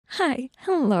Hi,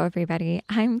 hello everybody,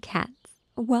 I'm Kat.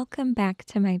 Welcome back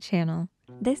to my channel.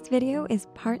 This video is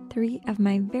part 3 of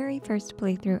my very first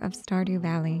playthrough of Stardew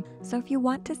Valley, so if you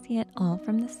want to see it all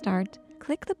from the start,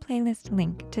 click the playlist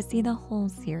link to see the whole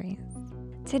series.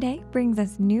 Today brings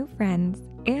us new friends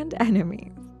and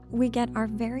enemies. We get our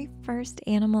very first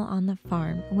animal on the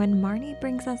farm when Marnie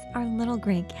brings us our little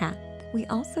gray cat. We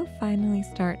also finally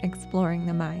start exploring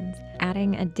the mines,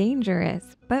 adding a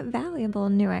dangerous but valuable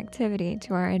new activity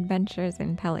to our adventures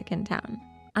in Pelican Town.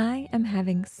 I am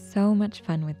having so much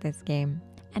fun with this game,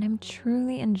 and I'm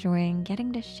truly enjoying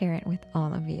getting to share it with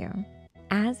all of you.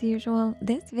 As usual,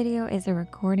 this video is a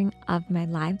recording of my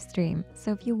live stream,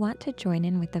 so if you want to join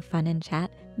in with the fun and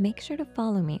chat, make sure to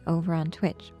follow me over on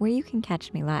Twitch, where you can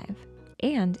catch me live.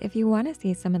 And if you want to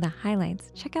see some of the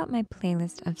highlights, check out my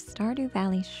playlist of Stardew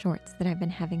Valley shorts that I've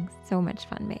been having so much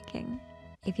fun making.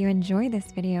 If you enjoy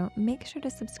this video, make sure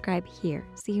to subscribe here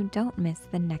so you don't miss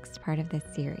the next part of this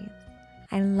series.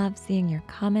 I love seeing your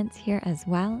comments here as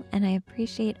well, and I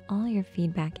appreciate all your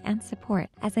feedback and support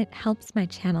as it helps my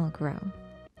channel grow.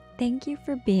 Thank you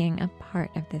for being a part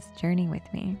of this journey with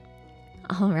me.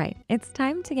 All right, it's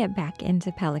time to get back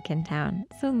into Pelican Town,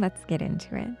 so let's get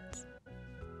into it.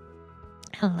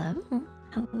 Hello,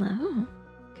 hello.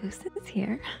 Goose is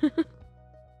here.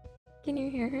 Can you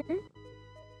hear her?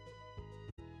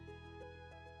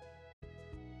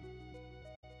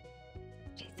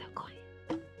 She's so quiet.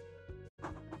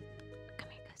 Come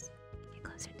here, Goose. Get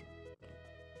closer.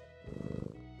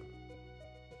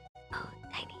 Oh,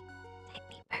 tiny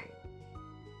bird.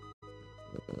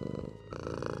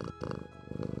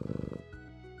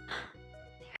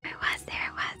 There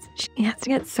it was. She has to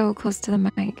get so close to the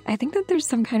mic. I think that there's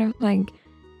some kind of like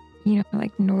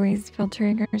noise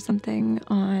filtering or something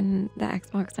on the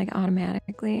Xbox, like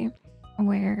automatically,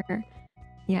 where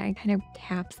it kind of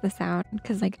caps the sound.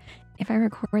 Because like if I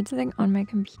record something on my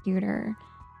computer,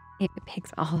 it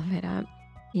picks all of it up,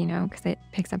 because it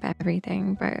picks up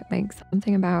everything. But like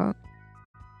something about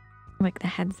like the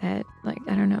headset, like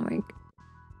I don't know, like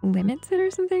limits it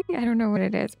or something. I don't know what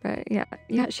it is, but yeah,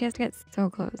 she has to get so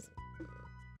close.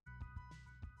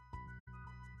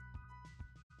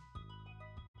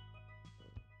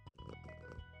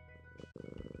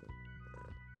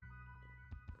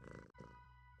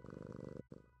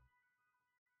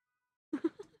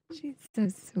 She's so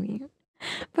sweet.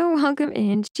 But welcome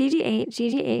in,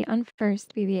 GG8 on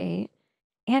first BB8.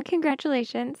 And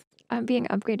congratulations on being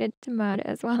upgraded to mod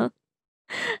as well.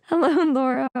 Hello,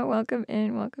 Laura. Welcome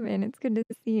in. It's good to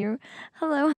see you.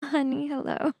 Hello, honey.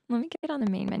 Hello. Let me get on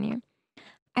the main menu.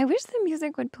 I wish the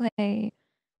music would play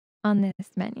on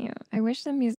this menu. I wish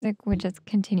the music would just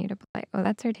continue to play. Oh,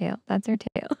 that's her tail.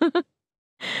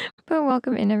 But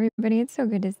welcome in, everybody. It's so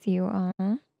good to see you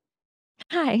all.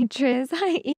 Hi, Triz.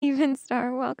 Hi, Even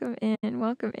Star. Welcome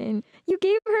in. You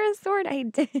gave her a sword. I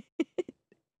did.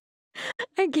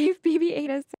 I gave BB8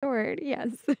 a sword.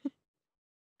 Yes.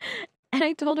 And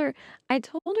I told her, I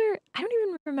don't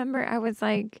even remember. I was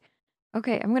like,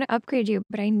 okay, I'm going to upgrade you,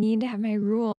 but I need to have my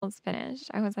rules finished.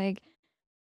 I was like,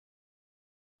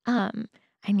 I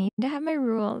need to have my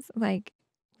rules like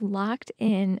locked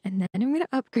in, and then I'm going to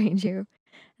upgrade you.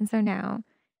 And so now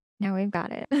we've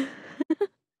got it.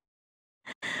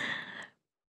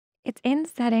 It's in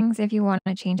settings if you want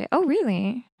to change it. Oh,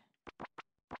 really?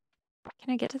 Can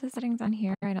I get to the settings on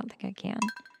here? I don't think I can.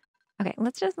 Okay,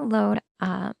 let's just load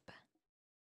up.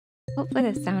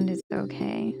 Hopefully the sound is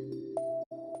okay.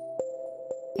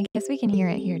 I guess we can hear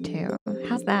it here too.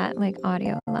 How's that, like,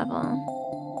 audio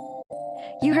level?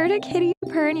 You heard a kitty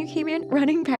purr and you came in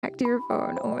running back to your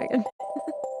phone. Oh my goodness.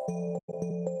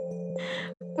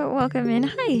 But welcome in.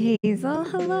 Hi, Hazel.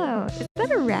 Hello. Is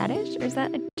that a radish or is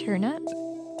that a turnip?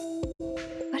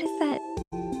 What is that?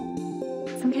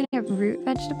 Some kind of root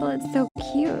vegetable? It's so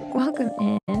cute. Welcome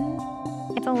in.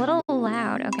 It's a little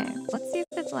loud. Okay, let's see if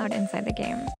it's loud inside the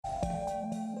game.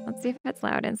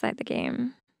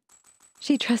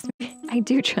 She trusts me. I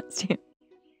do trust you.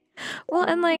 Well,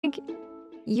 and like,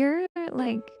 you're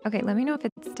like, okay, let me know if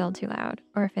it's still too loud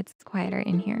or if it's quieter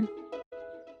in here.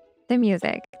 The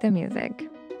music.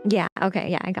 Yeah, okay,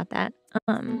 yeah, I got that.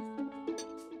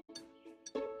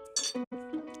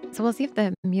 So we'll see if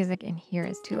the music in here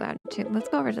is too loud too. Let's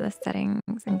go over to the settings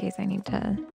in case I need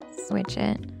to switch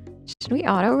it. Should we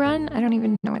auto run? I don't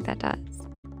even know what that does.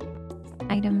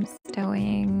 Item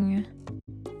stowing.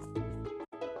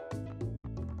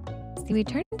 See, we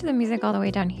turned the music all the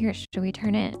way down here. Should we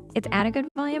turn it? It's at a good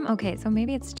volume? Okay, so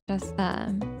maybe it's just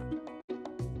the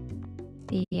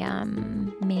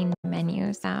main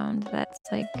menu sound that's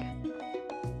like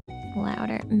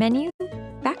louder. Menu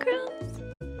backgrounds?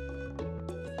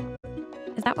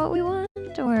 Is that what we want,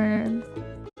 or?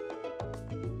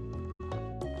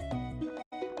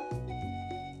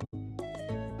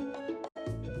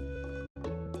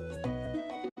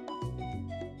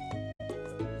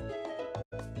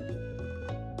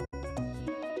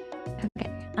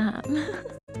 Okay,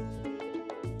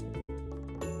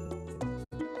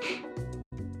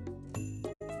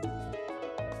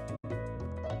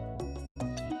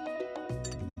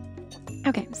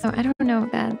 okay, so I don't know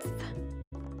if that's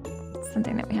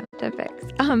something that we have to fix.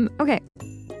 Okay.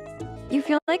 You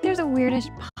feel like there's a weirdish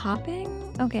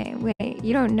popping? Okay, wait,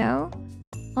 you don't know?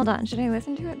 Hold on, should I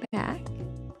listen to it back?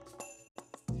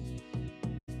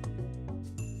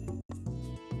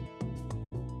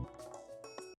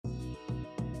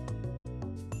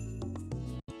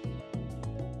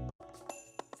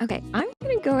 Okay, I'm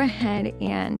gonna go ahead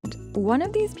and one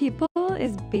of these people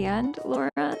is banned,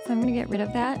 Laura, so I'm gonna get rid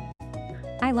of that.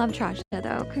 I love Trasha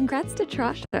though. Congrats to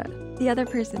Trasha. The other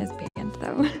person is banned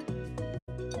though.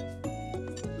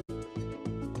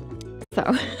 So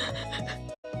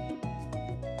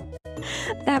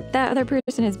that other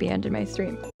person is banned in my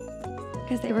stream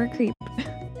because they were a creep.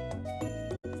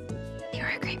 They were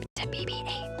a creep to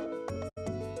BB8,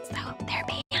 so they're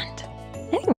banned.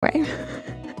 Anyway,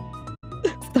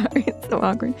 sorry, it's so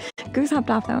awkward. Goose hopped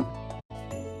off though.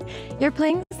 You're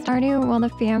playing Stardew while the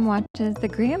fam watches the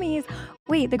Grammys.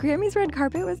 Wait, the Grammys red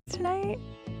carpet was tonight?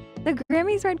 The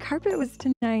Grammys red carpet was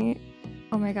tonight.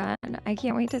 Oh my god, I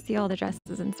can't wait to see all the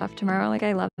dresses and stuff tomorrow. Like,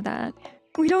 I love that.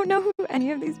 We don't know who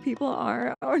any of these people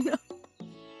are. Oh no.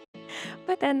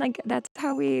 But then, like, that's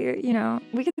how we,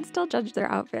 we can still judge their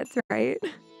outfits, right?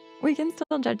 We can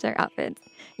still judge their outfits.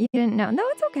 You didn't know. No,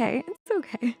 it's okay. It's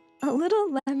okay. A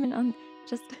little lemon on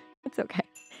just, it's okay.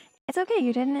 It's okay.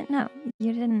 You didn't know.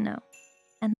 You didn't know.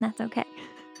 And that's okay.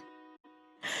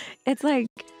 It's like,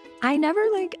 I never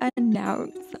like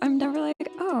announce. I'm never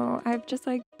like, oh, I've just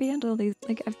like banned all these.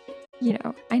 Like,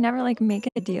 I never like make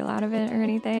a deal out of it or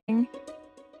anything.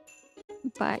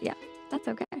 But yeah, that's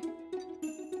okay.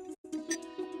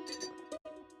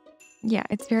 Yeah,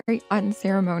 it's very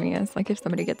unceremonious. Like if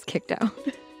somebody gets kicked out,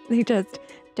 they just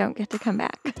don't get to come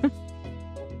back.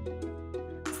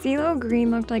 CeeLo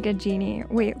Green looked like a genie.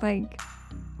 Wait, like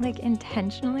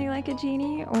intentionally like a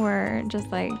genie, or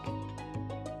just like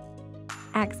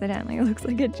accidentally looks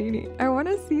like a genie? I want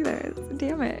to see this.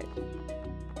 Damn it.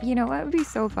 You know what would be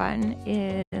so fun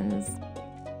is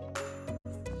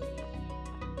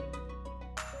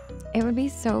it would be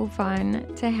so fun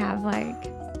to have like,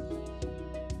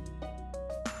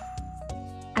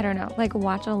 I don't know, like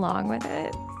watch along with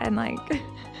it and like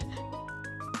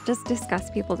just discuss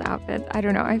people's outfits. I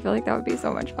don't know. I feel like that would be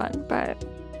so much fun. But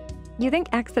you think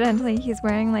accidentally he's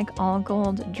wearing like all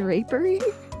gold drapery?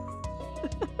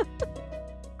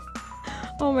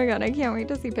 Oh my god, I can't wait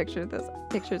to see pictures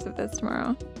of this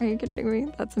tomorrow. Are you kidding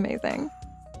me? That's amazing.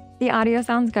 The audio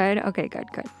sounds good. Okay, good.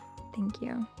 Thank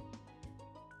you.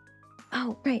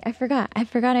 Oh, right, I forgot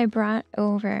I brought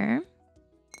over.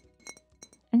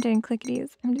 I'm doing clickities.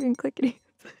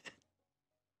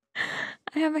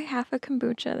 I have a half a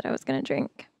kombucha that I was gonna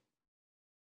drink.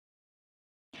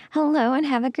 Hello and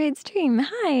have a great stream.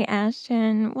 Hi,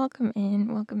 Ashton. Welcome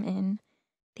in.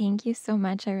 Thank you so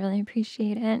much. I really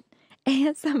appreciate it.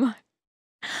 ASMR.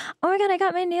 Oh my god, I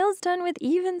got my nails done with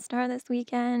Even Star this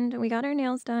weekend. We got our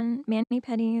nails done,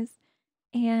 mani-pedis,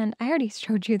 and I already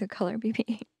showed you the color,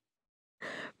 BB.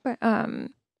 But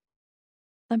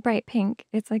the bright pink.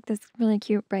 It's like this really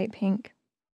cute bright pink.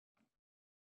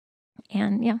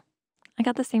 And yeah, I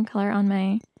got the same color on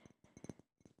my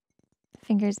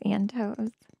fingers and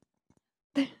toes.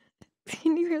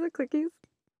 Can you hear the clickies?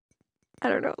 I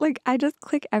don't know. Like, I just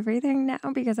click everything now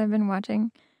because I've been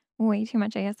watching way too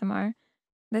much ASMR.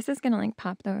 This is gonna like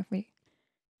pop though if we...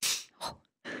 Oh.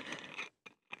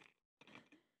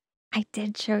 I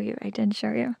did show you.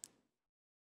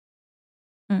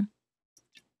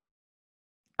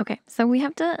 Okay, so we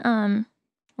have to,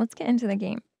 let's get into the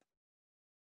game.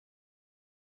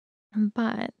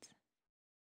 But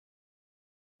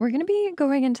we're gonna be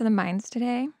going into the mines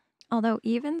today. Although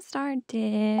Even Star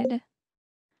did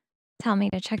tell me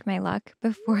to check my luck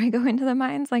before I go into the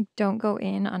mines. Like, don't go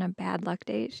in on a bad luck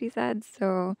day, she said.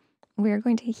 So we're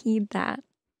going to heed that.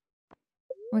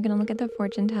 We're going to look at the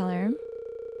fortune teller.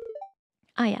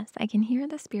 Ah, yes, I can hear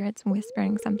the spirits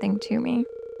whispering something to me.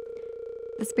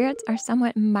 The spirits are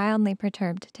somewhat mildly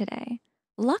perturbed today.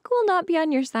 Luck will not be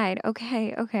on your side.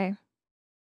 Okay.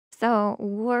 So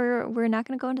we're not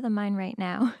going to go into the mine right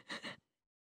now.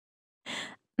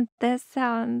 This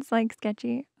sounds like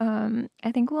sketchy.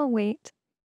 I think we'll wait.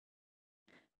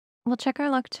 We'll check our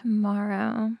luck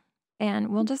tomorrow and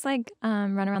we'll just like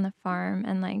run around the farm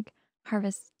and like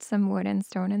harvest some wood and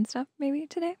stone and stuff maybe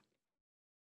today.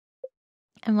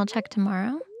 And we'll check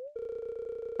tomorrow.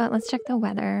 But let's check the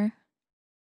weather.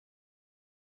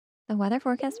 The weather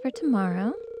forecast for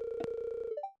tomorrow.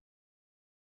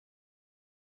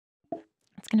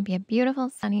 It's gonna be a beautiful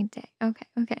sunny day. Okay.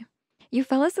 You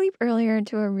fell asleep earlier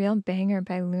to a real banger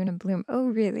by Luna Bloom. Oh,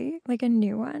 really? Like a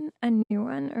new one? A new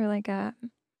one? Or like a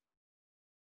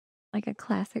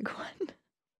classic one?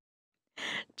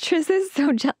 Triz is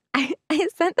so jealous. I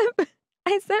sent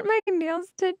my nails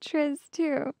to Triz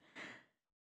too.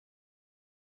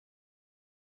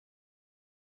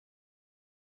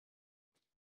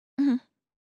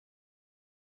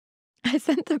 I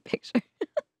sent the picture.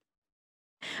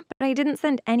 But I didn't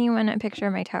send anyone a picture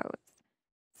of my toes.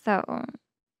 So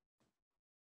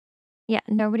yeah,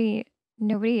 nobody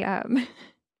nobody got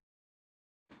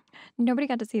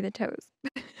to see the toes.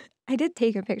 I did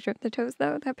take a picture of the toes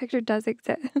though. That picture does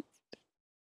exist.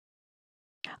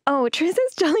 Oh, Triz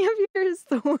is jelly of your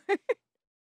sword.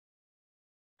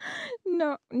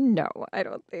 No, I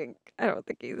don't think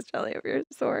he's jelly of your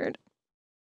sword.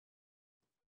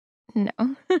 No.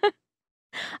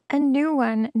 A new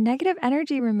one, negative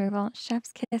energy removal,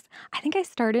 Chef's Kiss. I think I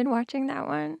started watching that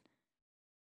one,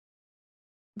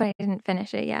 but I didn't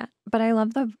finish it yet. But I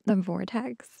love the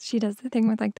vortex. She does the thing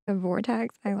with like the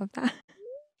vortex. I love that.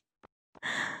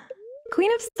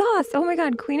 Queen of Sauce. Oh my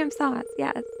god, Queen of Sauce.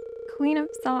 Yes. Queen of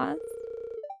Sauce.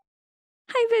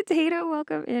 Hi, Potato.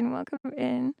 Welcome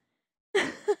in.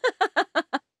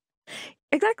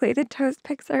 Exactly. The toast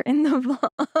pics are in the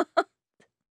vlog.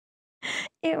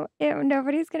 Ew,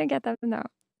 nobody's gonna get them.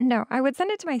 No, I would send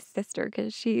it to my sister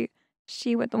because she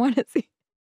would want to see.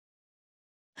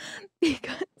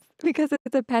 Because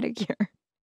it's a pedicure,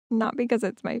 not because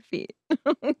it's my feet.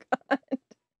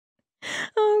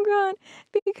 Oh god,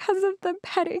 because of the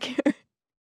pedicure.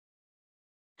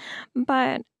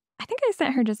 But I think I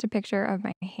sent her just a picture of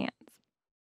my hands,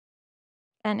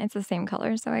 and it's the same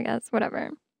color, so I guess whatever.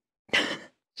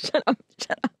 Shut up.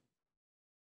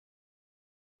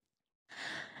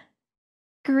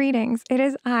 Greetings, it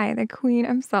is I, the Queen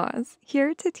of Sauce,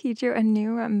 here to teach you a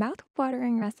new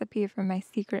mouth-watering recipe from my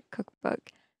secret cookbook.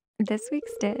 This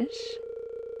week's dish,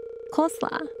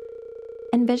 coleslaw.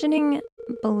 Envisioning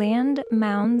bland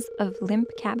mounds of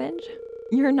limp cabbage?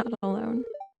 You're not alone.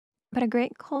 But a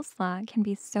great coleslaw can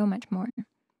be so much more.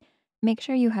 Make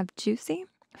sure you have juicy,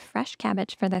 fresh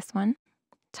cabbage for this one.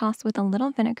 Toss with a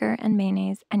little vinegar and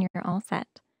mayonnaise and you're all set.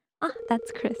 Ah,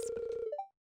 that's crisp.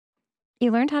 You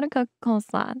learned how to cook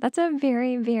coleslaw. That's a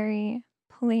very, very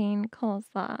plain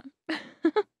coleslaw.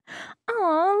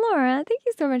 Oh, Laura, thank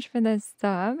you so much for this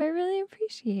sub. I really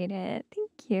appreciate it. Thank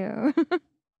you.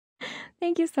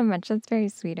 Thank you so much. That's very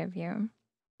sweet of you.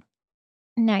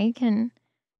 Now you can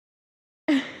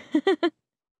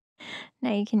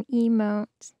emote.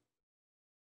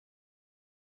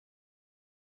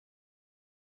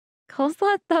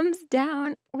 Coleslaw thumbs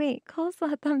down. Wait,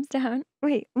 coleslaw thumbs down.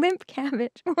 Wait, limp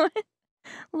cabbage. What?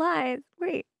 Lies.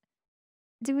 Wait.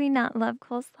 Do we not love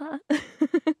coleslaw?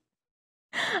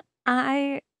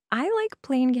 I like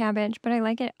plain cabbage, but I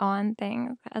like it on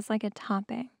things as like a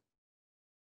topping.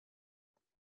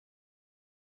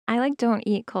 I like don't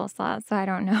eat coleslaw, so I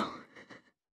don't know.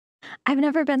 I've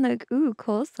never been like, ooh,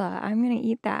 coleslaw, I'm gonna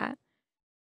eat that.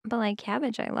 But like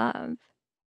cabbage, I love.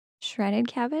 Shredded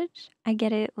cabbage, I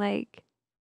get it like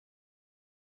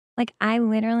I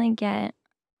literally get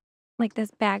like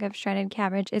this bag of shredded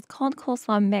cabbage. It's called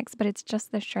coleslaw mix, but it's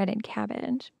just the shredded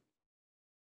cabbage.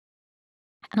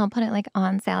 And I'll put it like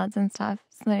on salads and stuff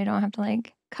so that I don't have to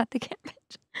like cut the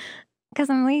cabbage because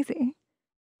I'm lazy.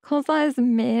 Coleslaw is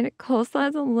mid. Coleslaw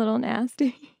is a little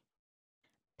nasty.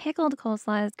 Pickled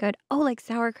coleslaw is good. Oh, like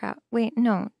sauerkraut. Wait,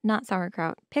 no, not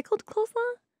sauerkraut. Pickled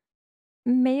coleslaw?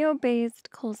 Mayo-based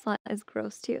coleslaw is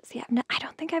gross too. See, I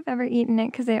don't think I've ever eaten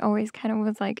it because it always kind of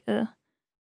was like, ugh.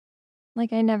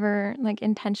 Like I never like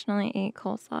intentionally ate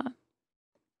coleslaw.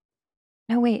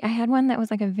 No, wait, I had one that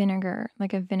was like a vinegar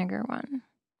one.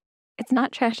 It's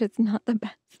not trash. It's not the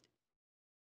best.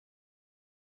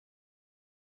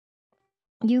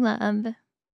 You love.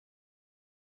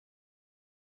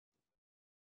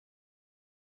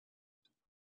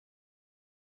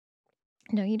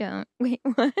 No, you don't. Wait,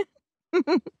 what?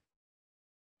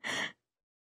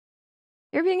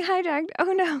 You're being hijacked.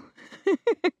 Oh no.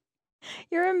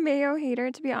 You're a mayo hater,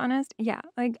 to be honest. Yeah,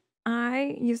 like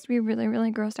I used to be really,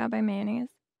 really grossed out by mayonnaise.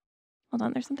 Hold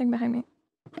on, there's something behind me.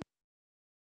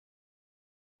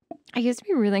 I used to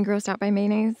be really grossed out by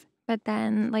mayonnaise, but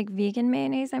then like vegan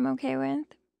mayonnaise I'm okay with.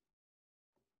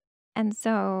 And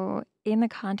so in the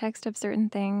context of certain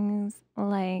things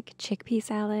like chickpea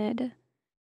salad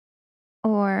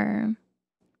or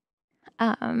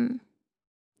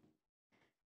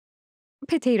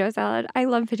potato salad. I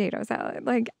love potato salad.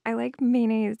 Like, I like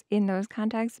mayonnaise in those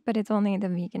contexts, but it's only the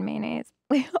vegan mayonnaise.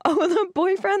 Like, oh, the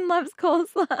boyfriend loves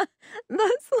coleslaw.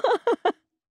 That's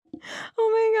oh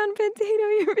my god,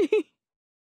 potato,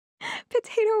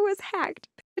 potato was hacked.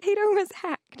 Potato was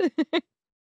hacked.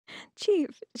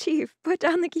 Chief, put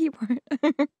down the keyboard.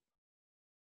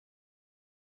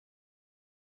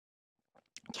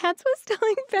 Cats was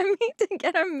telling Femi to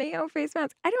get a mayo face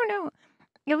mask. I don't know.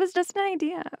 It was just an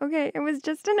idea. Okay, it was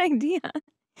just an idea.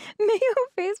 Mayo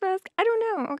face mask. I don't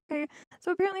know. Okay,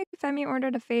 so apparently Femi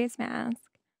ordered a face mask,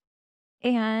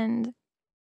 and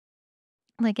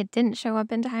like it didn't show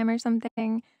up in time or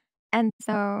something, and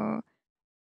so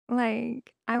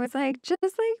like I was like, just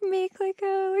like make like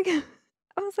a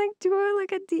I was like, do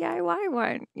like a DIY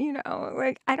one, you know?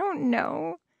 Like I don't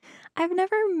know. I've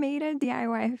never made a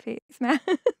DIY face mask.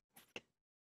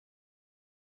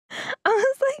 I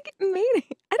was like, made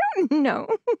it. I don't know.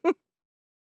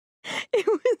 It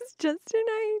was just an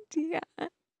idea.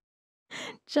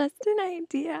 Just an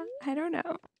idea. I don't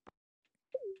know.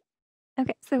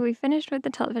 Okay, so we finished with the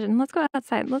television. Let's go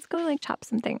outside. Let's go like chop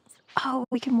some things. Oh,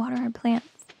 we can water our plants.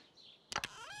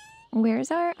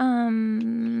 Where's our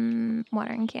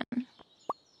watering can?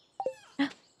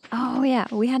 Oh yeah,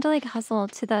 we had to like hustle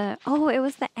to the it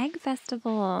was the egg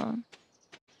festival.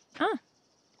 Ah.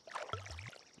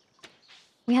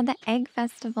 We had the egg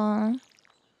festival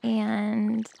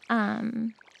and so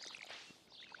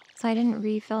I didn't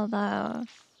refill the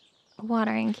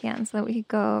watering can so that we could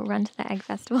go run to the egg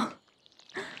festival.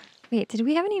 Wait, did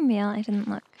we have any mail? I didn't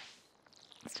look.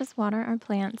 Let's just water our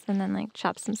plants and then like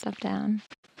chop some stuff down.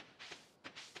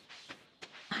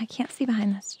 I can't see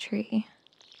behind this tree.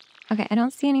 Okay, I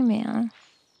don't see any mail.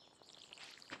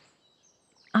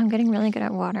 I'm getting really good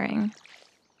at watering.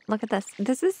 Look at this.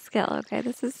 This is skill, okay?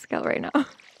 This is skill right now.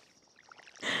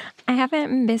 I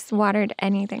haven't miswatered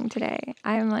anything today.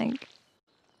 I'm like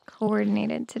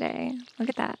coordinated today. Look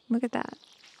at that. Look at that.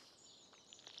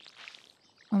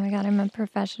 Oh my god, I'm a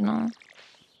professional.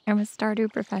 I'm a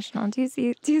Stardew professional. Do you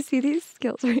see these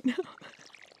skills right now?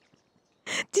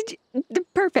 Did you?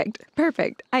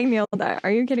 Perfect. I nailed that.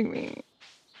 Are you kidding me?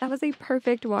 That was a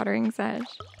perfect watering sesh.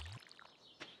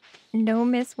 No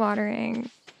miswatering.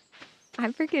 I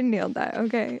freaking nailed that.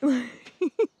 Okay.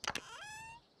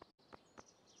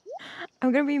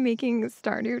 I'm gonna be making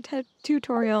Stardew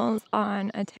tutorials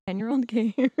on a 10-year-old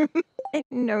game in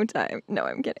no time. No,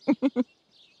 I'm kidding.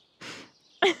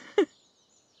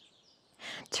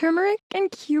 Turmeric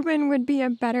and cumin would be a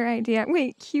better idea.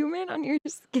 Wait, cumin on your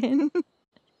skin?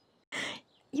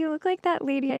 You look like that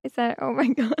lady I said. Oh my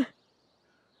god.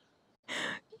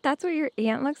 That's what your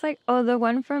aunt looks like? Oh, the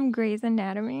one from Grey's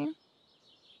Anatomy?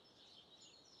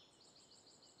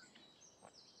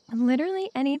 Literally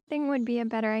anything would be a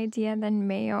better idea than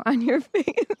mayo on your face.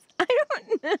 I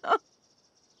don't know.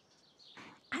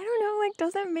 I don't know, like,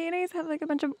 doesn't mayonnaise have like a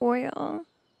bunch of oil?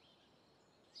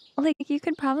 Like, you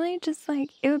could probably just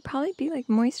like, it would probably be like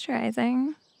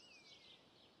moisturizing.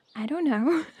 I don't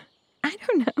know. I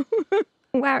don't know.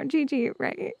 Wow, GG,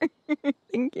 right?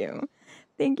 Thank you.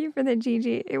 Thank you for the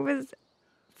GG. It was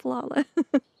flawless.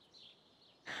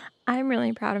 I'm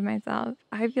really proud of myself.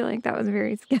 I feel like that was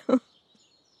very skilled.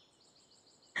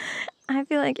 I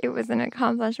feel like it was an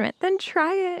accomplishment. Then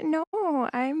try it. No,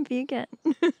 I'm vegan.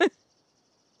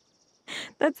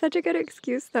 That's such a good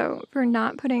excuse, though, for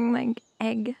not putting like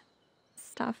egg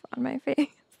stuff on my face.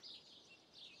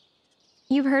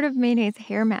 You've heard of mayonnaise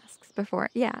hair masks before.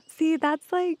 Yeah. See,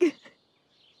 that's like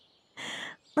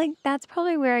that's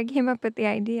probably where I came up with the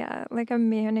idea, like a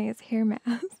mayonnaise hair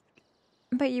mask.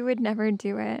 But you would never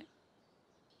do it.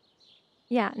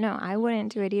 Yeah, no, I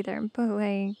wouldn't do it either. But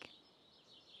like,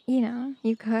 you know,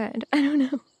 you could. I don't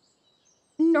know.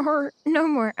 No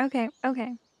more. Okay.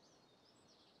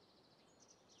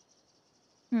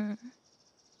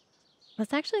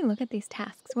 Let's actually look at these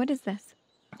tasks. What is this?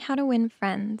 How to win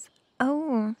friends.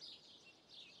 Oh.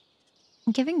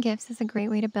 Giving gifts is a great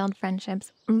way to build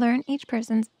friendships. Learn each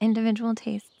person's individual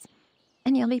tastes,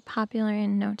 and you'll be popular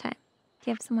in no time.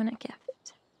 Give someone a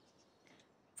gift.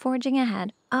 Forging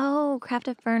ahead. Oh, craft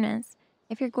a furnace.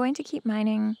 If you're going to keep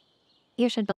mining, you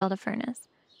should build a furnace.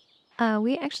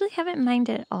 We actually haven't mined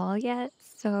it all yet,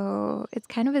 so it's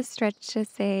kind of a stretch to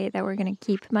say that we're going to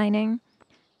keep mining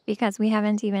because we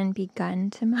haven't even begun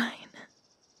to mine.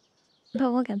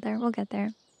 But we'll get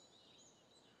there.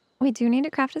 We do need to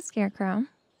craft a scarecrow,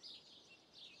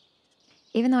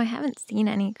 even though I haven't seen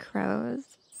any crows,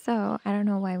 so I don't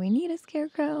know why we need a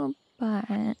scarecrow,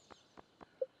 but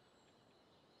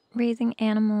raising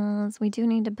animals, we do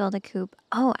need to build a coop.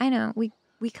 Oh, I know. We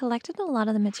collected a lot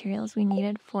of the materials we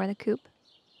needed for the coop,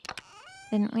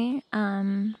 didn't we?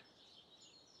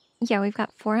 Yeah, we've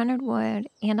got 400 wood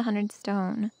and 100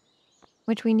 stone,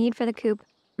 which we need for the coop,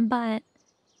 but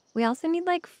we also need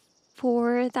like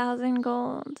 4,000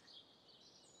 gold.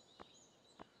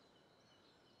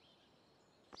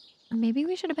 Maybe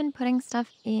we should have been putting stuff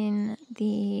in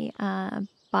the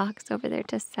box over there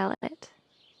to sell it.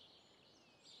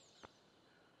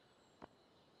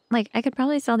 Like, I could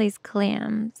probably sell these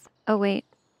clams. Oh, wait.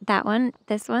 That one,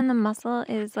 this one, the mussel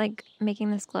is like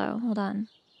making this glow. Hold on.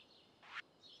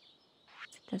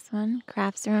 Is it this one?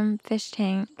 Crafts room, fish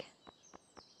tank.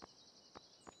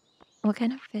 What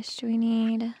kind of fish do we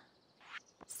need?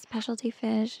 Specialty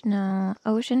fish? No.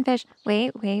 Ocean fish.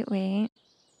 Wait.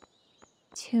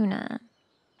 Tuna.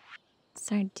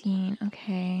 Sardine.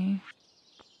 Okay.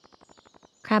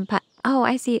 Crab pot. Oh,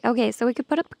 I see. Okay, so we could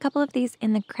put up a couple of these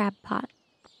in the crab pot.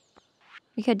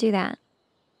 We could do that.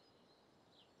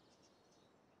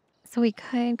 So we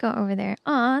could go over there.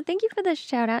 Aw, thank you for the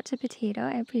shout out to Potato.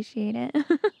 I appreciate it.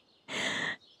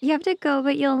 You have to go,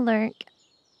 but you'll lurk.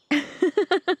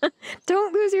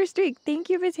 Don't lose your streak. Thank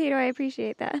you, Potato. I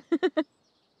appreciate that.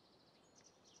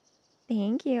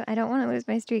 Thank you. I don't want to lose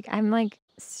my streak. I'm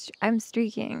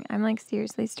streaking. I'm like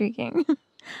seriously streaking.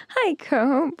 Hi,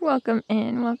 Cope. Welcome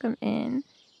in. Welcome in.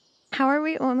 How are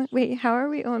we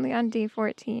only on day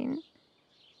 14?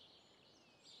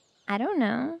 I don't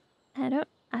know. I don't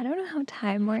know how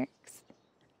time works.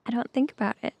 I don't think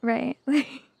about it, right?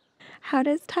 Like, how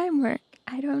does time work?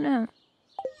 I don't know.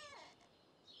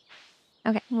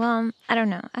 Okay, well, I don't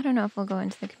know. I don't know if we'll go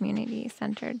into the community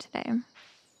center today.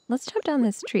 Let's chop down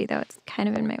this tree, though. It's kind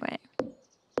of in my way.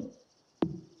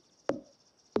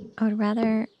 I would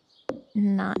rather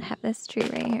not have this tree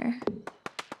right here.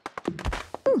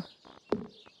 Ooh.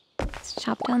 Let's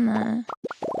chop down the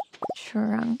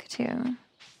trunk, too.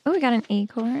 Oh, we got an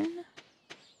acorn.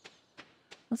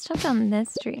 Let's chop down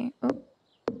this tree. Oh.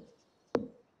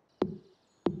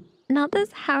 Not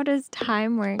this how does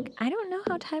time work. I don't know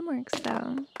how time works,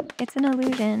 though. It's an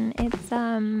illusion. It's,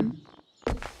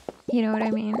 you know what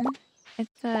I mean?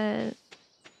 It's a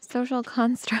social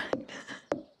construct.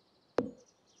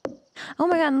 Oh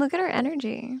my god, look at our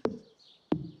energy.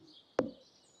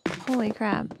 Holy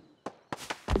crap.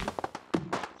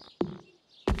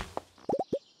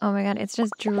 Oh my god, it's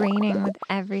just draining with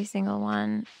every single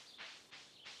one.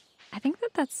 I think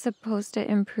that that's supposed to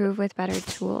improve with better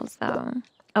tools, though.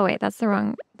 Oh wait, that's the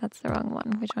wrong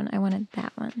one. Which one? I wanted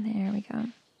that one. There we go.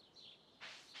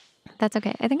 That's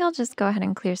okay. I think I'll just go ahead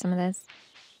and clear some of this.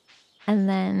 And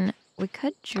then we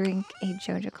could drink a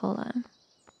Joja Cola.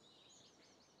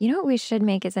 You know what we should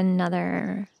make is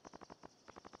another,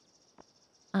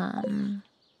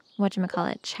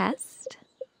 whatchamacallit, chest?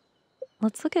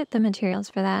 Let's look at the materials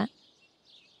for that.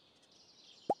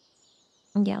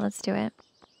 Yeah, let's do it.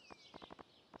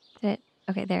 Did it?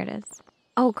 Okay, there it is.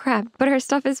 Oh crap, but our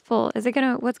stuff is full.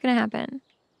 What's gonna happen?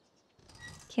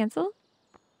 Cancel?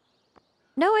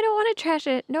 No, I don't want to trash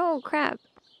it. No, crap.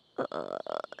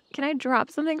 Can I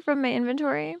drop something from my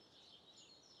inventory?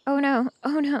 Oh no,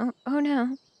 oh no, oh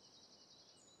no.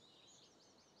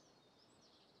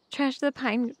 Trash the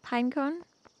pine cone?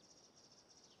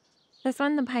 This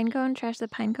one, the pine cone? Trash the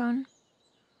pine cone?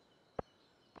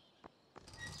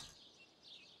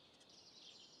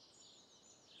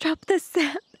 Drop the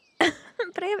sap.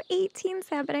 But I have 18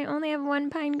 sap and I only have 1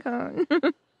 pine cone.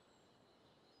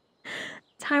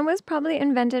 Time was probably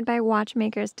invented by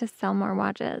watchmakers to sell more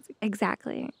watches.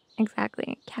 Exactly.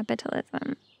 Exactly.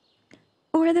 Capitalism.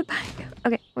 Or the pine cone.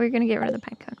 Okay, we're gonna get rid of the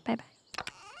pine cone.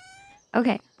 Bye-bye.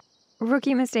 Okay.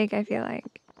 Rookie mistake, I feel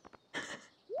like.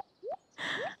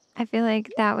 I feel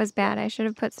like that was bad. I should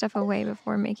have put stuff away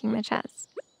before making the chest.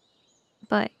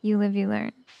 But you live, you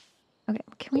learn. Okay,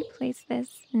 can we place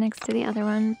this next to the other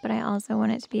one? But I also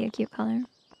want it to be a cute color.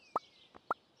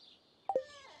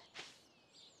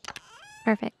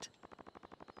 Perfect.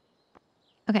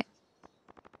 Okay.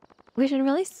 We should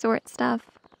really sort stuff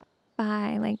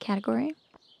by, like, category.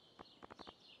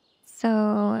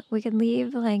 So we could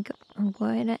leave, like,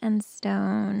 wood and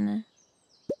stone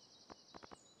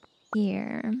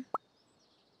here.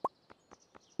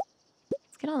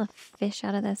 Let's get all the fish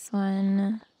out of this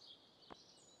one.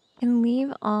 And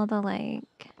leave all the,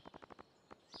 like,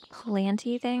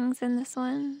 planty things in this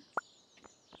one.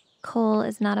 Coal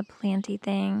is not a planty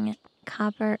thing.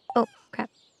 Copper. Oh,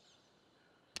 crap.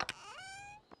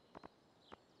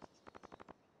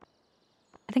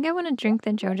 I think I want to drink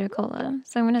the Joja Cola,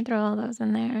 so I'm going to throw all those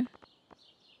in there.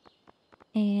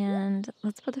 And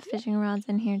let's put the fishing rods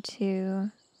in here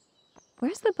too.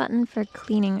 Where's the button for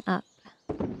cleaning up?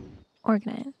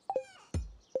 Organize.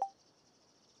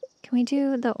 Can we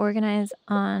do the organize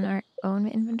on our own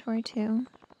inventory too?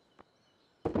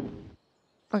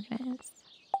 Organize.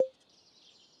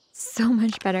 So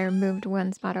much better. Moved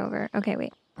one spot over. Okay,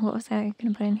 wait. What was I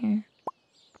gonna put in here?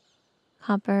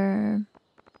 Copper.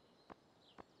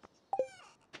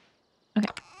 Okay,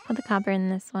 put the copper in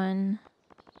this one.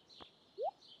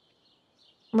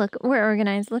 Look, we're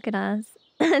organized. Look at us.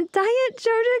 Diet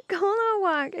Georgia Cola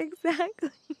Walk. Exactly.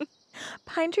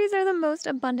 Pine trees are the most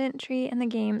abundant tree in the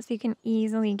game, so you can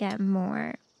easily get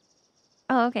more.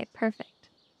 Oh, okay. Perfect.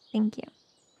 Thank you.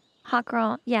 Hot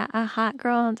girl. Yeah, a hot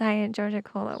girl diet Georgia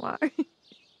Cola Walk.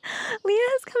 Leah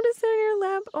has come to sit on your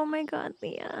lap. Oh my god,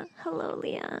 Leah. Hello,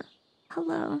 Leah.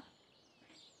 Hello.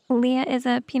 Leah is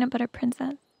a peanut butter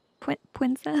princess.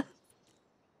 Princess.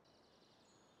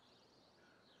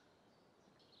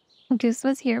 Goose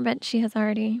was here, but she has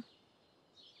already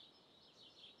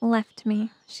left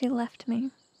me. She left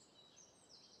me.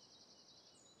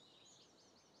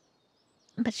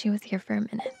 But she was here for a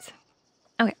minute.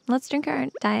 Okay, let's drink our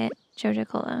diet Joja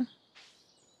Cola.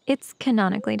 It's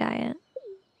canonically diet.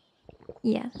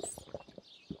 Yes.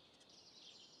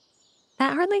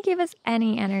 That hardly gave us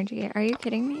any energy. Are you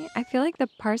kidding me? I feel like the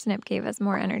parsnip gave us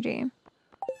more energy.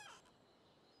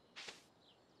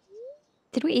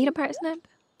 Did we eat a parsnip?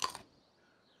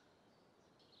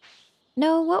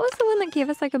 No, what was the one that gave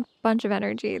us like a bunch of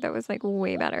energy that was like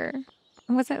way better?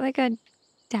 Was it like a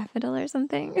daffodil or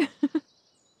something?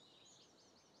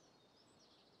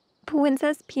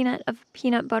 Princess peanut of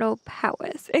peanut butter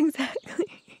powers. Exactly.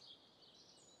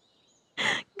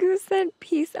 Goose said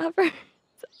peace uppers.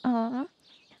 Aw.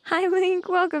 Hi, Link.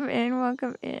 Welcome in.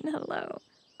 Welcome in. Hello.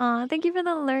 Aw, thank you for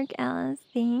the lurk, Alice.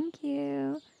 Thank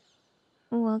you.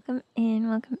 Welcome in.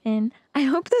 Welcome in. I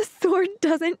hope the sword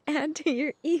doesn't add to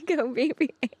your ego,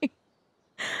 baby.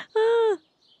 Ah.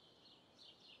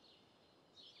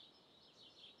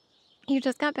 You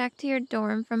just got back to your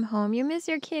dorm from home. You miss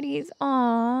your kitties.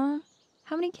 Aw.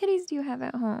 How many kitties do you have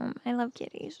at home? I love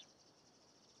kitties.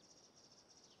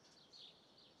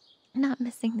 Not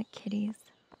missing the kitties.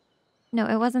 No,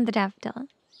 it wasn't the daffodil.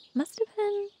 Must have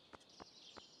been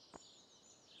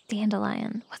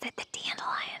dandelion. Was it the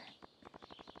dandelion?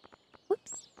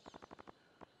 Whoops.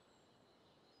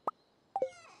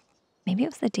 Maybe it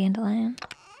was the dandelion.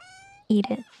 Eat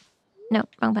it. No,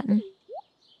 wrong button.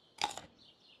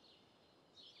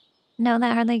 No,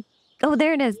 that hardly... Oh,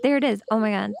 there it is. There it is. Oh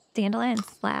my god. Dandelion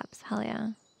slaps. Hell yeah.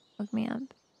 Hook me up.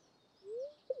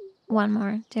 One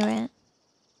more. Do it.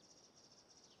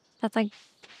 That's like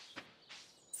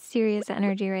serious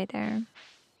energy right there.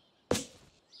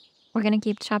 We're gonna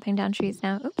keep chopping down trees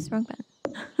now. Oops, wrong button.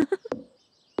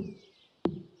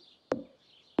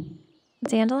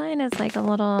 Dandelion is like a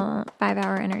little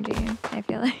 5-hour energy, I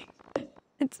feel like.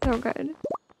 It's so good.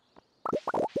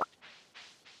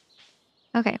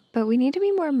 Okay, but we need to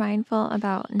be more mindful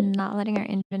about not letting our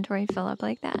inventory fill up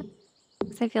like that.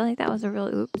 Because I feel like that was a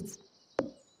real oops.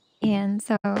 And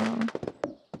so...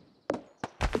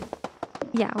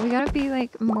 yeah, we gotta be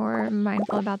like more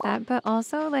mindful about that. But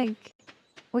also like,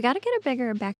 we gotta get a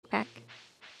bigger backpack.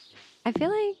 I feel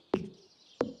like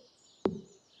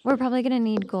we're probably gonna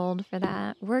need gold for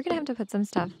that. We're gonna have to put some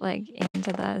stuff like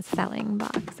into the selling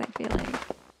box, I feel like.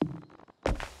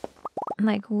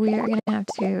 Like, we're gonna have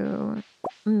to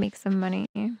make some money.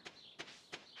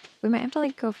 We might have to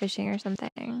like go fishing or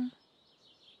something.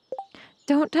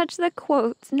 Don't touch the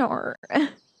quotes, nor.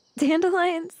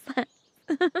 Dandelion slaps.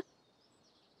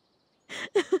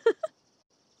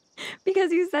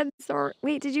 Because you said so.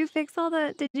 Wait, did you fix all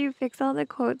the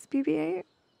quotes, BB-8?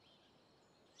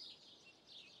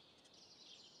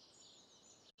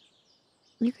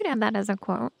 You could add that as a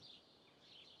quote.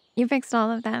 You fixed all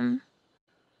of them.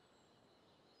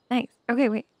 Nice. Okay,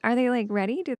 wait. Are they like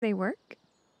ready? Do they work?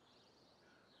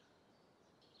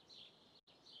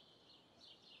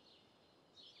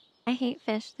 I hate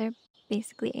fish. They're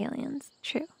basically aliens.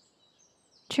 True.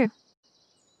 True.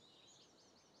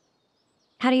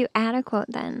 How do you add a quote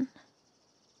then?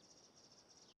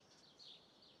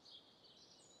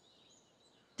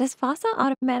 Does FOSSA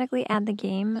automatically add the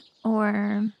game,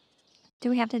 or do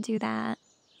we have to do that?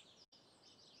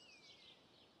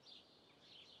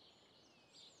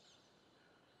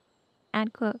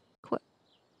 Add quote.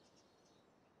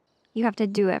 You have to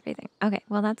do everything. Okay,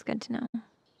 well, that's good to know.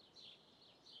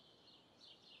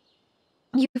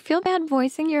 You feel bad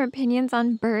voicing your opinions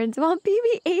on birds while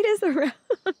BB-8 is around.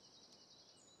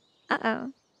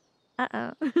 Uh-oh.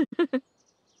 Uh-oh.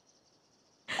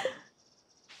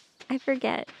 I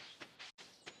forget.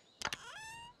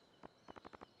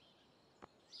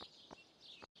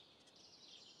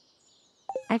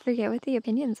 I forget what the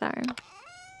opinions are.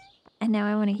 And now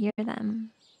I want to hear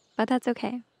them. But that's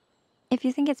okay. If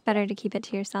you think it's better to keep it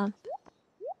to yourself,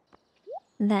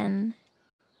 then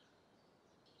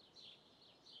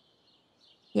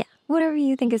yeah, whatever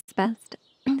you think is best.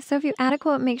 So if you add a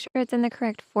quote, make sure it's in the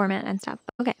correct format and stuff.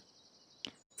 Okay.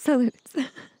 Salutes.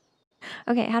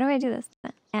 Okay, how do I do this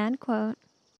then? Add quote.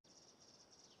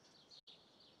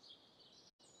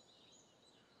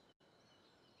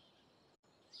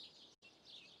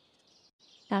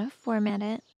 Gotta format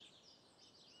it.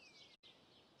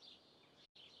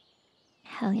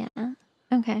 Hell yeah.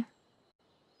 Okay.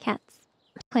 Cats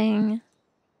playing.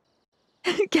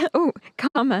 Oh,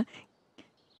 comma.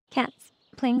 Cats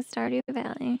playing Stardew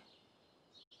Valley.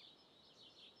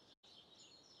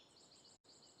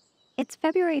 It's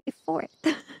February 4th.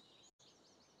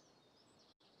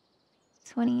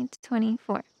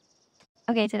 2024.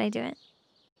 Okay, did I do it?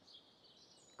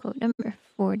 Quote number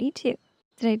 42.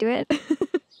 Did I do it?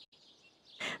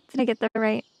 Did I get the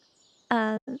right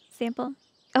sample?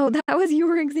 Oh, that was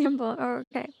your example. Oh,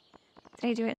 okay. Did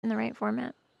I do it in the right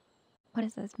format? What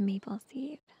is this? Maple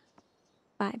seed.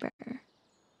 Fiber.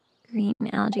 Green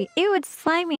algae. Ew, it's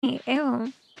slimy.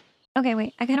 Ew. Okay,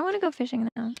 wait. I kind of want to go fishing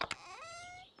now.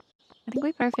 I think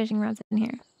we put our fishing rods in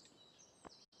here.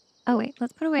 Oh, wait.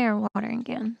 Let's put away our watering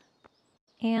can.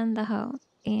 And the hoe.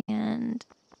 And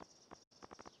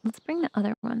let's bring the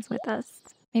other ones with us.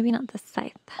 Maybe not the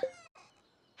scythe.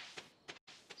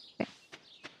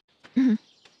 Okay.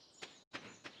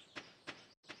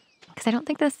 Because I don't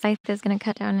think the scythe is going to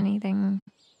cut down anything.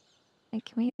 Like,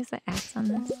 can we use the axe on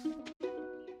this?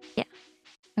 Yeah.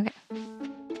 Okay.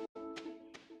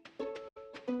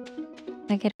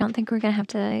 Like, I don't think we're going to have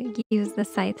to use the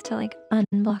scythe to, like,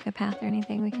 unblock a path or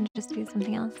anything. We can just do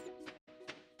something else.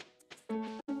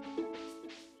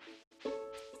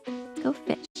 Let's go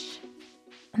fish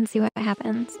and see what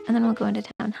happens. And then we'll go into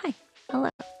town. Hi. Hello.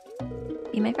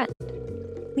 Be my friend.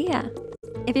 Leah.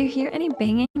 If you hear any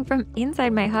banging from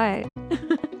inside my hut,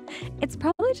 it's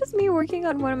probably just me working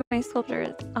on one of my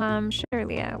sculptures. Sure,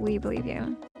 Leah, we believe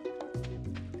you.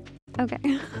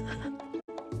 Okay.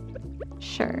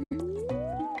 Sure.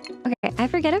 Okay, I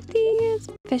forget if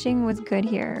the fishing was good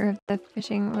here or if the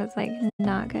fishing was, like,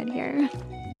 not good here.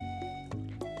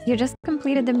 You just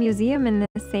completed the museum in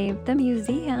this save. The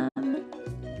museum.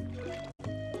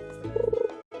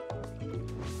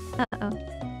 Uh-oh.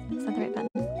 Is that the right button?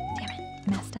 Damn it. I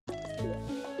messed up.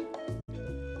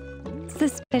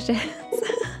 Suspicious.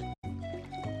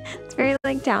 It's very,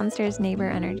 like, downstairs neighbor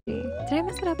energy. Did I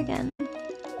mess it up again?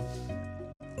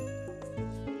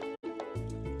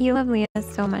 You love Leah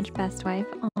so much, best wife.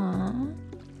 Aww.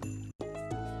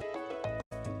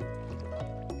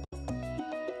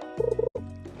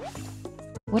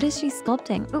 What is she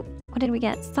sculpting? Oh, what did we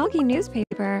get? Soggy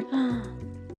newspaper.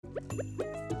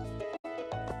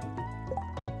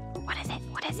 What is it?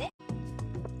 What is it?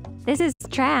 This is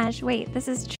trash. Wait, this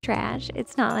is trash.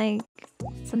 It's not like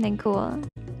something cool.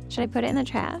 Should I put it in the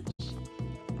trash?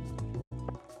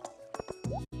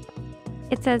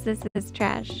 It says this is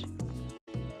trash.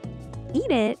 Eat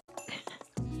it?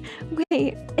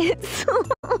 Wait, it's...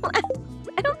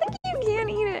 I don't think you can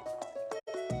eat it.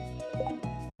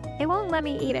 It won't let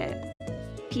me eat it.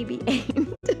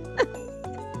 PBA.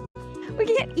 We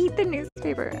can't eat the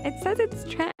newspaper. It says it's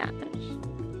trash.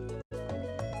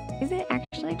 Is it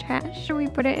actually trash? Should we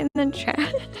put it in the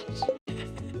trash?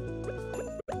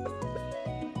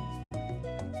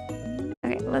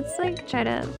 Okay, let's like try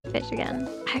to fish again.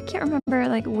 I can't remember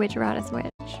like which rod is which.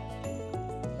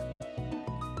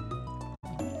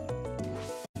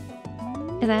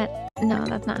 Is that... No,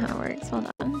 that's not how it works.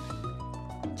 Hold on.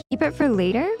 Keep it for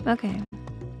later? Okay.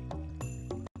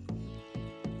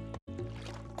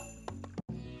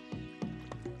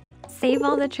 Save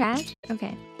all the trash?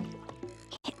 Okay.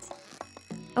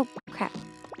 Oh, crap.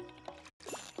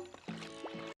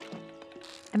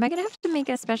 Am I gonna have to make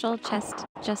a special chest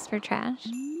just for trash?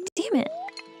 Damn it.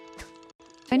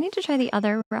 I need to try the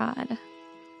other rod.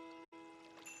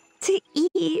 To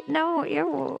eat? No,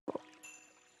 ew.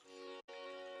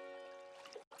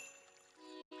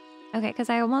 Okay, because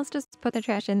I almost just put the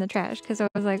trash in the trash because I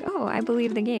was like, oh, I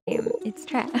believe the game. It's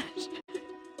trash.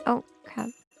 Oh, crap.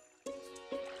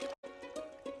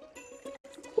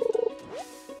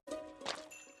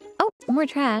 Oh, more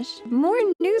trash. More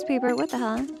newspaper. What the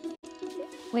hell?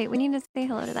 Wait, we need to say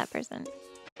hello to that person.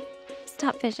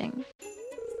 Stop fishing.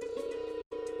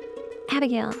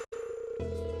 Abigail.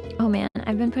 Oh man,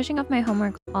 I've been pushing off my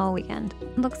homework all weekend.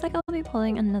 Looks like I'll be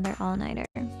pulling another all-nighter.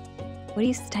 What are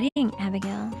you studying,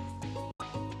 Abigail?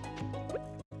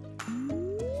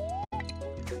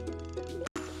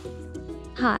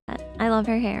 Hot. I love love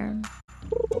her hair.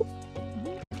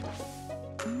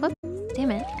 Whoops, damn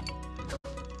it.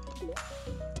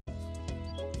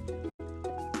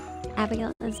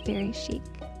 Abigail is very chic.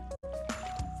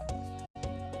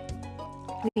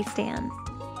 We stand.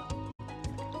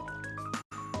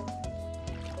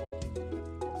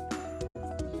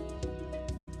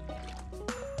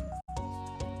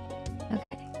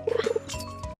 Okay,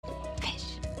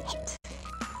 fish.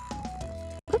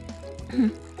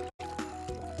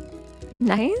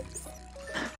 Nice.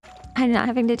 I'm not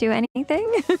having to do anything.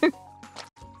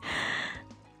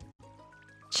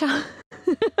 Chub.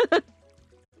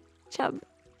 Chub.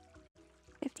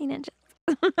 15 inches.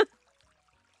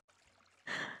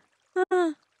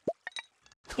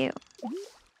 Ew.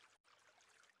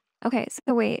 Okay,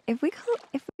 so wait, if we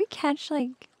catch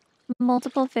like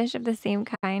multiple fish of the same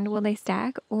kind, will they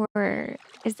stack, or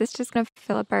is this just gonna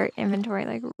fill up our inventory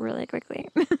like really quickly?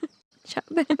 Chub.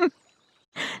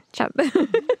 Chub.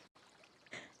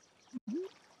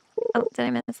 Oh, did I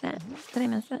miss that? Did I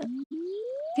miss it?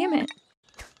 Damn it.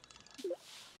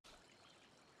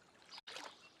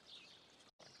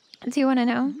 Do you want to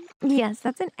know? Yes,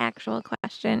 that's an actual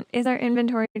question. Is our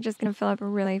inventory just going to fill up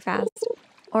really fast?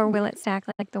 Or will it stack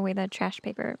like the way the trash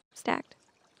paper stacked?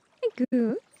 Hi,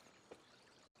 Goose.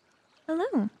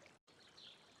 Hello.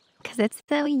 Because it's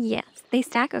so, yes. They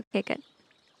stack? Okay, good.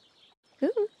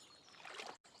 Goose.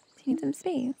 You need some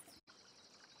space.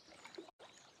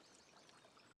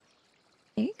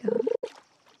 There you go.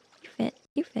 You fit.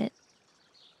 You fit.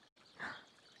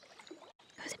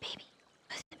 Who's a baby?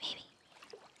 Who's a baby?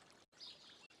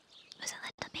 Who's a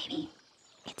little baby?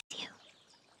 It's you.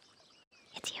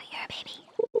 It's you. You're a baby.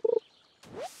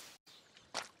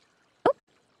 Oh!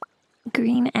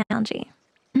 Green algae.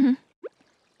 Mm-hmm.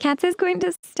 Katz is going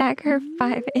to stack her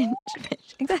 5-inch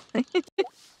fish. Exactly.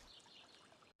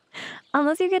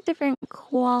 Unless you get different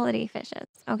quality fishes.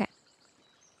 Okay.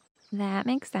 That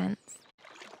makes sense.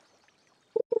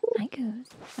 Hi, Goose.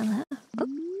 Hello. Oh,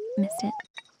 missed it.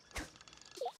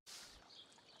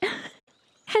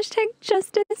 Hashtag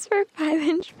justice for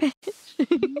 5-inch fish.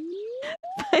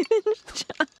 5-inch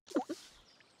chop.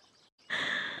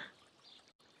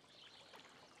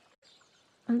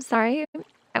 I'm sorry.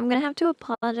 I'm gonna have to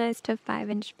apologize to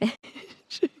 5-inch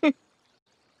fish.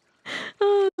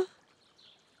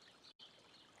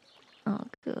 Oh,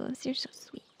 Goose, you're so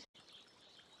sweet.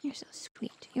 You're so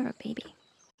sweet. You're a baby.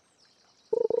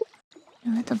 A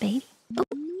little baby. Oh,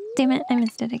 damn it. I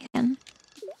missed it again.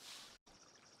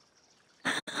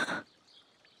 Who's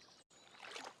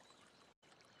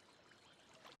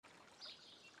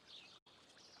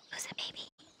a baby?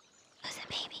 Who's a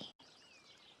baby?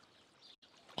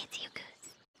 It's you,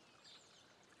 Goose.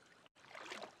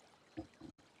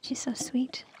 She's so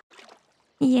sweet.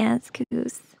 Yes,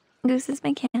 Goose. Goose is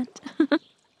my cat.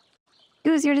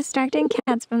 Goose, you're distracting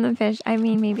cats from the fish. I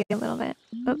mean, maybe a little bit.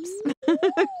 Oops.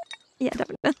 Yeah,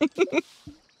 definitely.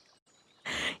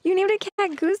 You named a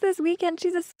cat Goose this weekend.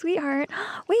 She's a sweetheart.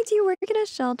 Wait, do you work at a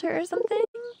shelter or something?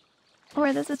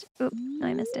 Or this is... Oop, no,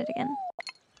 I missed it again.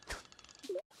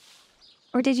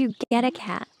 Or did you get a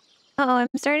cat? Oh, I'm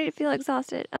starting to feel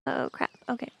exhausted. Oh, crap.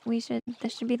 Okay,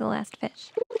 this should be the last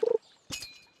fish.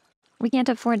 We can't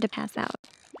afford to pass out.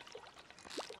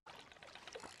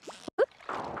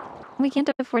 We can't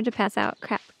afford to pass out.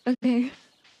 Crap. Okay.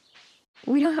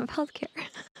 We don't have healthcare.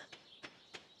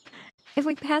 If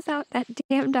we pass out, that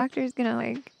damn doctor is gonna,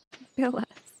 like, bill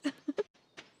us.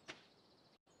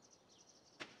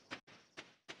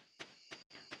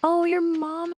 Oh, your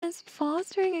mom is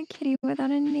fostering a kitty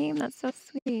without a name. That's so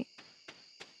sweet.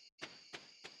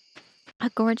 A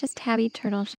gorgeous tabby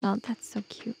turtle shell. That's so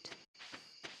cute.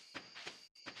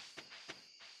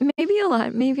 Maybe a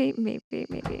lot. Maybe.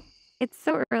 It's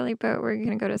so early, but we're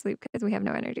gonna go to sleep because we have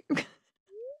no energy.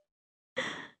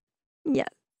 Yes.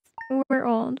 We're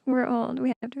old. We're old.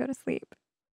 We have to go to sleep.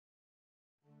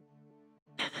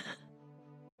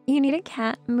 You need a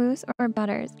cat, Moose, or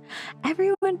Butters.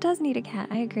 Everyone does need a cat.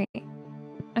 I agree.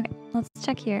 Okay, let's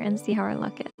check here and see how our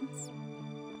luck is.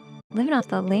 Living off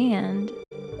the land.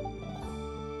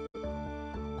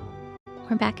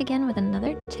 We're back again with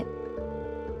another tip.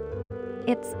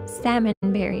 It's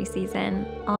salmonberry season.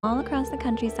 All across the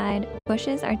countryside,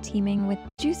 bushes are teeming with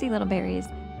juicy little berries,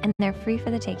 and they're free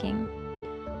for the taking.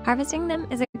 Harvesting them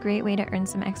is a great way to earn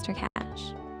some extra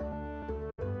cash.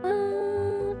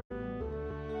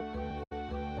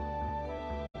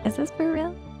 Is this for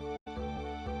real?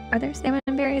 Are there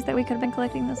salmonberries that we could have been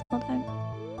collecting this whole time?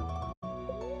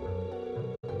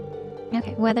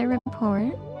 Okay, weather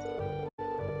report.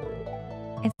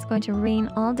 It's going to rain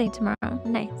all day tomorrow.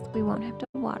 Nice. We won't have to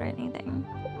water anything.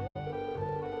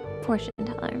 Fortune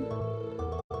teller.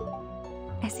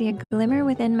 I see a glimmer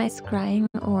within my scrying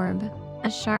orb, a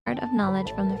shard of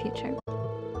knowledge from the future.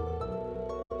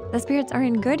 The spirits are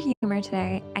in good humor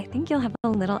today. I think you'll have a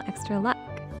little extra luck.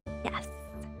 Yes,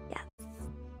 yes.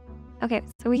 Okay,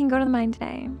 so we can go to the mine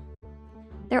today.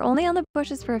 They're only on the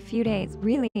bushes for a few days.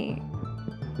 Really?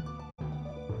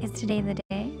 Is today the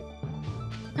day?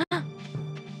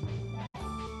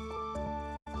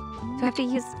 Do I have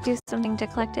to do something to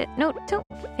collect it? No, don't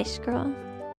fish, girl.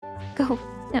 Go.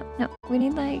 No. We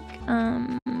need like,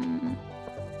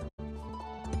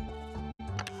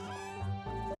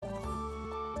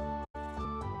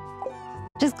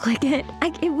 just click it.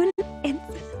 It wouldn't,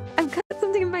 I've got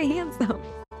something in my hands though.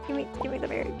 Give me the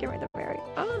berry, give me the berry.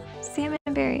 Oh,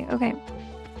 salmonberry, okay.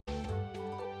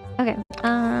 Okay,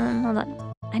 hold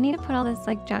on. I need to put all this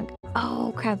like junk.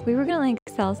 Oh crap, we were gonna like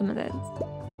sell some of this.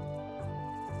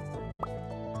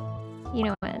 You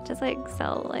know what, just like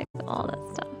sell like all that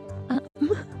stuff.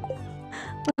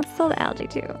 Let's sell the algae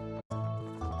too.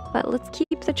 But let's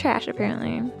keep the trash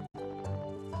apparently.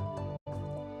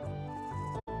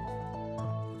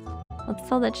 Let's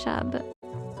sell the chub.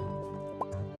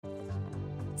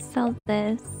 Sell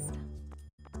this.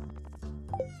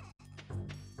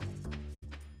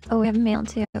 Oh, we have mail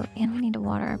too. And we need to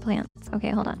water our plants.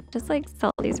 Okay, hold on. Just like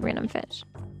sell these random fish.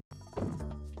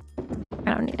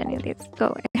 I don't need any of these. Go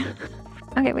away.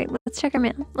 Okay, wait. Let's check our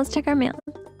mail. Let's check our mail.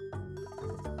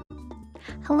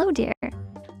 Hello, dear.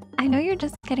 I know you're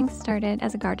just getting started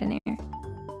as a gardener.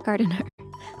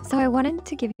 So I wanted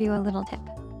to give you a little tip.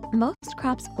 Most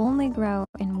crops only grow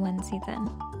in one season.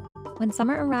 When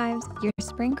summer arrives, your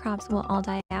spring crops will all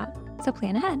die out. So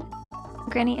plan ahead.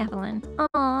 Granny Evelyn.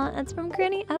 Aw, that's from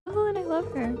Granny Evelyn. I love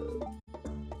her.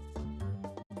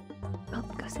 Oh,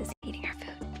 Ghost is eating her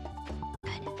food.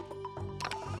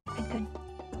 Good.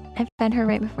 I fed her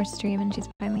right before stream and she's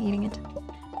finally eating it.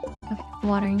 Okay,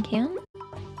 watering can.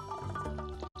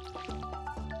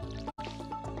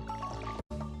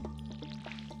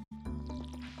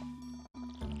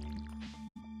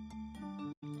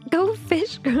 Go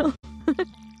fish, girl.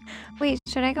 Wait,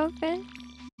 should I go fish?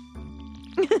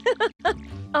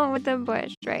 Oh, with the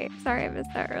bush, right. Sorry, I missed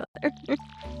that earlier.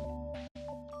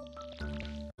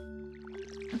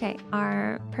 Okay,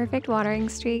 our perfect watering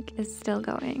streak is still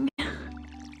going.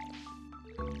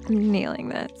 I'm nailing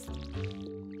this.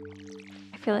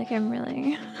 I feel like I'm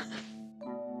really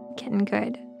getting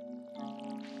good.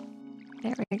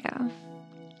 There we go.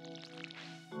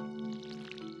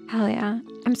 Hell yeah.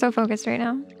 I'm so focused right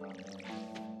now.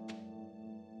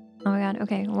 Oh my god,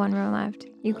 okay, one row left.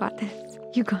 You got this.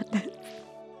 You got this.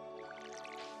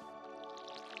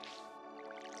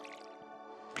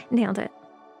 Nailed it.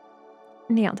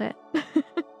 Nailed it.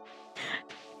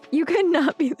 You could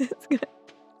not be this good.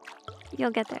 You'll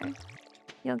get there.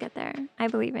 You'll get there. I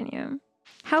believe in you.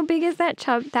 How big is that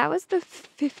chub? That was the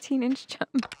 15-inch chub.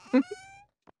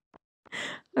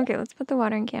 Okay, let's put the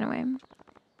watering can away.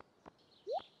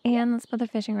 And let's put the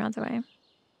fishing rods away.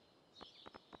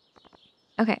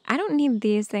 Okay, I don't need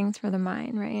these things for the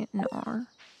mine, right? No.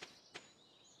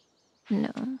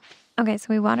 Okay, so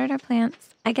we watered our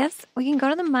plants. I guess we can go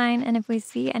to the mine, and if we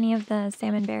see any of the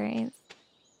salmon berries,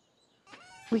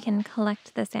 we can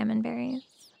collect the salmon berries.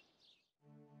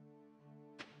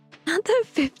 Not the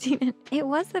 15-inch. It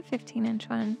was the 15-inch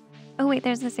one. Oh, wait,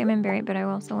 there's the salmon berry, but I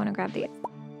also want to grab these.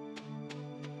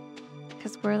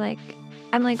 Because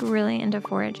I'm like really into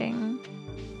foraging.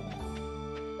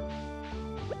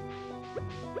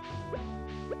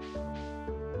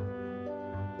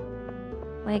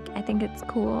 Like, I think it's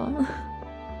cool.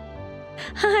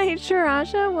 Hi,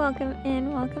 Shirasha. Welcome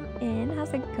in. Welcome in.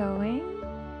 How's it going?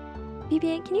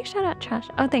 BB-8, can you shout out Trash?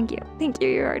 Oh, thank you. Thank you.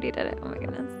 You already did it. Oh my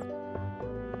goodness.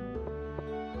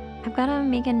 I've got to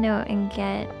make a note and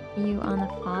get you on the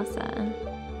fossa.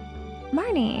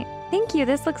 Marnie, thank you.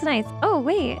 This looks nice. Oh,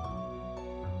 wait.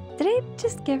 Did I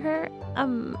just give her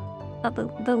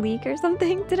the leek or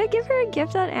something? Did I give her a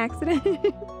gift on accident?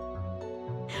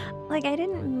 Like, I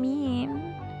didn't mean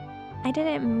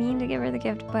to give her the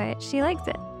gift, but she likes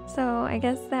it. So I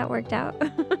guess that worked out.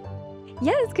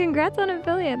 Yes, congrats on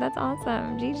affiliate. That's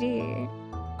awesome. GG.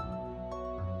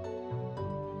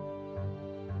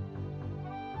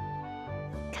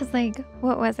 Because, like,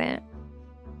 what was it?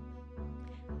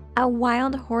 A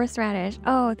wild horseradish.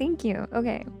 Oh, thank you.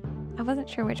 Okay. I wasn't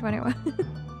sure which one it was.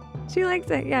 She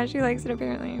likes it. Yeah, she likes it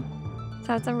apparently.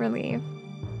 So it's a relief.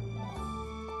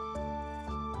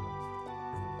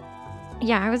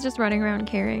 Yeah, I was just running around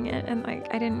carrying it and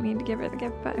like I didn't mean to give her the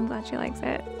gift, but I'm glad she likes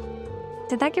it.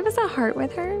 Did that give us a heart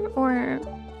with her? Or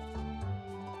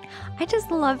I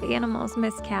just love animals,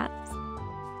 Miss Cats.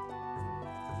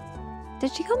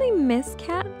 Did she call me Miss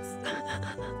Cats?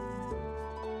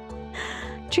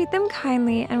 Treat them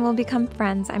kindly and we'll become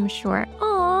friends, I'm sure.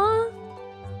 Aww,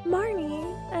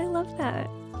 Marnie, I love that.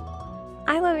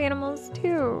 I love animals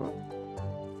too.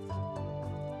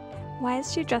 Why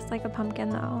is she dressed like a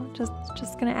pumpkin though? Just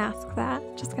gonna ask that.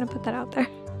 Just gonna put that out there.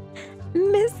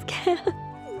 Miss Cat.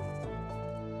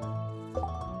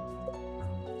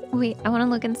 Wait, I want to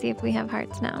look and see if we have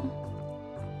hearts now.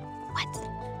 What?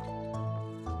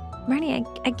 Marnie,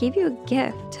 I gave you a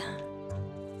gift.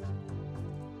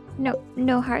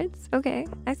 No hearts? Okay,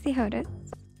 I see how it is.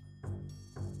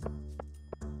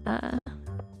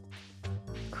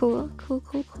 Cool.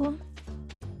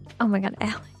 Oh my god,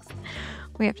 Alex.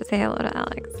 We have to say hello to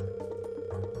Alex.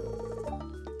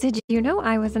 Did you know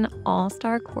I was an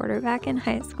all-star quarterback in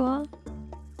high school?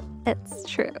 It's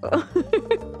true.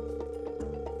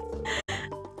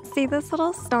 See this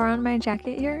little star on my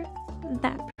jacket here?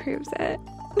 That proves it.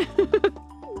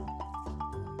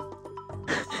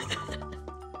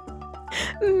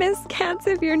 Miss Cats,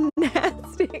 if you're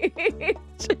nasty,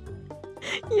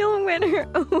 you'll win her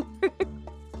over.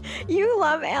 You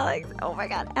love Alex. Oh my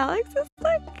god, Alex is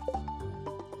like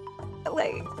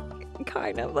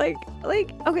kind of like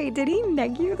okay, did he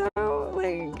neg you though?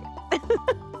 Like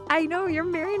I know you're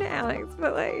married to Alex,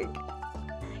 but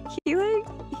he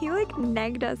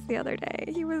negged us the other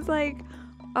day. He was like,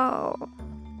 oh,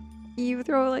 you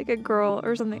throw like a girl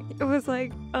or something. It was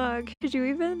like, could you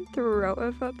even throw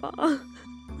a football?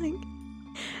 Like,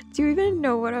 do you even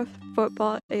know what a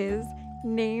football is?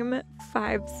 Name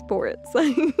 5 sports.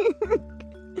 Like,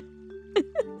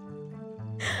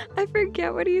 I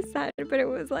forget what he said, but it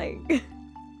was like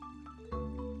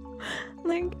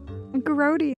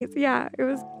grodies. Yeah, it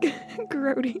was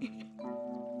grody.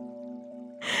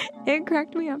 It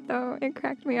cracked me up though. It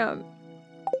cracked me up.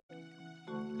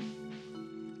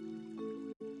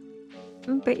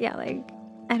 But yeah, like,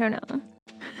 I don't know.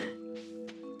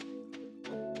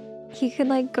 He could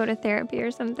like go to therapy or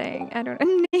something. I don't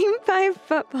know. Name 5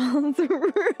 footballs,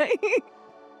 right?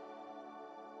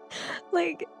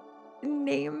 Like,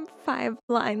 name 5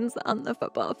 lines on the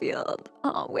football field.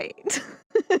 Oh, wait.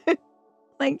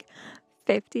 Like,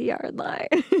 50-yard line.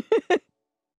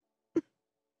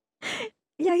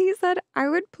 Yeah, he said, I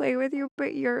would play with you,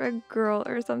 but you're a girl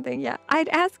or something. Yeah, I'd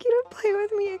ask you to play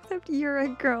with me, except you're a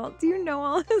girl. Do you know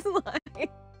all his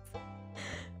lines?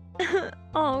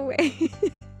 Oh, wait.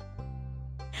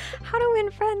 How to win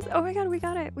friends. Oh my god, we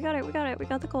got it. We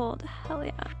got the gold. Hell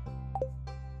yeah.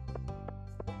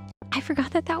 I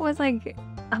forgot that was like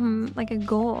a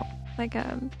goal. Like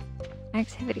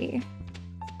activity.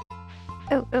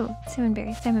 Oh,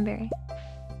 salmonberry.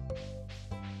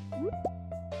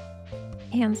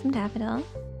 And some daffodil.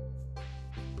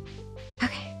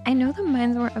 Okay, I know the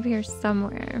mines were up here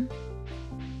somewhere.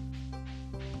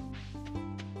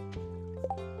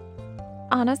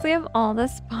 Honestly, of all the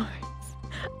sports,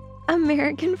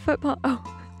 American football. Oh,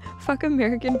 fuck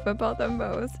American football the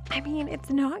most. I mean, it's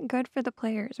not good for the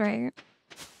players, right?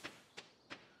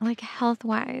 Like,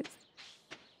 health-wise.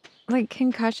 Like,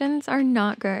 concussions are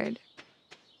not good.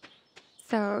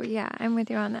 So, yeah, I'm with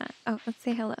you on that. Oh, let's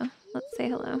say hello.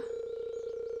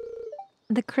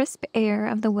 The crisp air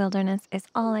of the wilderness is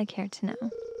all I care to know.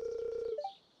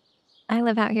 I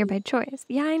live out here by choice.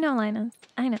 Yeah, I know, Linus.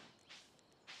 I know.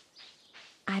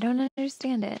 I don't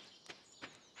understand it.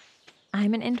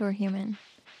 I'm an indoor human.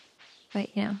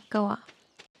 But, you know, go off.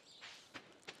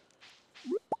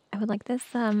 I would like this,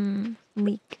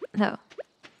 leek, though.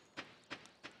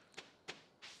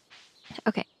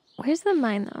 Okay, where's the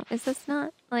mine, though? Is this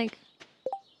not, like...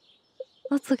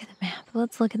 Let's look at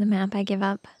the map. I give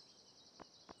up.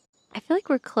 I feel like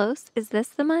we're close. Is this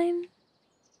the mine?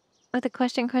 With a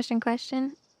question?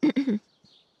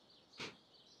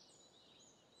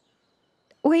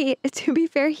 Wait, to be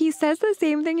fair, he says the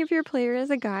same thing if your player is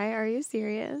a guy. Are you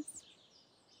serious?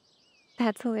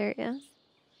 That's hilarious.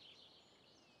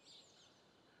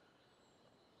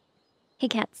 Hey,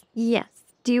 cats. Yes.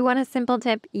 Do you want a simple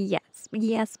tip? Yes.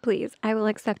 Yes, please. I will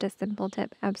accept a simple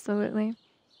tip. Absolutely.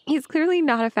 He's clearly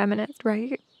not a feminist,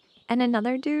 right? And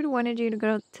another dude wanted you to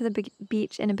go to the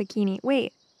beach in a bikini.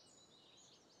 Wait.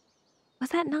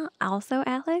 Was that not also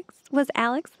Alex? Was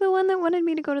Alex the one that wanted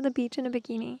me to go to the beach in a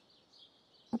bikini?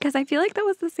 Because I feel like that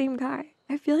was the same guy.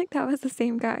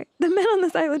 The men on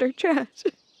this island are trash.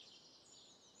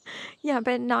 Yeah,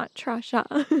 but not trash.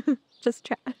 Just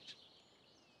trash.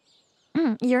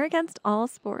 You're against all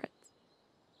sports.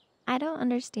 I don't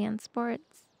understand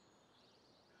sports.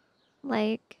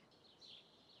 Like,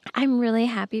 I'm really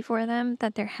happy for them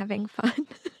that they're having fun.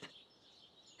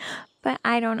 But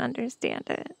I don't understand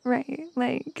it, right?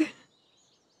 Like,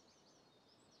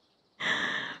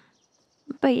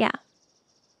 but yeah.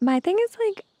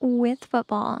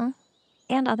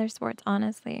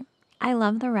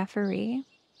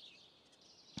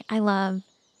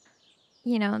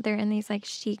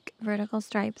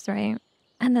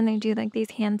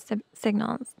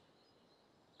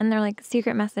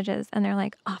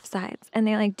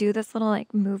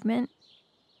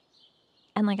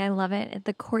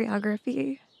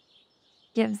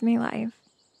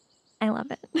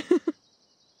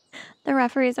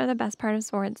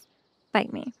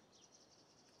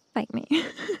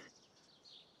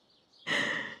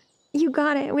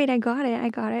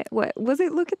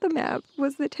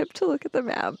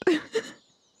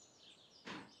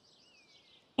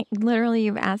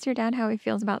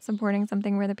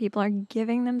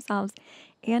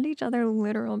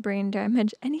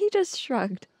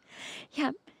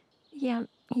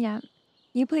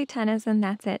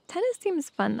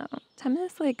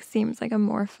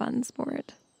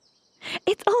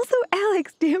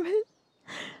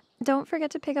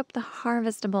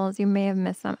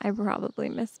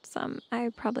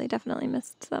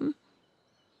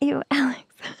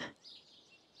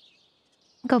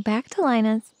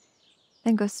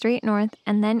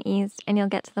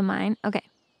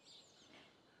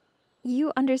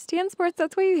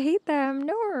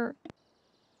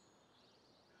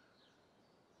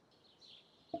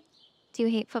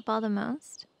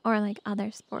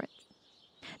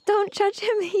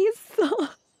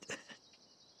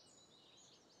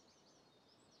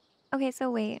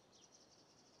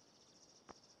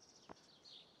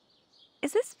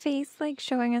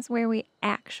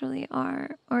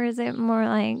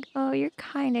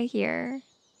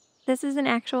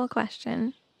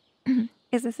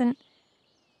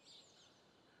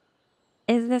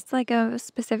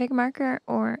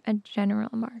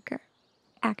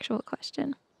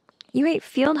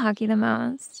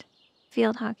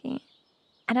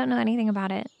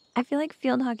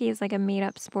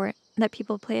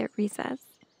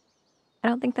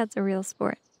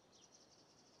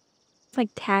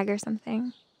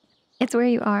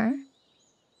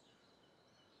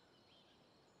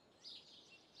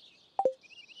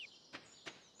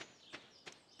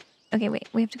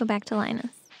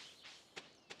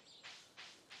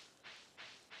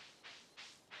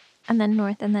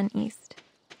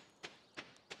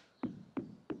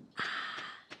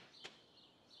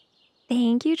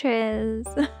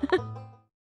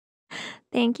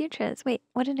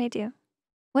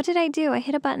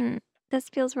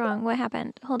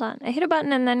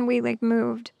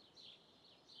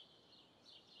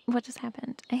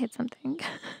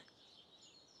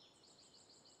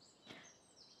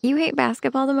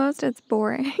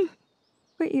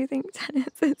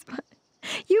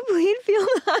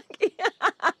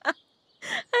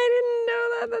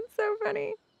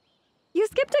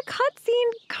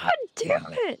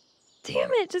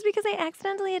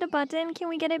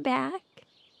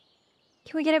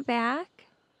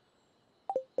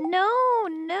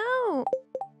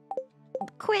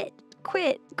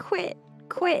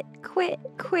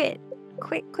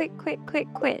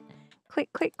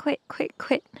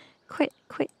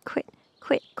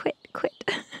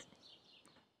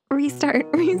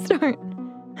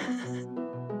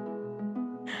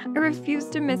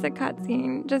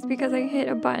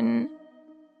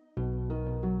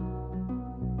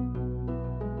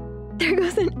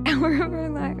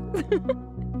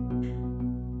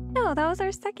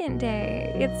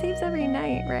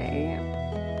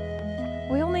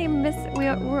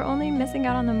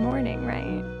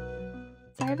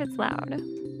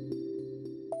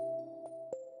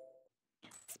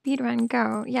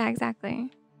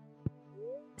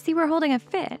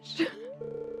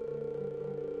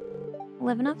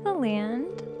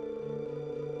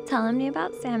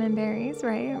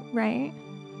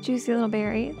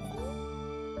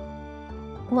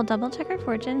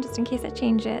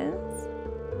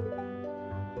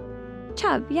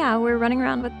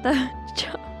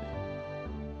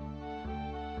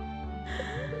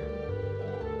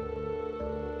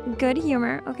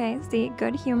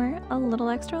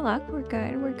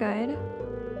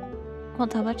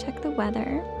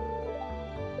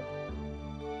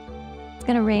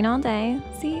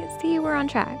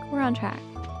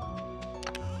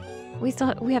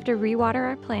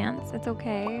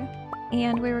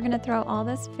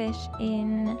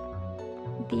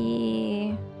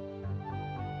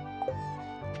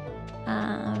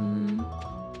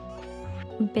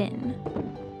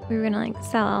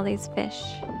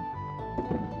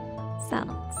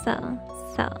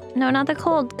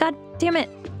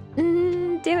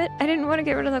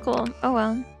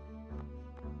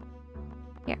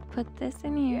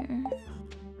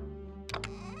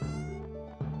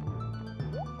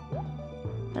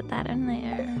 that in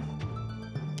there.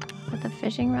 Put the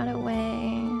fishing rod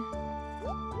away.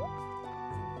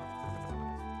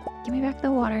 Give me back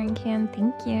the watering can,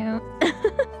 thank you.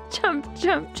 Jump,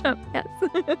 jump, jump, yes.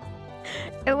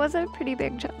 It was a pretty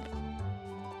big jump.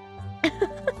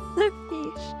 The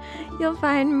fish. You'll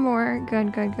find more.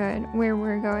 Good, good, good. Where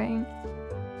we're going.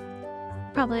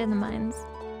 Probably in the mines,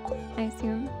 I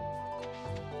assume.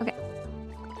 Okay.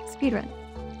 Speed run.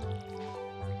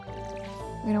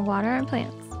 We're gonna water our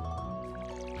plants.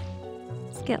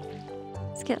 Skill.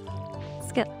 Skill.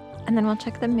 Skill. And then we'll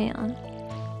check the mail.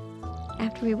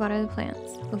 After we water the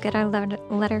plants, we'll get our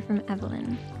letter from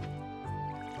Evelyn.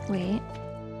 Wait.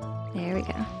 There we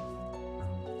go.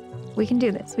 We can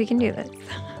do this. We can do this.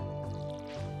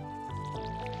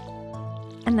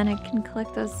 And then I can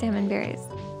collect those salmon berries.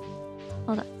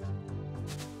 Hold on.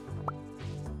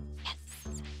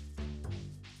 Yes.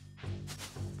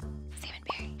 Salmon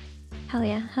berry. Hell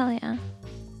yeah. Hell yeah.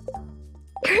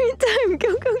 Current time.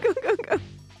 Go, go, go, go, go.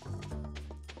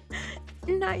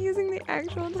 Not using the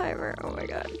actual timer. Oh my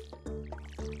god.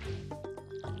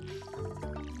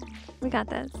 We got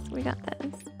this. We got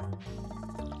this.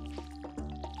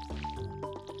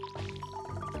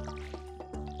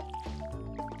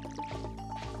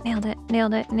 Nailed it.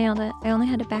 Nailed it. Nailed it. I only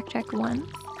had to backtrack once.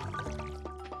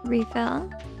 Refill.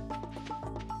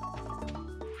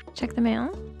 Check the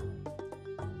mail.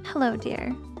 Hello,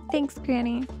 dear. Thanks,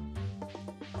 Granny.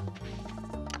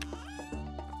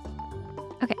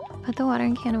 Okay, put the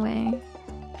watering can away.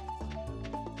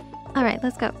 All right,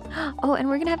 let's go. Oh, and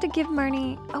we're gonna have to give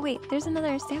Marnie... Oh, wait, there's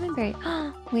another salmon berry.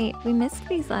 Wait, we missed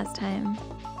these last time.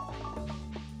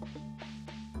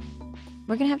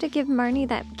 We're gonna have to give Marnie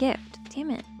that gift. Damn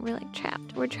it, we're like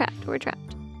trapped. We're trapped, we're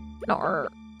trapped. No.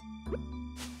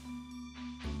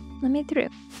 Let me through.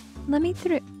 Let me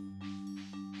through.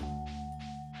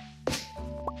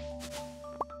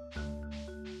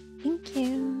 Thank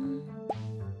you.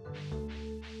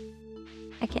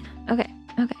 Heck yeah. Okay,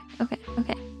 okay, okay,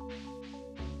 okay.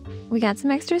 We got some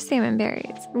extra salmon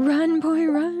berries. Run, boy,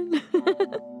 run.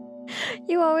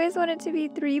 You always wanted to be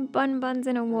 3 buns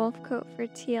in a wolf coat for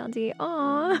TLD.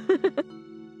 Aw.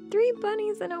 3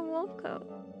 bunnies in a wolf coat.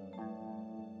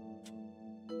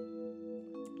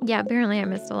 Yeah, apparently I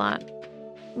missed a lot.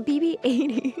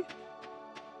 BB80.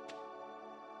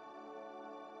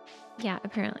 Yeah,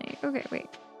 apparently. Okay, wait.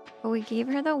 But we gave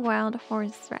her the wild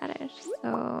horseradish,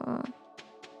 so...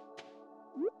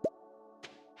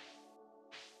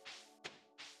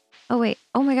 Oh, wait.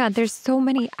 Oh my god, there's so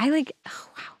many. Oh,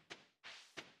 wow.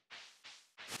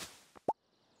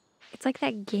 It's like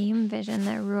that game vision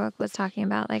that Ruok was talking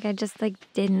about. Like, I just,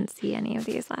 didn't see any of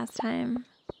these last time.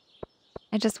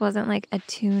 I just wasn't,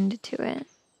 attuned to it.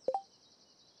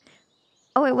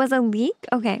 Oh, it was a leek?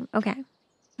 Okay, okay.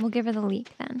 We'll give her the leek,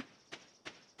 then.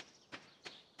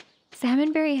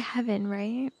 Salmonberry heaven,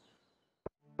 right?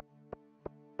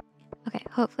 Okay,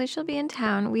 hopefully she'll be in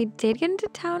town. We did get into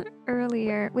town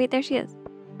earlier. Wait, there she is.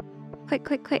 Quick,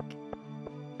 quick, quick.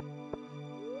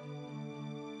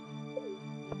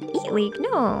 Eat leek?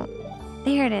 No.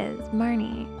 There it is,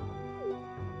 Marnie.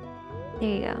 There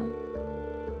you go.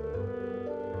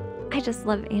 I just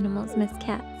love animals, miss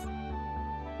cats.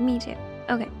 Me too.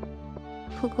 Okay.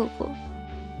 Cool, cool, cool.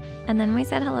 And then we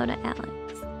said hello to Alex.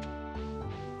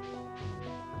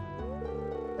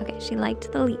 Okay, she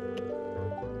liked the leek.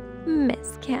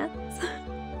 Miss cats.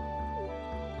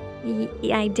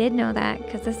 Yeah, I did know that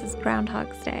because this is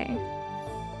Groundhog's Day.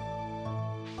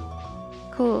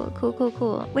 Cool, cool, cool,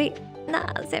 cool. Wait, nah,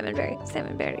 salmonberry,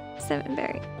 salmonberry,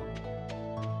 salmonberry.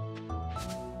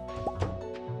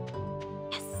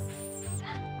 Yes.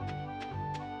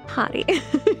 Hottie.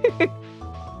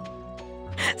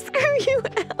 Screw you,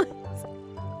 Alex.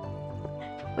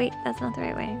 Wait, that's not the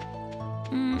right way.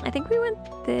 I think we went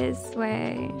this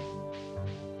way.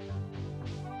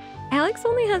 Alex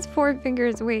only has 4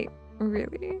 fingers. Wait,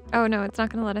 really? Oh no, it's not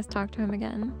gonna let us talk to him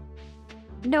again.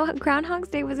 No, Groundhog's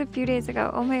Day was a few days ago.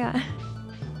 Oh my god.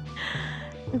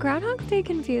 Groundhog's Day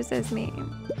confuses me.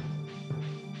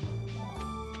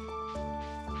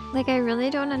 Like, I really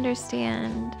don't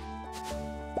understand.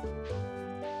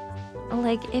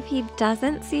 Like, if he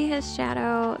doesn't see his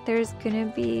shadow, there's gonna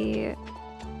be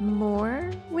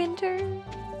more winter.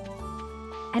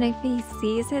 And if he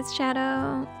sees his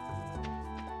shadow...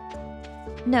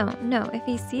 No, if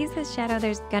he sees his shadow,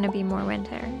 there's gonna be more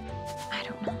winter. I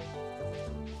don't know.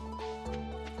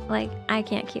 Like, I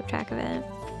can't keep track of it.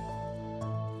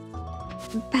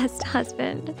 Best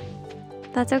husband.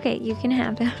 That's okay, you can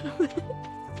have him.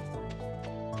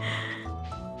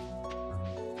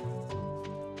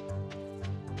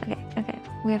 Okay.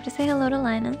 We have to say hello to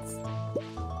Linus.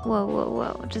 Whoa, whoa,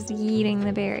 whoa. Just yeeting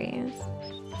the berries.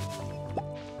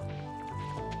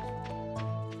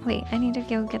 Wait, I need to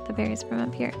go get the berries from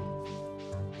up here.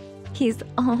 He's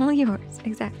all yours.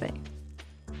 Exactly.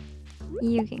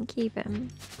 You can keep him.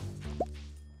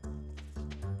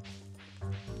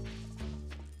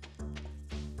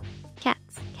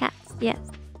 Cats. Cats. Yes.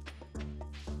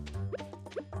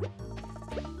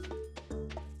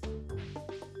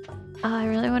 Oh, I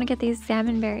really want to get these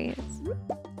salmon berries.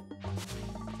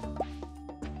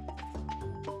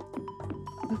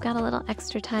 We've got a little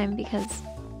extra time because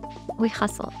we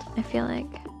hustled, I feel like.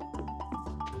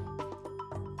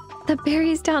 The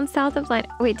berries down south of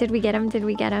Linus. Wait, did we get them? Did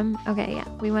we get them? Okay, yeah.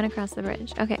 We went across the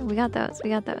bridge. Okay, we got those.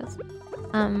 We got those.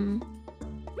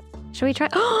 Should we try?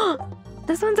 Oh!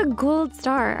 This one's a gold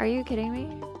star. Are you kidding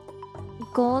me?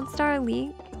 Gold star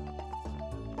leek?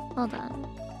 Hold on.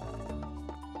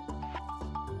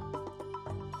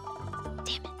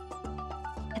 Damn it.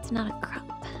 It's not a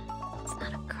crop. It's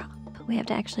not a crop. We have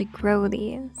to actually grow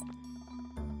these.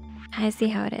 I see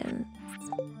how it is.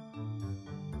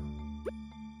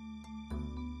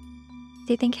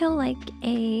 Do you think he'll like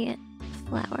a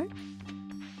flower?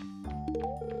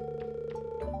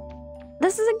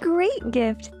 This is a great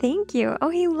gift. Thank you. Oh,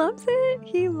 he loves it.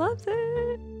 He loves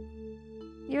it.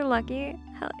 You're lucky.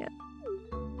 Hell yeah.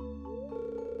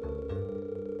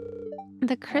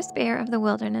 The crisp air of the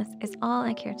wilderness is all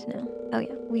I care to know. Oh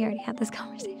yeah, we already had this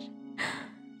conversation.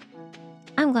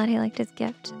 I'm glad he liked his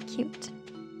gift. Cute.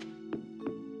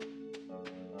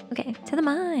 Okay, to the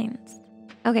mines.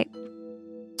 Okay,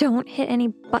 don't hit any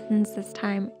buttons this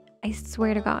time. I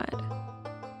swear to God.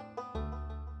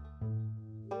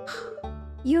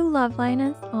 You love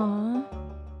Linus? Aw.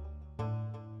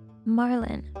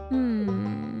 Marlin.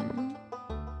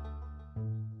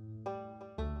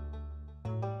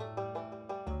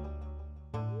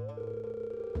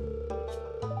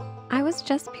 I was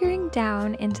just peering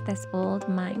down into this old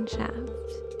mine shaft.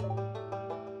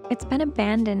 It's been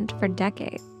abandoned for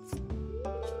decades.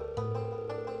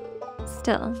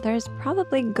 Still, there's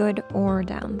probably good ore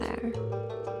down there.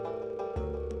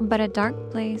 But a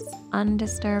dark place,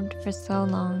 undisturbed for so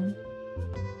long.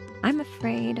 I'm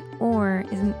afraid ore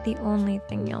isn't the only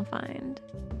thing you'll find.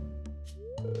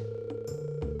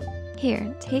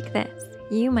 Here, take this.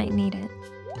 You might need it.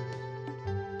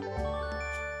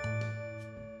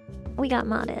 We got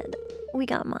modded. We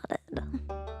got modded.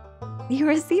 You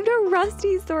received a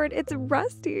rusty sword. It's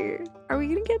rusty. Are we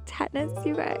gonna get tetanus,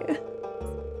 you guys?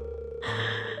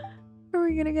 Are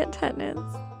we gonna get tetanus?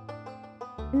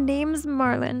 Name's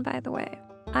Marlin, by the way.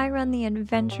 I run the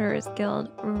Adventurers Guild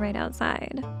right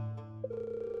outside.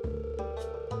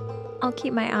 I'll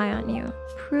keep my eye on you.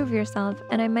 Prove yourself,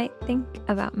 and I might think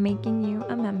about making you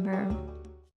a member.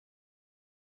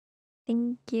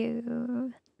 Thank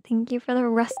you. Thank you for the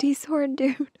rusty sword,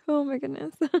 dude. Oh my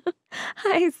goodness.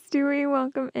 Hi, Stewie.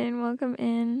 Welcome in. Welcome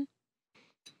in.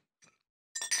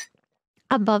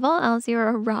 Above all else, you're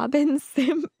a Robin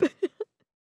simp.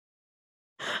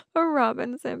 A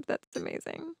Robin simp. That's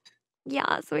amazing.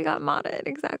 Yeah, so we got modded.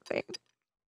 Exactly.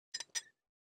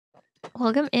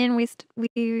 Welcome in. We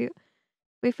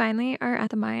finally are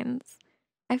at the mines.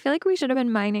 I feel like we should have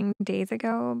been mining days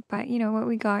ago, but you know what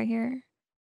we got here?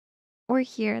 We're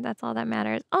here. That's all that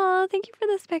matters. Oh, thank you for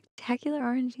the spectacular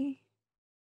RNG.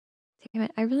 Damn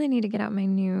it. I really need to get out my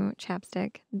new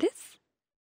chapstick. This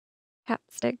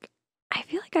chapstick, I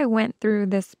feel like I went through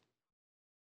this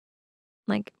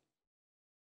like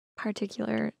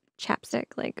particular chapstick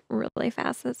like really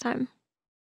fast this time.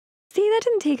 See, that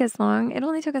didn't take us long. It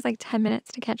only took us like 10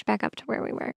 minutes to catch back up to where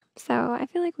we were. So I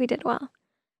feel like we did well.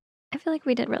 I feel like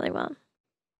we did really well.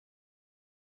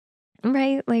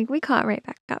 Right? Like we caught right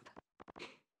back up.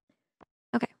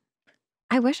 Okay.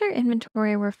 I wish our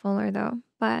inventory were fuller though,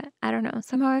 but I don't know.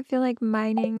 Somehow I feel like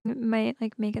mining might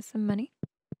like make us some money.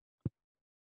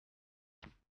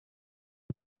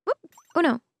 Whoop. Oh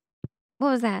no. What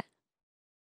was that?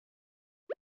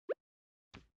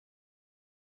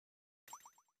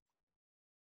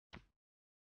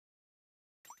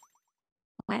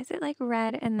 Why is it like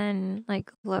red and then like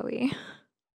glowy?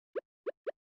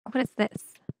 What is this?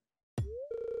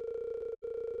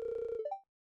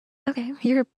 Okay,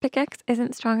 your pickaxe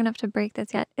isn't strong enough to break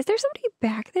this yet. Is there somebody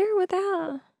back there? What the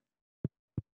hell?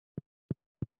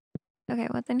 Okay,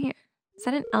 what's in here? Is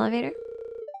that an elevator?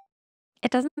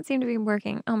 It doesn't seem to be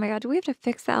working. Oh my god, do we have to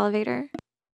fix the elevator?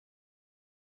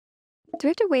 Do we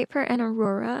have to wait for an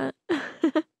aurora?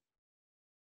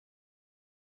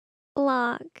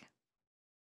 Block.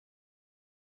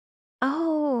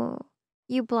 Oh,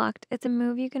 you blocked. It's a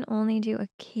move you can only do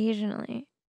occasionally.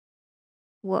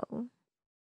 Whoa.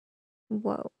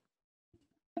 Whoa.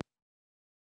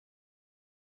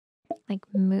 like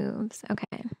moves.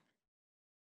 Okay.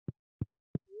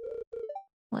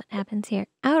 What happens here?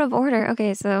 Out of order.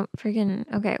 Okay, so freaking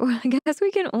okay. Well, I guess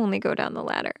we can only go down the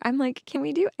ladder. I'm like, can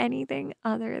we do anything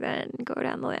other than go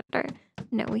down the ladder?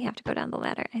 No, we have to go down the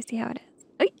ladder. I see how it is.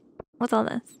 Oy! What's all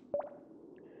this?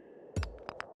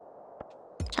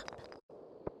 Chop.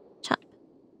 Chop.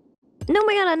 No,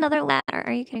 we got another ladder.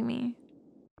 Are you kidding me?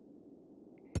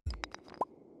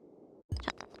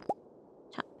 Chop.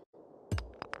 Chop.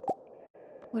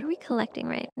 What are we collecting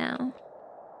right now?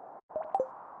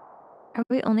 Are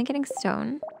we only getting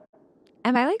stone?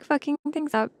 Am I like fucking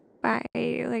things up by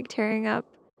like tearing up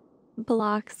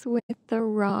blocks with the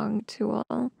wrong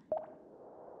tool?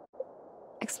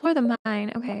 Explore the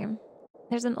mine. Okay.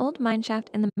 There's an old mine shaft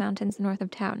in the mountains north of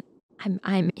town.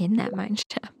 I'm in that mine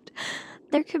shaft.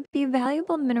 There could be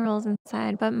valuable minerals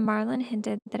inside, but Marlin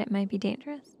hinted that it might be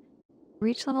dangerous.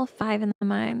 Reach level 5 in the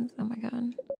mines. Oh my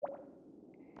god.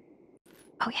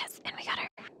 Oh yes, and we got our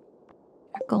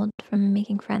gold from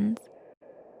making friends.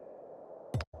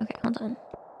 Okay, hold on.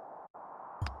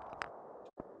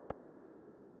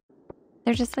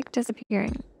 They're just like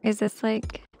disappearing. Is this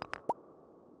like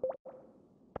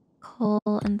coal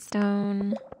and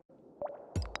stone?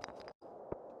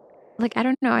 Like, I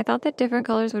don't know. I thought that different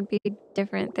colors would be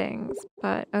different things,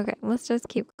 but okay, let's just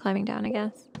keep climbing down, I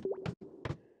guess.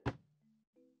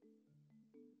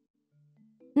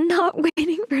 Not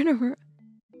waiting for an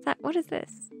what is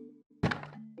this?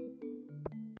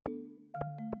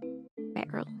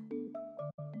 Barrel.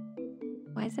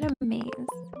 Why is it a maze?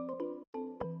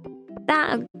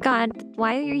 Oh god,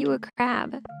 why are you a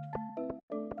crab?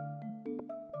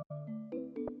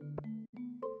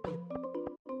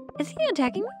 Is he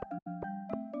attacking me?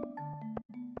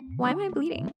 Why am I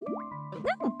bleeding?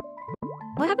 No.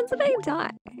 What happens if I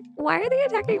die? Why are they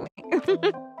attacking me?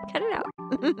 Cut it out.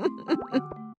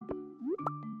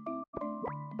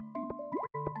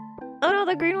 Oh no,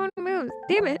 the green one moves.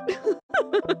 Damn it.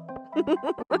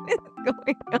 What is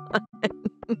going on?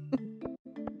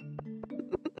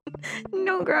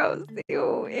 No, gross.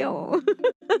 Ew, ew.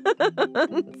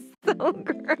 So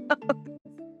gross.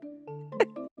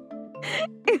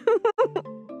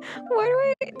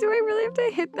 Why do I really have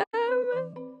to hit them?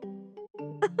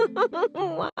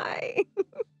 Why?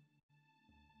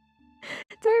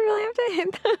 Do I really have to hit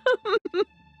them?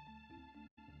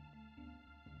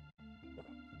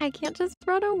 I can't just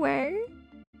run away.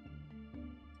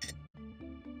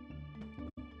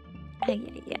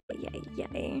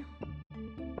 Ay.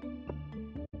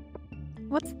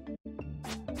 What's...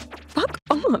 Fuck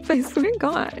off, I swear to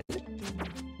God.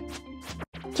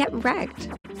 Get wrecked.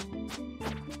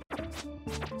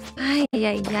 Ay.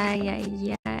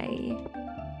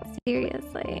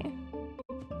 Seriously.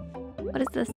 What is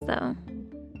this, though?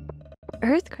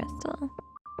 Earth crystal.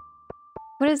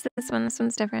 What is this one? This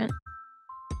one's different.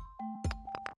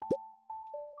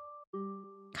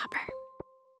 Copper.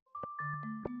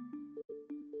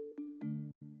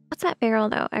 What's that barrel,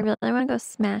 though? I really want to go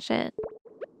smash it.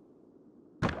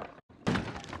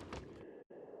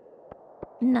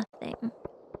 Nothing.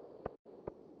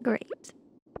 Great.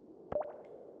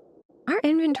 Our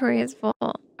inventory is full.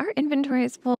 Our inventory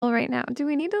is full right now. Do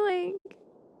we need to, like...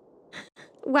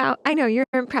 Wow, I know, you're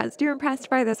impressed. You're impressed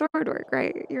by the sword work,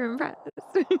 right? You're impressed.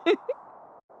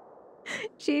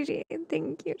 GG.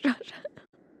 Thank you, Josh.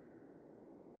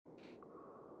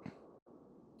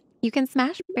 You can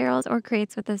smash barrels or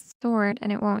crates with a sword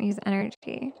and it won't use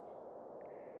energy.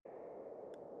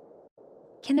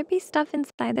 Can there be stuff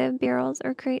inside the barrels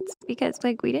or crates? Because,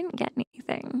 like, we didn't get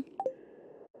anything.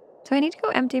 So I need to go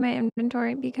empty my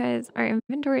inventory because our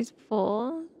inventory is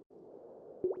full.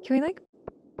 Can we, like,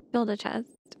 build a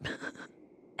chest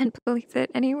and place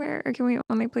it anywhere? Or can we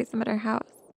only place them at our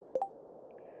house?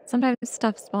 Sometimes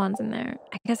stuff spawns in there.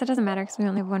 I guess it doesn't matter because we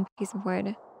only have one piece of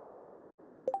wood.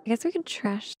 I guess we could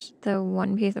trash the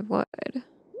one piece of wood.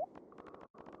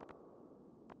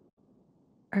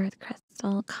 Earth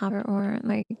crystal, copper ore,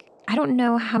 like, I don't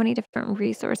know how many different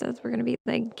resources we're going to be,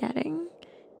 like, getting.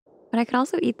 But I could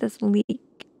also eat this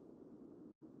leek.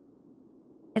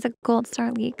 It's a gold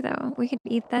star leek, though. We could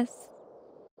eat this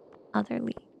other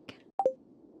leek.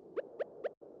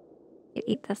 We could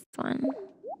eat this one.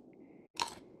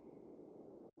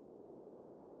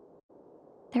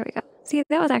 There we go. See,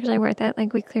 that was actually worth it.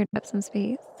 Like, we cleared up some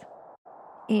space.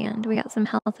 And we got some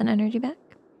health and energy back.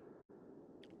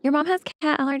 Your mom has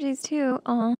cat allergies, too.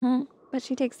 But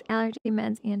she takes allergy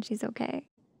meds and she's okay.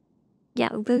 Yeah,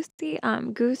 Lucy,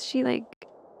 Goose, she, like,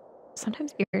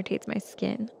 sometimes irritates my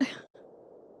skin.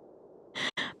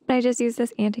 But I just use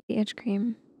this anti-itch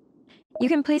cream. You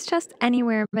can place chests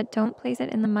anywhere, but don't place it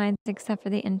in the mines except for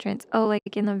the entrance. Oh,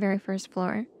 like in the very first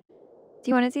floor. Do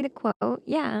you want to see the quote?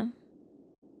 Yeah.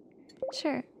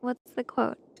 Sure. What's the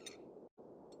quote?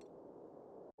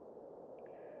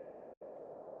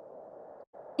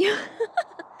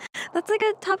 That's like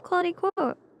a top quality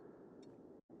quote.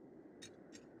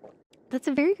 That's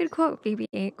a very good quote,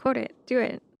 BB-8. Quote it. Do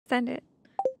it. Send it.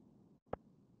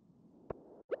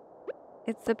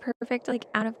 It's the perfect, like,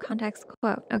 out of context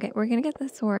quote. Okay, we're gonna get the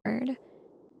sword. I don't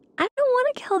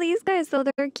want to kill these guys, though.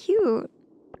 They're cute.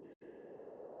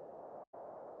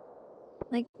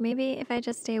 Like, maybe if I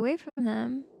just stay away from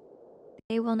them,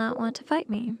 they will not want to fight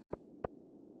me.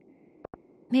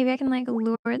 Maybe I can, like,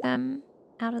 lure them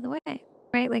out of the way,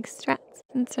 right? Like strats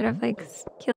instead of, like,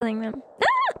 killing them.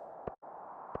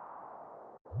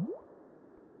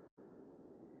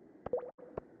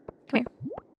 Come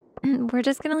here. We're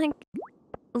just gonna, like,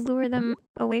 lure them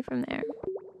away from there.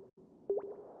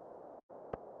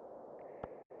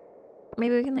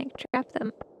 Maybe we can, like, trap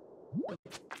them.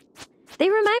 They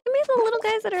remind me of the little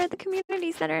guys that are at the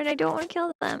community center, and I don't want to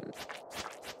kill them.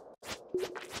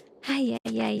 Hi, yeah.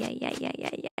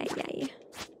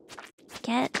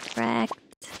 Get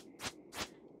wrecked.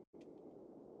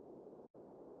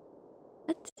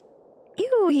 What?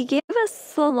 Ew, he gave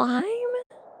us slime?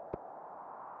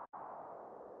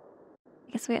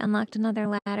 I guess we unlocked another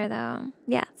ladder, though.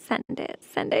 Yeah, send it.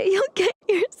 Send it. You'll get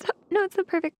yourself. No, it's the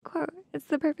perfect quote. It's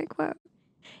the perfect quote.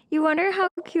 You wonder how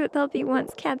cute they'll be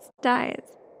once Cats dies.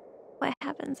 What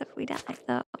happens if we die,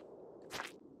 though?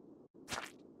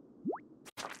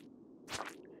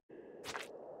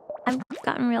 I've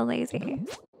gotten real lazy.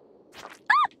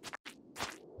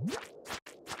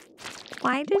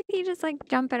 Why did he just, like,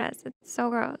 jump at us? It's so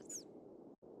gross.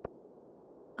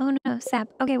 Oh, no, sap.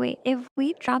 Okay, wait. If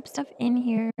we drop stuff in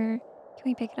here, can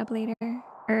we pick it up later?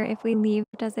 Or if we leave,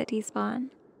 does it despawn?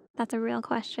 That's a real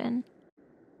question.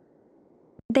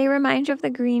 They remind you of the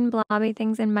green blobby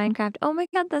things in Minecraft. Oh my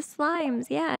god, the slimes,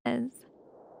 yes.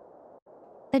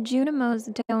 The Junimos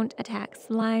don't attack.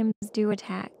 Slimes do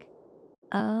attack.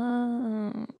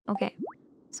 Oh, okay.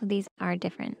 So these are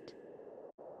different.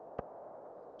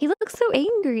 He looks so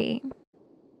angry.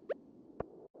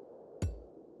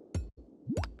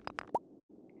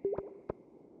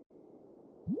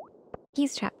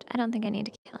 He's trapped. I don't think I need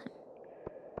to kill him.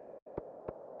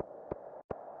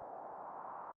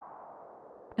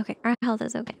 Okay, our health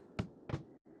is okay.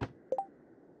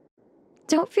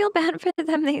 Don't feel bad for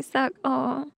them, they suck.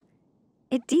 Oh.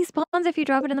 It despawns if you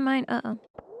drop it in the mine. Uh-oh.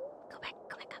 Go back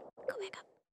up.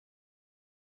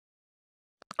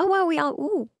 Oh, wow,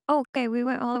 ooh. Oh, okay, we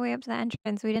went all the way up to the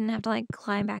entrance. We didn't have to, like,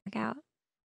 climb back out.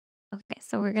 Okay,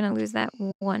 so we're gonna lose that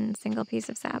one single piece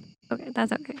of sap. Okay,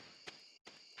 that's okay.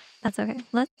 That's okay.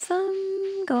 Let's,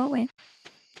 go away.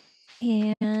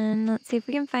 And let's see if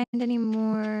we can find any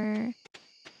more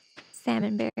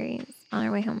salmon berries on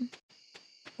our way home.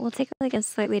 We'll take, like, a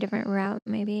slightly different route,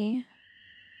 maybe.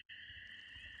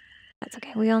 That's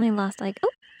okay. We only lost, like... Oh!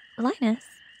 Linus!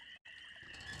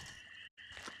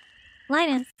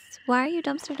 Linus! Why are you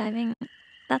dumpster diving?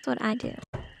 That's what I do.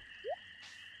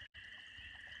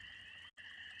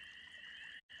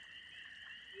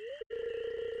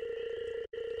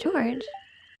 George?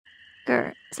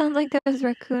 Grr. Sounds like those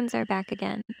raccoons are back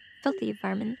again. Filthy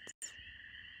varmints.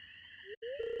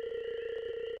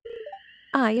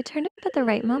 Ah, you turned up at the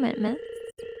right moment, miss.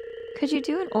 Could you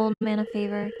do an old man a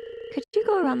favor? Could you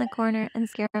go around the corner and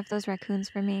scare off those raccoons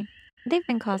for me? They've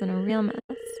been causing a real mess.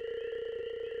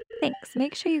 Thanks.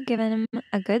 Make sure you give them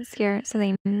a good scare so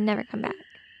they never come back.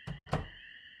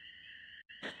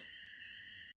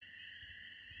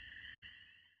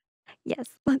 Yes,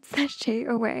 let's sashay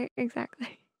away.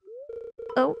 Exactly.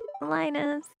 Oh,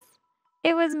 Linus.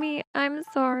 It was me. I'm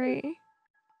sorry.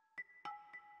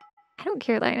 I don't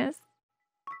care, Linus.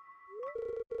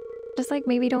 Just, like,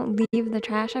 maybe don't leave the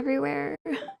trash everywhere.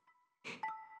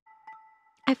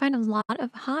 I find a lot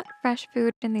of hot, fresh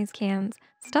food in these cans.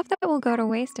 Stuff that will go to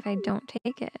waste if I don't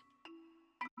take it.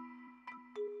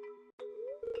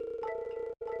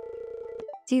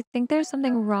 Do you think there's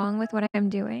something wrong with what I'm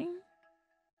doing?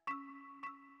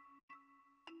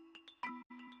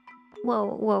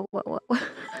 Whoa.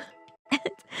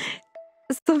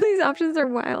 Some of these options are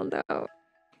wild, though.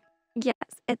 Yes,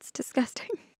 it's disgusting.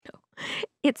 No,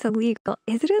 it's illegal.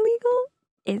 Is it illegal?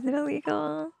 Is it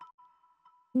illegal?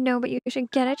 No, but you should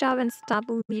get a job and stop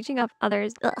leeching off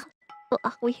others. Ugh.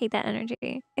 Ugh, we hate that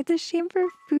energy. It's a shame for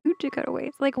food to go to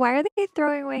waste. Like, why are they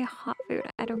throwing away hot food?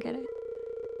 I don't get it.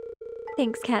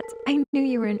 Thanks, Cats. I knew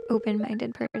you were an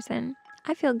open-minded person.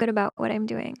 I feel good about what I'm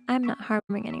doing. I'm not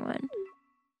harming anyone.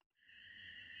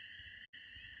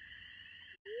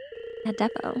 At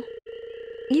Depot.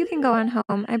 You can go on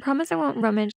home. I promise I won't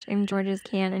rummage in George's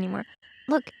can anymore.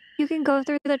 Look, you can go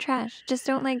through the trash. Just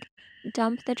don't, like,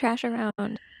 dump the trash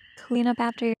around. Clean up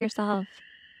after yourself.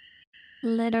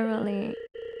 Literally.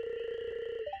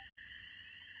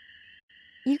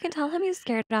 You can tell him you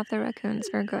scared off the raccoons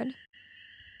for good.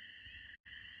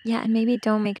 Yeah, and maybe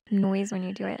don't make noise when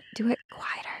you do it. Do it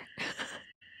quieter.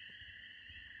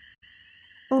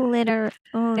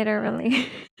 Literally.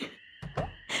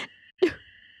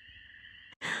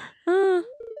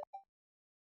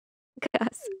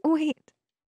 Gus, wait.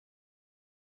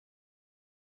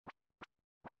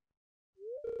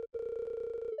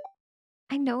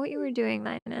 I know what you were doing,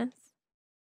 Linus.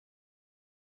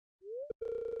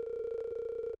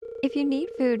 If you need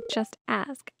food, just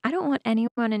ask. I don't want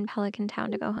anyone in Pelican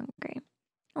Town to go hungry.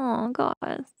 Oh,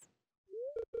 Gus.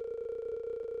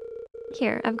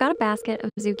 Here, I've got a basket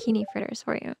of zucchini fritters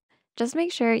for you. Just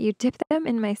make sure you dip them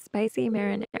in my spicy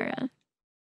marinara.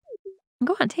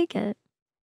 Go on, take it.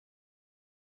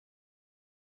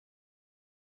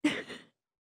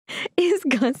 Is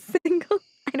Gus single?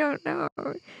 I don't know.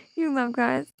 You love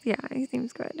Gus? Yeah, he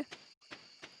seems good.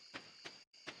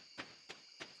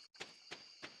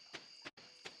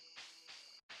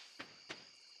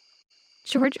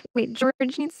 George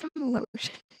needs some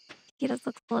lotion. He just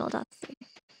looks a little dusty.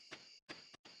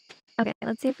 Okay,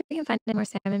 let's see if we can find any more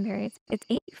salmon berries. It's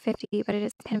 8:50, but it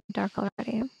is kind of dark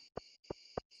already.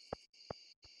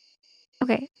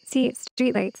 Okay, see,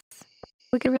 streetlights.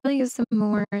 We could really use some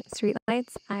more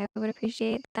streetlights. I would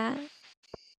appreciate that.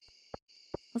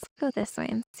 Let's go this way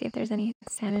and see if there's any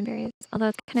salmon berries. Although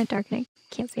it's kind of dark and I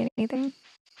can't see anything.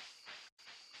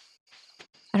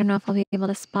 I don't know if I'll be able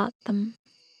to spot them.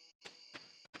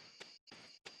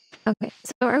 Okay,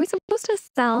 so are we supposed to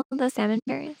sell the salmon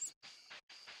berries?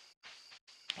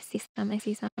 I see some.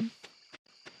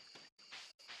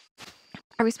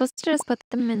 Are we supposed to just put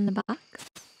them in the box?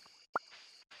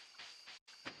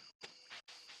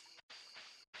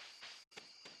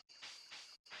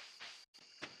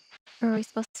 Or are we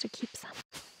supposed to keep some?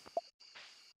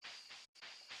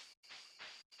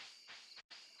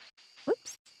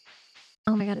 Whoops.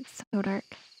 Oh my god, it's so dark.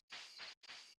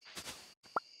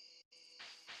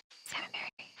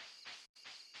 Salmonberry.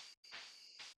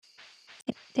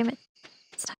 Damn it.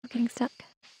 Stop getting stuck.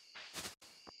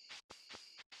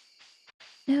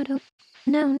 No, don't.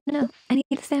 No. I need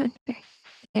the salmonberry.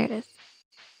 There it is.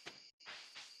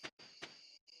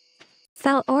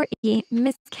 Sell or eat.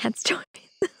 Miss Cat's choice.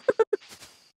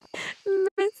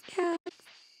 Miss Cat.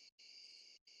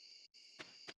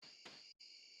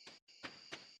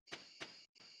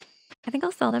 I think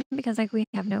I'll sell them because, like, we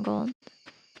have no gold.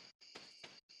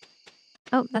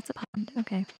 Oh, that's a pond.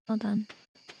 Okay, well done.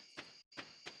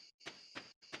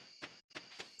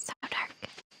 So dark.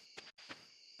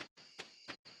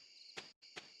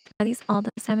 Are these all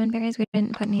the salmon berries? We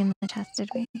didn't put any in the chest, did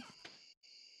we?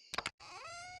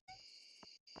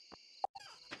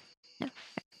 No.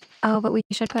 Oh, but we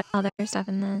should put other stuff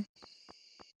in the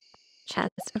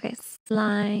chest. Okay,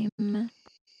 slime,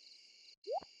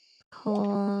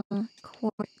 coal,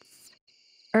 quartz,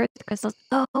 earth crystals.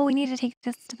 Oh, we need to take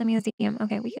this to the museum.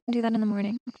 Okay, we can do that in the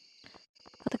morning.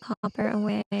 Put the copper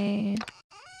away.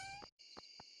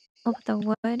 I'll put the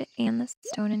wood and the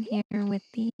stone in here with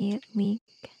the leek.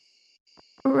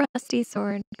 Rusty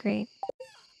sword, great.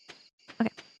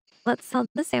 Okay, let's sell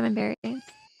the salmon berries.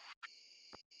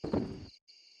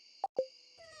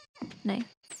 Nice.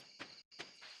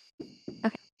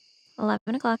 Okay,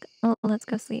 11 o'clock. Oh, let's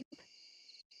go sleep.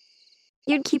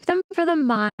 You'd keep them for the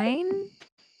mine?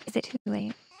 Is it too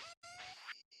late?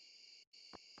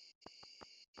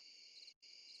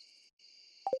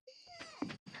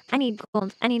 I need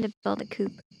gold. I need to build a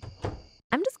coop.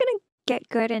 I'm just gonna get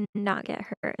good and not get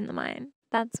hurt in the mine.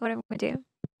 That's what I'm gonna do.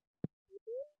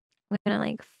 I'm gonna,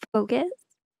 like, focus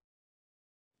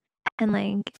and,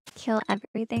 like, kill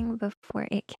everything before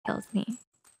it kills me.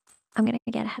 I'm gonna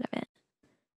get ahead of it.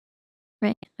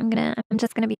 Right? I'm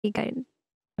just gonna be good.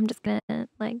 I'm just gonna,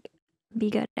 like, be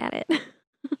good at it.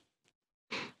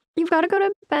 You've got to go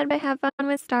to bed, but have fun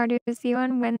with Stardew. See you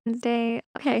on Wednesday.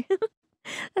 Okay.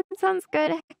 That sounds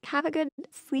good. Have a good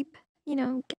sleep. You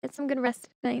know, get some good rest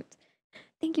tonight.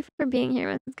 Thank you for being here.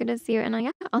 It's good to see you. And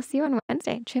yeah, I'll see you on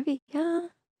Wednesday. Trivia. I'll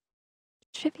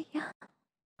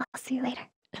see you later.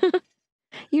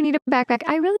 You need a backpack.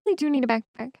 I really do need a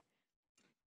backpack.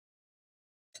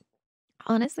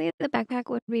 Honestly, the backpack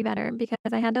would be better because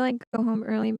I had to, like, go home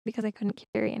early because I couldn't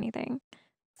carry anything.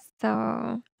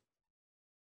 So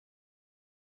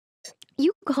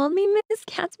you called me Miss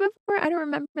Cats before? I don't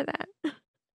remember that.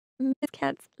 Miss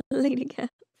Cats, Lady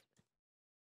Cats.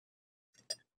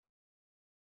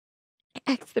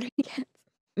 X3 cats.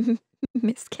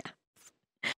 Miss cats.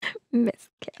 Miss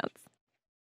cats.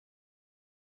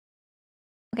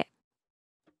 Okay.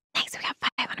 Thanks, we got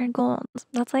 500 gold.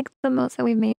 That's like the most that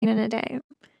we've made in a day.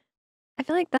 I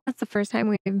feel like that's the first time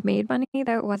we've made money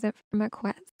that wasn't from a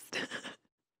quest.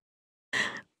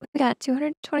 We got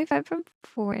 225 from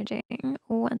foraging,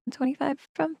 125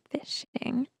 from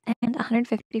fishing, and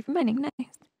 150 from mining. Nice.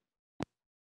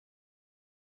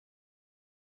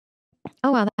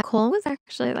 Oh wow, that coal was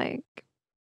actually like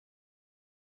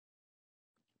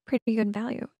pretty good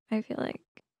value, I feel like.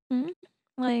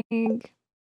 Like,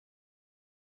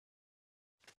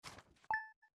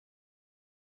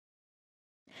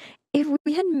 if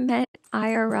we had met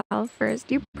IRL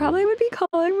first, you probably would be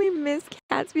calling me Miss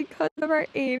Cats because of our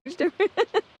age difference.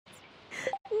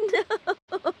 No.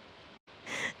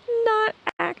 Not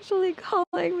actually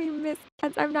calling me Miss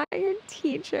Cats. I'm not your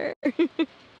teacher.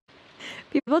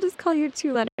 People just call you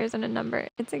 2 letters and a number.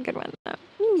 It's a good one though.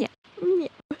 Yeah.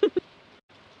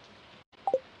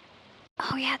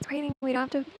 Oh yeah, it's raining. We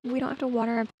don't have to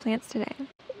water our plants today.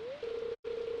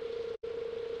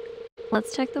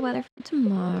 Let's check the weather for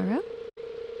tomorrow.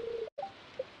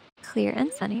 Clear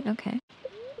and sunny. Okay.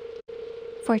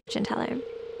 Fortune teller.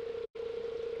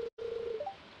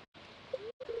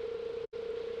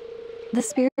 The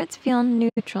spirits feel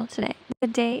neutral today. The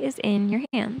day is in your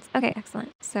hands. Okay,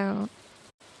 excellent. So,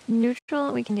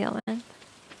 neutral we can deal with.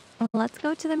 Well, let's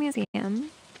go to the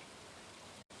museum.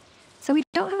 So we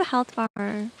don't have a health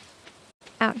bar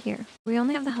out here. We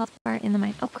only have the health bar in the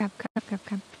mine. Oh, crap.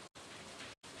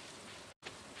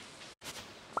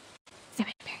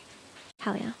 Salmonberry.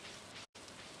 Hell yeah.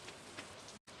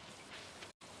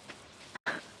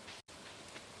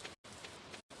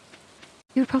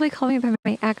 You would probably call me by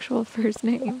my actual first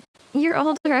name. You're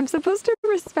older. I'm supposed to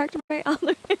respect my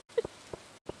elder.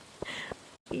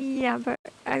 Yeah, but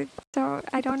I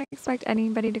don't expect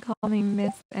anybody to call me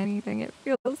Miss anything. It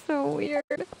feels so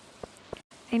weird.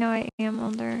 I know I am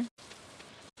older.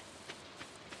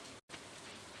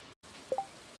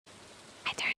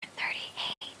 I turned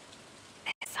 38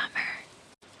 this summer.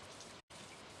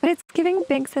 But it's giving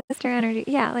big sister energy.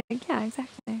 Yeah, yeah,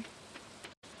 exactly.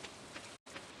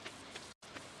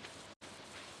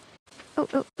 Oh.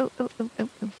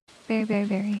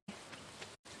 Very.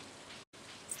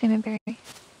 Salmonberry.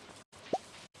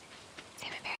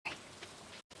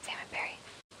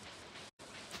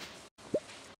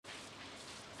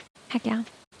 Heck yeah.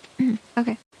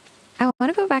 Okay. I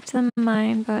want to go back to the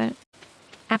mine, but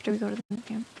after we go to the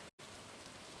museum.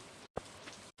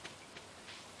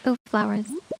 Oh, flowers.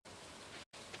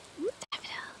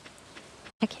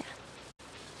 Heck yeah.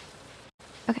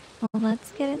 Okay, well,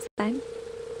 let's get inside.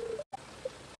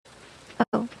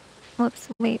 Oh, whoops.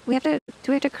 Wait, do we have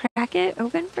to crack it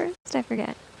open first? I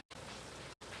forget.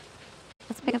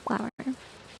 Let's pick a flower.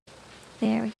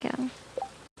 There we go.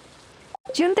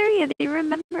 June 30th, you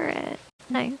remember it.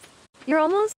 Nice. You're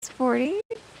almost 40.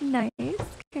 Nice.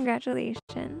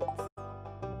 Congratulations.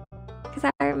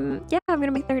 Because I'm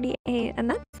gonna be 38, and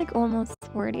that's like almost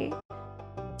 40.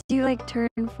 Do you like turn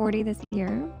 40 this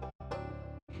year?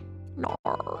 No.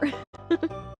 Did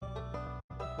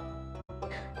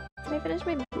I finish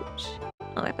my booch?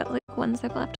 Oh, I've got like 1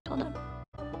 sip left. Hold on.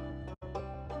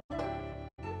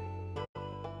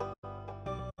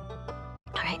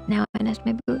 Alright, now I finished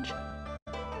my booch.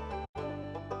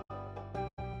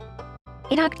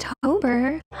 In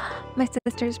October? My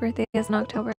sister's birthday is in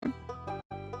October.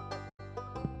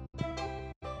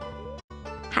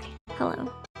 Hi.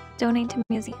 Hello. Donate to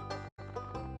museum.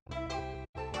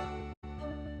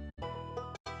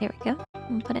 Here we go.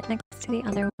 We'll put it next to the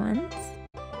other ones.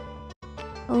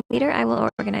 Later I will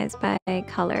organize by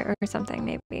color or something,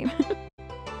 maybe.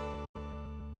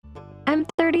 I'm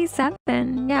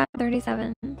 37. Yeah,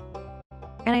 37. And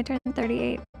I turned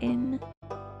 38 in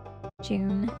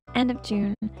June. End of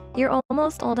June. You're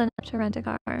almost old enough to rent a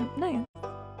car. Nice.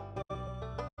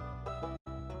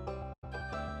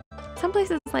 Some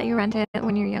places let you rent it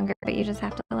when you're younger, but you just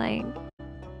have to like,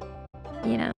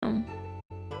 you know, I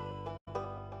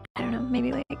don't know,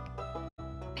 maybe like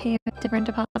pay a different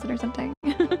deposit or something.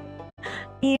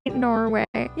 In Norway.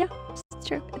 Yeah, it's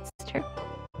true. It's true.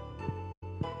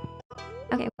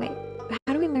 Okay, wait.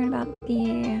 How do we learn about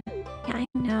the... Yeah, I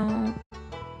know.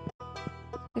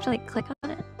 We have to like click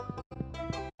on it.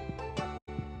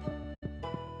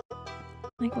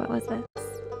 Like, what was this?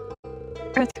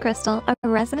 Earth crystal, a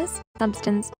resinous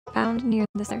substance found near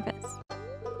the surface.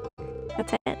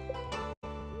 That's it.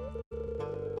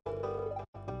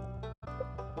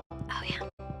 Oh yeah.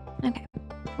 Okay.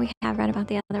 We have read about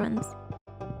the other ones.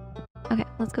 Okay,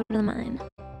 let's go to the mine.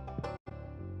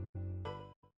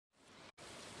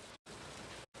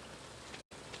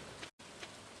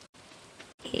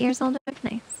 8 years old.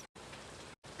 Nice.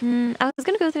 I was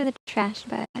gonna go through the trash,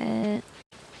 but I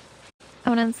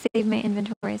want to save my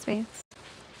inventory space.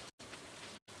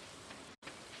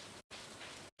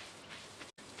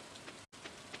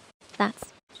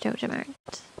 That's Joja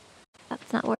Mart.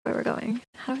 That's not where we're going.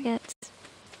 How do I get...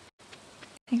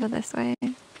 Can I go this way?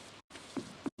 Is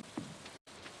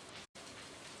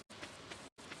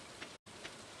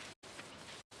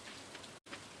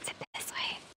it this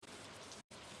way?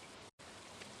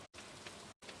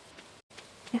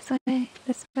 This way?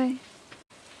 This way?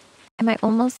 Am I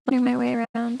almost learning my way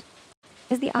around?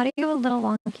 Is the audio a little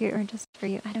wonky or just for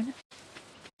you? I don't know.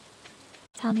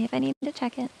 Tell me if I need to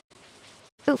check it.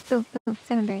 Ooh, ooh, ooh.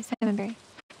 Salmonberry, salmonberry.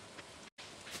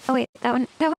 Oh wait, that one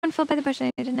fell by the bush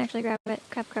and I didn't actually grab it.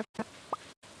 Crap, crap, crap.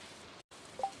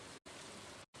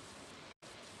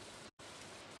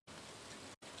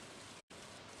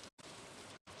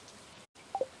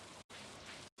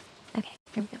 Okay,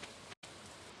 here we go.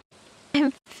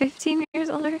 I'm 15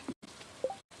 years older.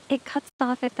 It cuts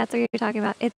off if that's what you're talking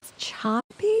about. It's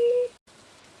choppy?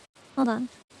 Hold on.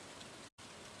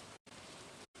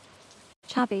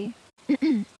 Choppy.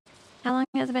 How long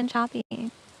has it been choppy?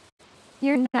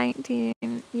 You're 19.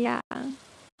 Yeah.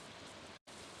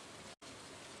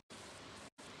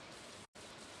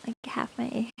 Like half my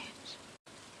age.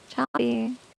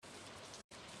 Choppy.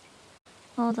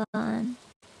 Hold on.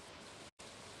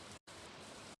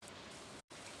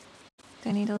 Do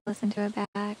I need to listen to it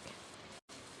back?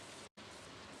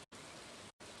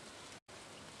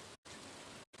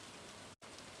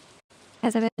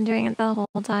 Has it been doing it the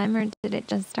whole time, or did it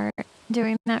just start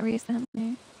doing that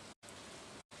recently?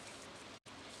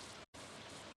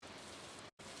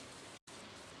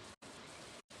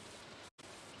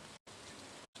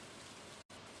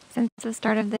 Since the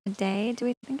start of the day, do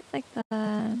we think it's like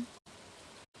the...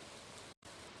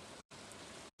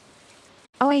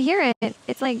 Oh, I hear it.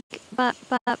 It's like, but,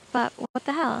 what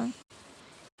the hell?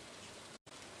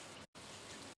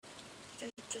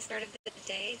 Since the start of the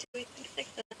day, do we think it's like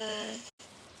the...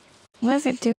 What is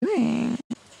it doing?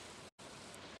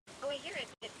 Oh, I hear it.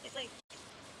 It's like...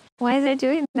 Why is it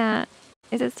doing that?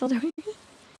 Is it still doing it?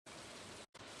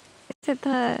 Is it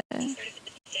the...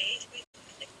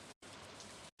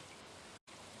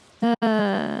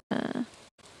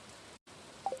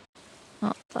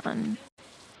 Hold on.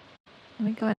 Let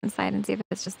me go inside and see if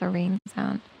it's just the rain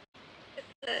sound.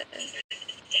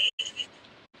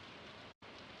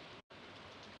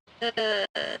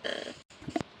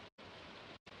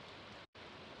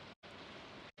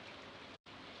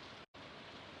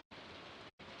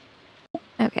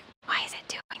 Okay, why is it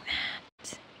doing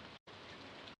that?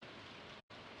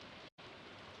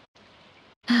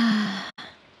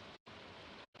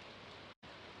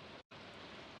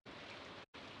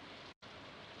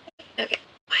 Okay,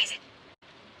 why is it?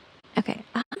 Okay.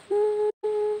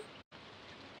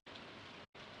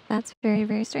 That's very,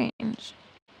 very strange.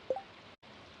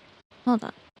 Hold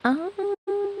on. I'm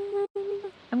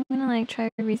gonna like try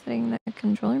resetting the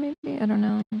controller maybe? I don't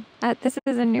know. This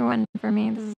is a new one for me.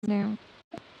 This is new.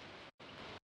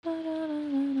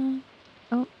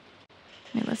 Oh,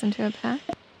 let me listen to it back.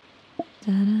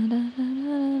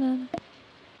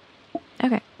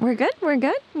 Okay, we're good? We're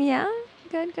good? Yeah?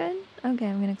 Good, good. Okay,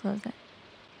 I'm gonna close it.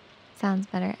 Sounds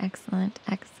better. Excellent,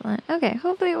 excellent. Okay,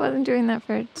 hopefully it wasn't doing that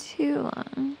for too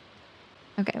long.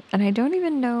 Okay, and I don't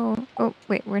even know... Oh,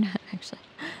 wait, we're not actually.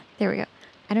 There we go.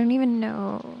 I don't even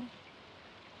know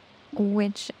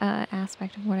which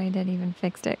aspect of what I did even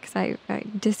fixed it, because I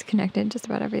disconnected just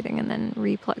about everything and then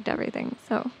replugged everything,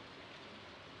 so...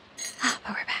 But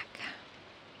we're back.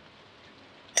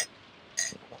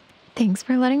 Thanks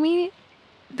for letting me...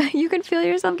 You can feel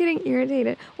yourself getting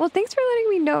irritated. Well, thanks for letting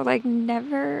me know. Like,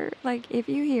 never... Like, if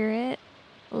you hear it,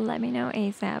 let me know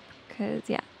ASAP, because,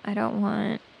 yeah, I don't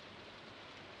want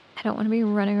to be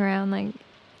running around, like,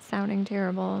 sounding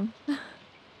terrible.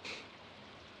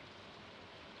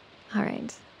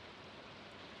 Alright.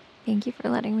 Thank you for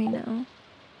letting me know.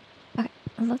 Okay,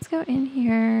 let's go in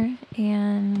here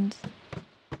and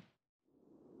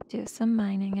do some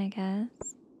mining, I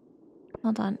guess.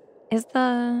 Hold on. Is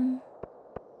the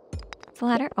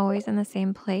ladder always in the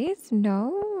same place?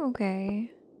 No? Okay.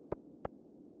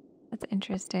 That's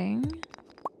interesting.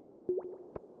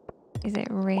 Is it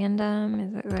random?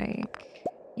 Is it like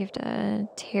you have to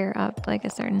tear up like a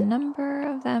certain number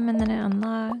of them and then it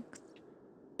unlocks?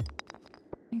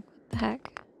 Like, what the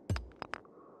heck?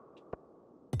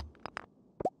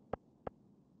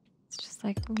 It's just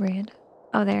like red.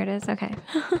 Oh, there it is. Okay.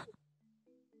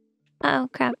 Oh,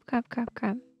 crap, crap, crap,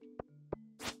 crap.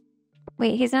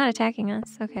 Wait, he's not attacking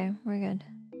us. Okay, we're good.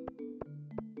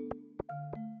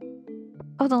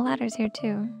 Oh, the ladder's here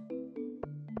too.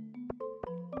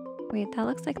 Wait, that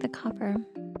looks like the copper.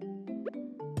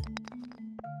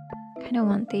 Kind of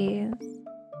want these.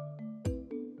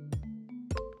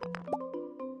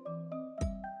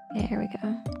 There we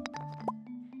go.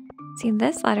 See,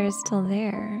 this ladder is still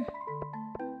there.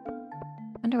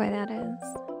 Wonder why that is.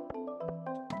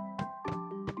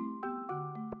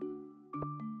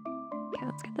 Okay,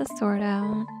 let's get the sword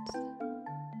out.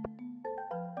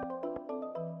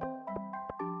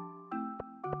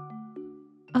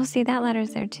 Oh, see, that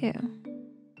ladder's there too.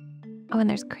 Oh, and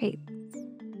there's crates.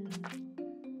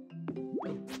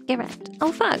 Get wrecked.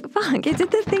 Oh, fuck. It did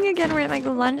the thing again where it like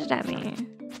lunged at me.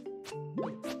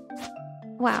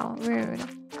 Wow, rude.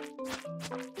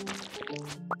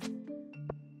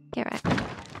 Get wrecked.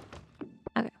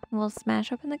 Okay, we'll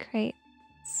smash open the crates.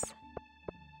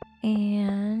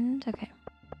 And, okay.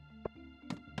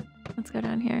 Let's go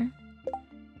down here.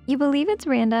 You believe it's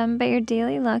random, but your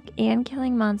daily luck and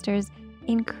killing monsters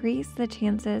increase the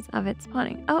chances of it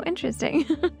spawning. Oh, interesting.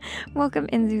 Welcome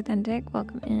in, Zoothentic.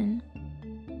 Welcome in.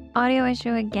 Audio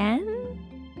issue again?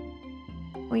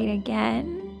 Wait,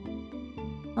 again?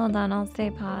 Hold on, I'll stay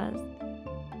paused.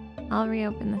 I'll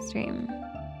reopen the stream.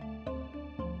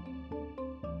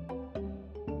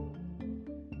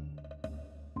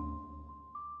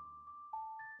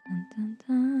 Dun, dun,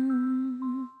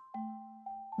 dun.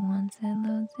 Once it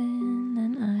loads in,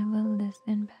 then I will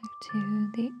listen back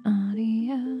to the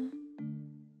audio.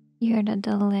 You heard a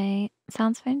delay.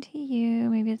 Sounds fine to you.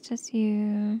 Maybe it's just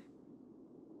you.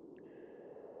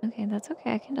 Okay, that's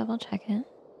okay. I can double check it.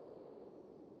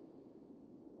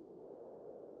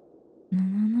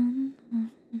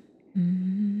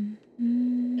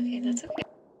 Okay, that's okay.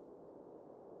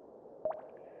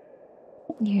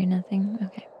 You hear nothing?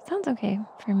 Okay. Sounds okay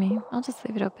for me. I'll just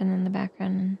leave it open in the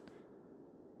background and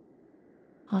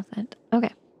pause it.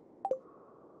 Okay.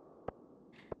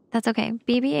 That's okay.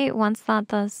 BB-8 once thought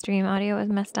the stream audio was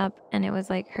messed up and it was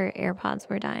like her AirPods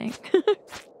were dying.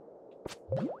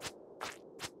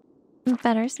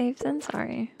 Better safe than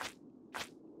sorry.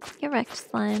 Get wrecked,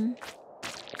 slime.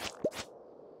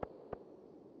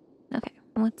 Okay,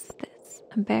 what's this?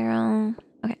 A barrel.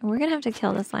 Okay, we're gonna have to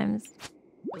kill the slimes.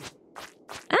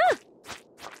 Ah!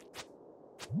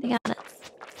 They got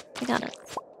us. They got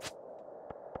us.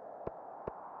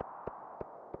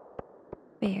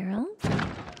 Barrel.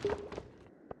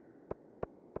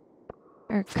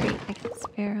 Or crate, I guess.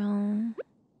 Barrel.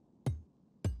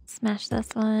 Smash this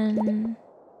one.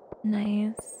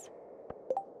 Nice.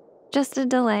 Just a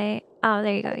delay. Oh,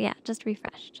 there you go. Yeah, just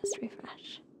refresh. Just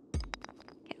refresh.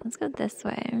 Okay, let's go this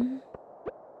way.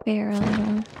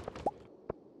 Barrel.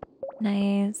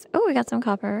 Nice. Oh, we got some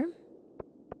copper.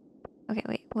 Okay,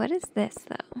 wait. What is this,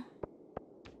 though?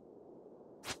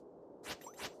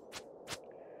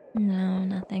 No,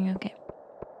 nothing. Okay.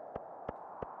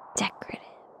 Decorative.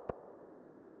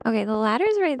 Okay, the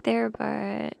ladder's right there,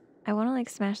 but I want to, like,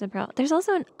 smash the barrel. There's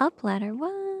also an up ladder.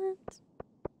 What?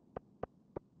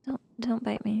 Don't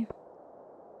bite me.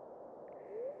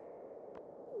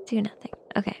 Do nothing.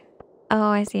 Okay. Oh,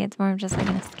 I see. It's more of just like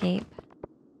an escape.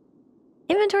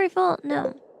 Inventory full?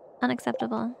 No.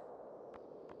 Unacceptable.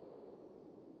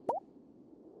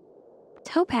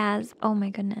 Topaz. Oh my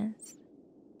goodness.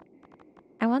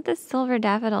 I want this silver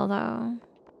daffodil though.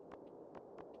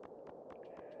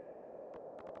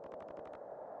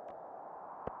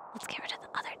 Let's get rid of the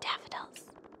other daffodils.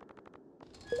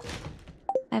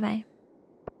 Bye-bye.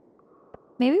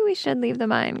 Maybe we should leave the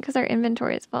mine because our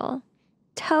inventory is full.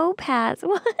 Topaz.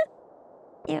 What?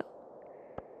 Ew.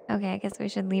 Okay, I guess we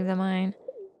should leave the mine.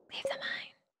 Leave the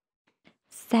mine.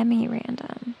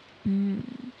 Semi-random.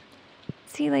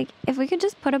 See, like, if we could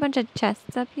just put a bunch of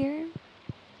chests up here,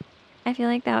 I feel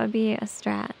like that would be a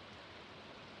strat.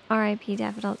 R.I.P.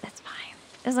 daffodils. It's fine.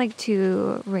 It's like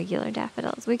 2 regular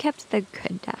daffodils. We kept the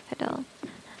good daffodil.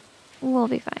 We'll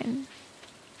be fine.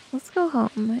 Let's go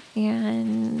home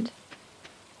and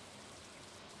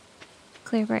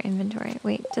clear up our inventory.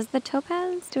 Wait, does the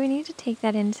topaz, do we need to take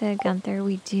that into Gunther?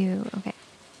 We do. Okay.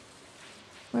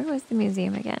 Where was the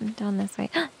museum again? Down this way.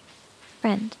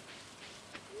 Friend.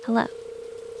 Hello.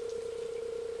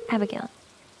 Abigail.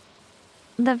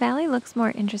 The valley looks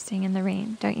more interesting in the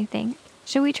rain, don't you think?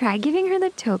 Should we try giving her the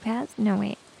topaz? No,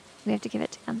 wait. We have to give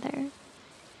it to Gunther.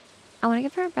 I want to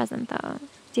give her a present, though.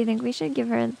 Do you think we should give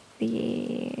her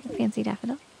the fancy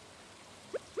daffodil?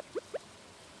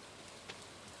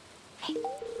 Hey.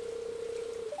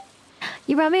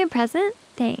 You brought me a present?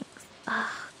 Thanks.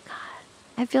 Oh, God.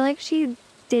 I feel like she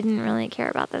didn't really care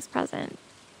about this present.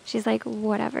 She's like,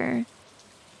 whatever.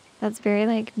 That's very,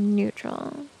 like,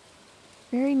 neutral.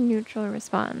 Very neutral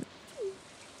response.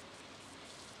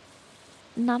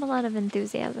 not a lot of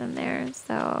enthusiasm there,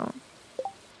 so...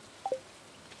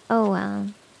 Oh, well.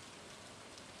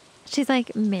 She's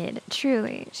like mid,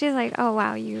 truly. She's like, oh,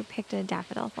 wow, you picked a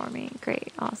daffodil for me.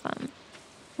 Great, awesome.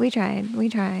 We tried, we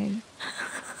tried.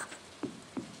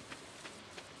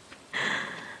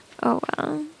 Oh,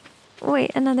 well.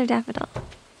 Wait, another daffodil.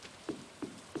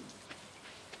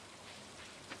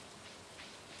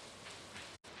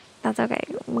 That's okay.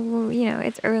 You know,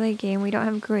 it's early game. We don't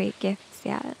have great gifts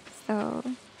yet, so...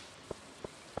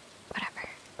 Whatever.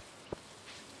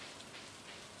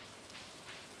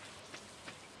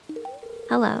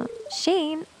 Hello.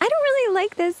 Shane, I don't really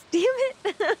like this. Damn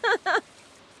it.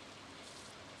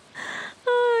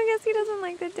 Oh, I guess he doesn't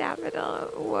like the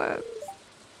daffodil. Whoops.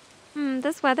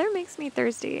 This weather makes me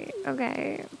thirsty.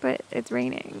 Okay, but it's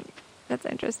raining. That's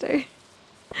interesting.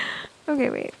 Okay,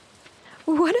 wait.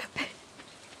 What a...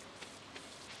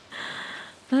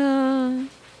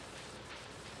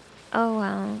 Oh,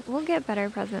 well. We'll get better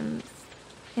presents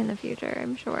in the future,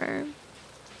 I'm sure.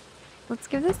 Let's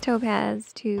give this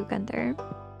topaz to Gunther.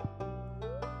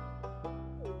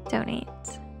 Donate.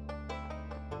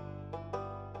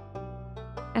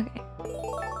 Okay.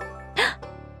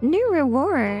 New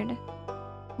reward!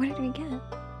 What did we get?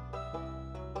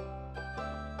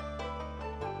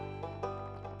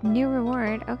 New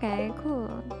reward. Okay,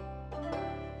 cool.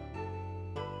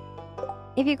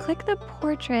 If you click the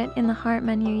portrait in the heart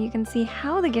menu, you can see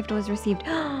how the gift was received.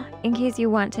 In case you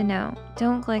want to know.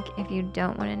 Don't click if you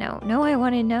don't want to know. No, I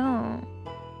want to know.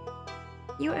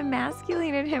 You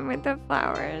emasculated him with the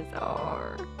flowers.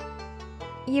 Oh.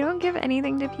 You don't give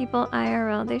anything to people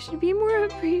IRL. They should be more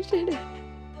appreciative.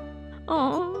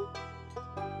 Oh.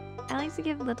 I like to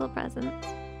give little presents.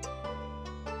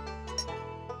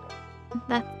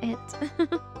 That's it.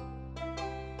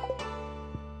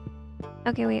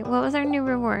 Okay, wait, what was our new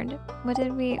reward? What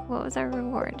was our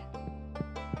reward?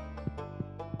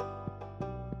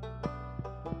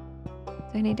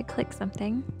 So I need to click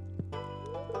something.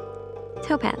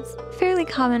 Topaz, fairly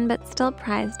common but still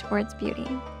prized for its beauty.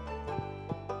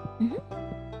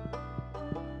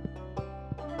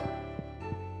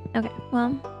 Okay,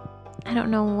 well, I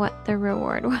don't know what the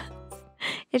reward was.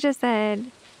 It just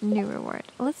said new reward.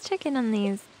 Let's check in on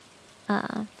these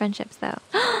friendships though.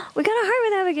 We got a heart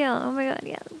with Abigail. Oh my god,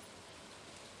 yes.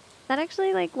 That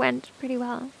actually like went pretty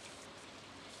well.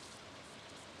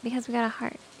 Because we got a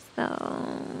heart. So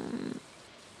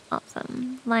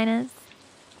awesome. Linus.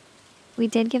 We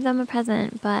did give them a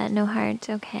present, but no heart.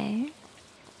 Okay.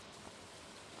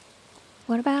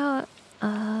 What about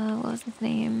what was his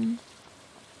name?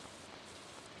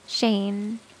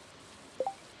 Shane.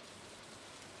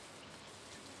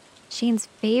 Shane's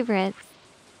favorites.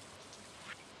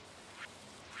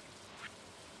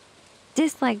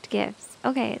 Disliked gifts.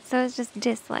 Okay, so it's just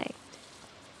disliked.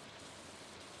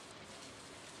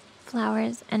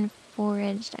 Flowers and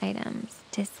foraged items.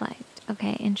 Disliked.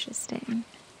 Okay, interesting.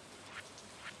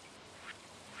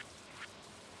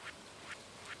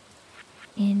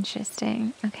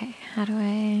 Interesting. Okay, how do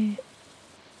I...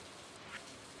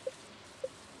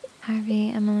 Harvey,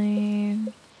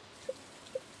 Emily...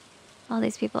 All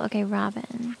these people. Okay,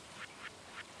 Robin.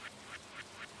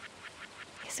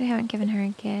 Guess we haven't given her a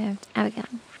gift. Abigail.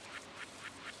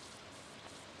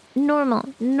 Normal.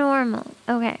 Normal.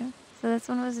 Okay. So this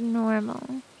one was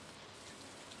normal.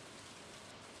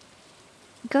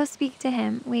 Go speak to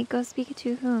him. Wait, go speak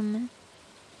to whom?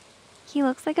 He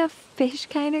looks like a fish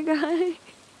kind of guy.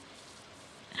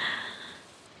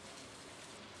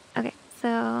 Okay,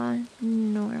 so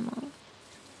normal.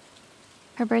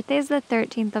 Her birthday is the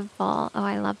 13th of fall. Oh,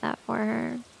 I love that for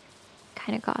her.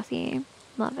 Kind of gothy.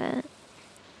 Love it.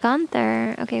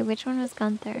 Gunther. Okay, which one was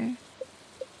Gunther?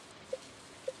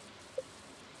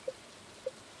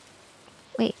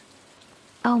 Wait.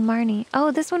 Oh, Marnie.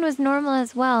 Oh, this one was normal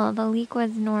as well. The leak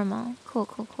was normal. Cool,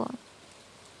 cool, cool.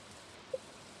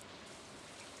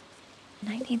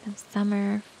 19th of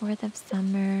summer, 4th of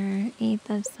summer, 8th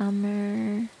of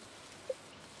summer.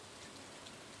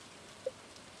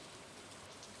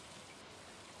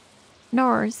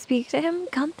 Nor speak to him?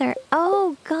 Gunther.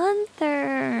 Oh,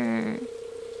 Gunther.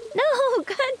 No,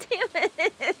 god damn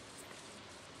it.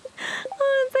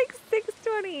 Oh, it's like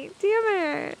 6:20. Damn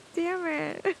it. Damn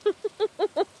it.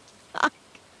 Fuck.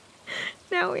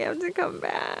 Now we have to come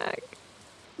back.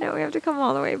 Now we have to come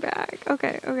all the way back.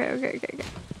 Okay.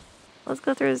 Let's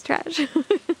go through his trash.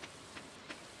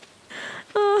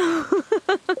 Oh.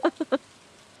 I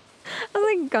was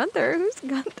like, Gunther? Who's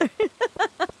Gunther?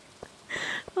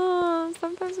 Oh,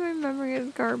 sometimes my memory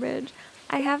is garbage.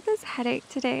 I have this headache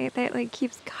today that like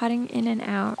keeps cutting in and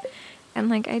out. And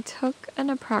like I took an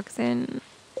naproxen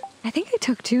I think I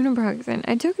took 2 naproxen.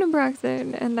 I took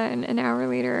naproxen, and then an hour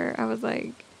later, I was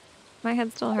like, my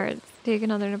head still hurts. Take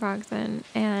another naproxen,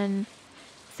 and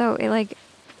so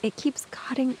it keeps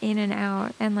cutting in and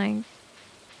out, and like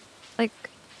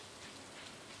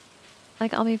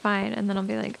I'll be fine, and then I'll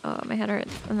be like, oh, my head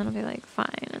hurts, and then I'll be like,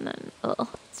 fine, and then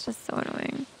it's just so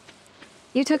annoying.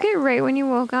 You took it right when you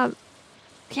woke up.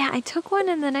 Yeah, I took one,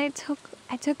 and then I took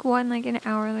one like an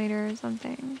hour later or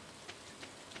something.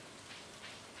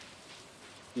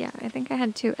 Yeah, I think I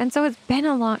had 2. And so it's been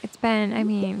I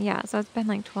mean, yeah, so it's been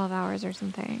like 12 hours or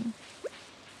something.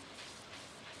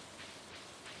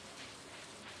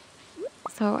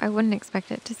 So I wouldn't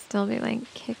expect it to still be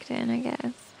like kicked in, I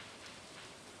guess.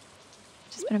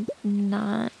 Just been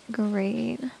not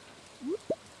great.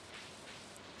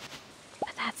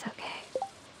 But that's okay.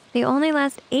 They only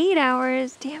last 8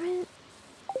 hours, damn it.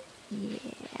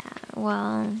 Yeah,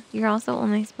 well, you're also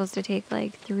only supposed to take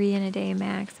like 3 in a day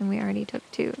max, and we already took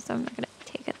 2, so I'm not gonna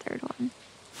take a third one.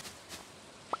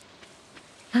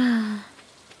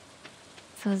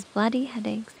 So it's bloody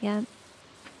headaches, yep.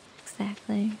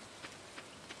 Exactly.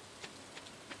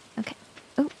 Okay.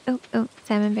 Oh,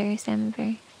 salmonberry,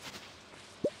 salmonberry.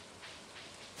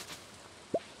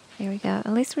 There we go.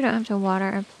 At least we don't have to water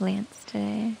our plants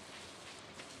today.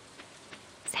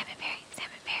 Salmonberry,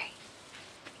 salmonberry.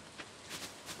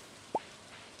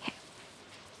 Okay.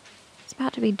 It's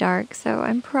about to be dark, so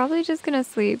I'm probably just gonna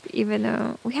sleep, even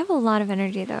though we have a lot of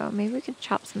energy, though. Maybe we could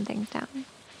chop some things down.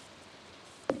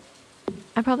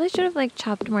 I probably should have like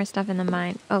chopped more stuff in the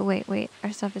mine. Oh, wait.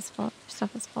 Our stuff is full. Our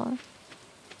stuff is full.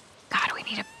 God, we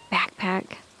need a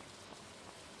backpack.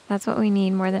 That's what we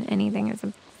need more than anything is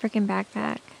a freaking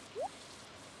backpack.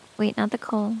 Wait, not the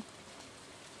coal.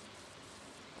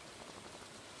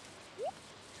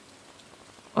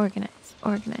 Organize.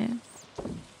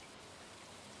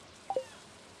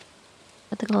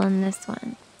 Put the coal in this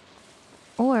one.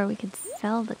 Or we could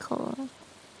sell the coal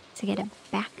to get a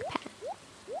backpack.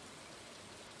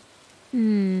 3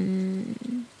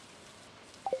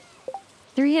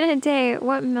 in a day.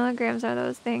 What milligrams are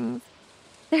those things?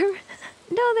 They're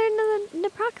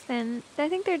naproxen. I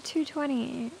think they're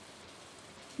 220.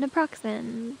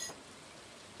 Naproxen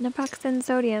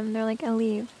sodium. They're like a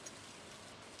leaf.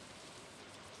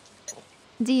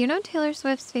 Do you know Taylor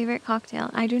Swift's favorite cocktail?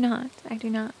 I do not.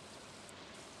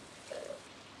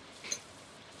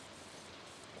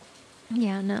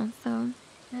 Yeah, no. So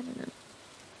I don't know.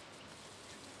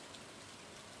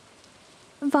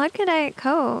 Vodka Diet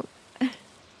Coke.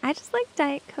 I just like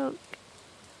Diet Coke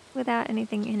without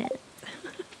anything in it.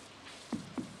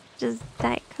 Just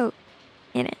Diet Coke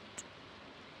in it.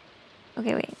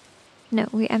 Okay, wait. No,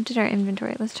 we emptied our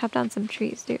inventory. Let's chop down some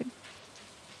trees, dude.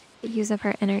 Use up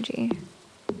our energy.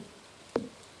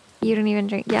 You don't even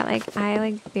drink. Yeah, like, I,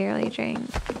 like, barely drink.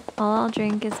 All I'll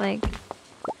drink is, like,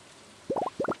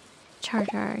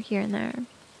 char here and there.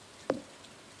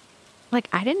 Like,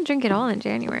 I didn't drink at all in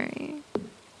January.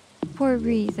 For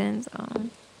reasons. Oh.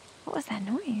 What was that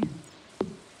noise?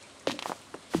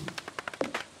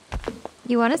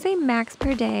 You want to say max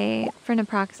per day for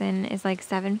naproxen is like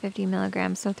 750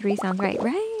 milligrams, so 3 sounds right,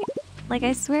 right? Like,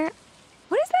 I swear.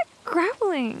 What is that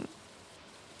growling?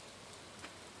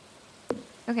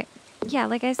 Okay. Yeah,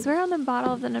 like, I swear on the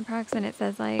bottle of the naproxen it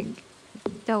says, like,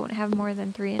 don't have more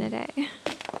than 3 in a day.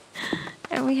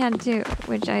 And we had 2,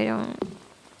 which I don't.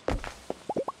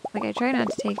 Like, I try not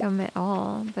to take them at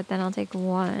all, but then I'll take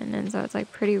 1, and so it's,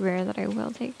 like, pretty rare that I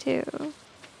will take 2.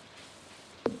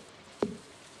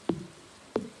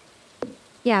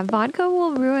 Yeah, vodka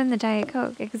will ruin the Diet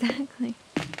Coke, exactly.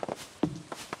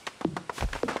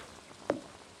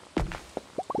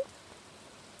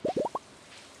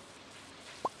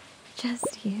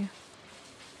 Just you.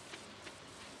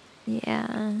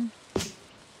 Yeah.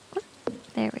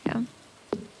 There we go.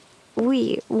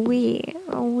 We.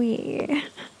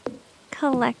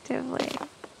 Collectively.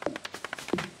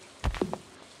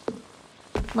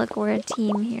 Look, we're a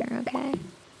team here, okay?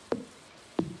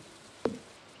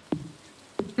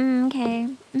 Okay.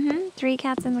 3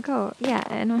 cats in the coat. Yeah,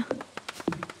 and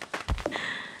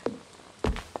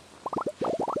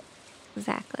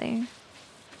exactly.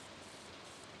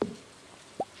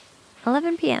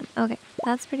 11 p.m. Okay,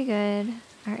 that's pretty good.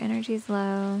 Our energy's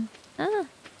low.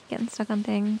 Getting stuck on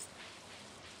things.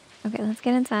 Okay, let's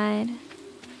get inside.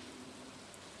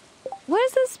 What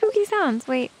is those spooky sounds?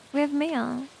 Wait, we have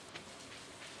mail.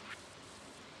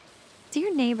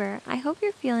 Dear neighbor, I hope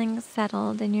you're feeling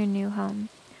settled in your new home.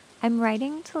 I'm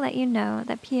writing to let you know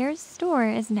that Pierre's store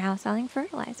is now selling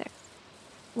fertilizers.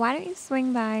 Why don't you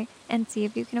swing by and see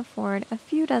if you can afford a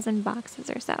few dozen boxes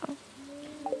or so?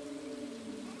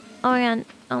 Oh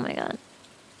my god.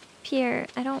 Pierre,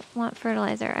 I don't want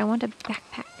fertilizer. I want a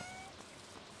backpack.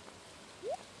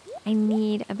 I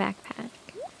need a backpack.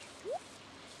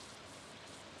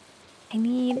 I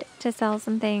need to sell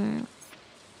some things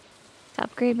to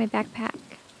upgrade my backpack.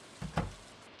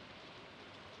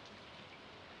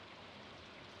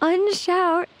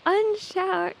 Unshout!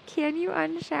 Unshout! Can you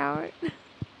unshout?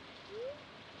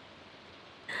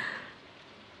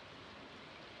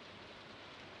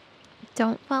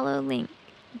 Don't follow link.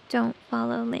 Don't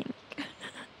follow link.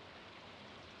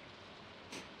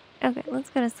 Okay, let's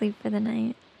go to sleep for the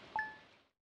night.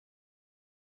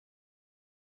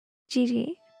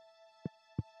 GG.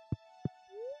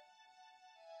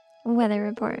 Weather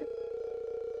report.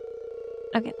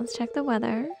 Okay, let's check the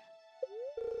weather.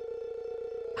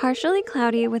 Partially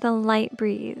cloudy with a light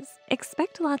breeze.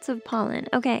 Expect lots of pollen.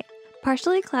 Okay,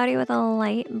 partially cloudy with a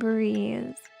light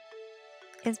breeze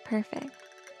is perfect.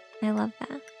 I love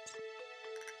that.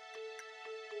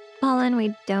 Pollen,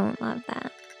 we don't love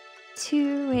that.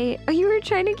 Too late. Oh, you were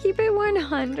trying to keep it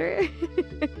 100?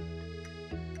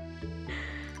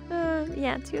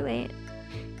 Yeah, too late.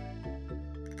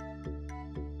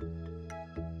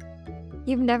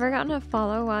 You've never gotten a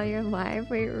follow while you're live?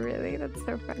 Wait, really? That's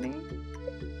so funny.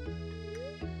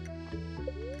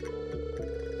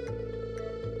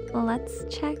 Let's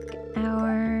check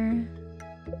our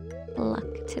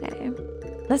luck today.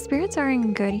 The spirits are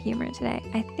in good humor today.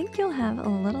 I think you'll have a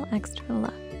little extra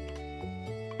luck.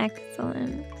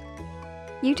 Excellent.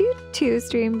 You do too,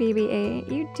 Stream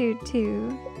BB8. You do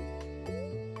too.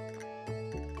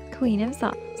 Queen of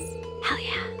Sauce. Hell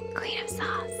yeah, Queen of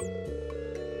Sauce.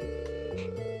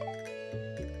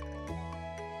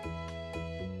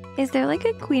 Is there like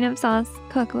a Queen of Sauce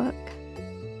cookbook?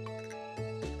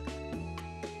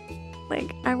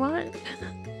 Like, I want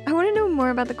to know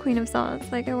more about the Queen of Sauce.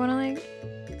 Like, I want to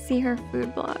like see her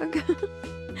food blog.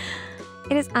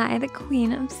 It is I, the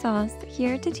Queen of Sauce,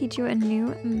 here to teach you a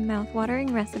new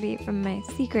mouth-watering recipe from my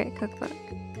secret cookbook.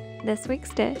 This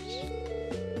week's dish: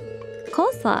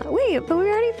 coleslaw. Wait, but we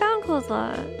already found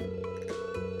coleslaw.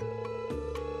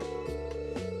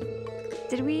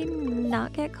 Did we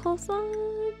not get coleslaw?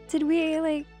 Did we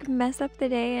like mess up the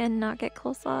day and not get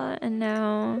coleslaw and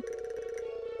now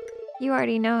you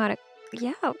already know how to...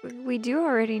 Yeah, we do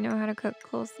already know how to cook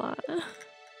coleslaw.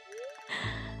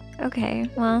 Okay,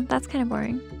 well, that's kind of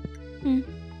boring.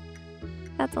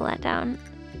 That's a letdown.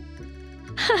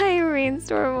 Hi,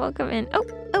 Rainstorm, welcome in. Oh,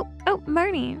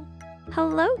 Marnie.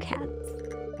 Hello, cats.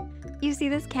 You see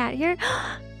this cat here?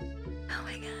 Oh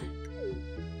my god.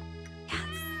 Yes.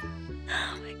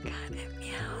 Oh my god, it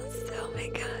meows. Oh my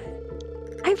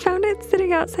god. I found it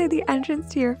sitting outside the entrance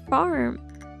to your farm.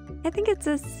 I think it's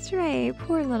a stray,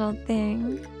 poor little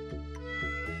thing.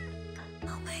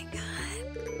 Oh my god.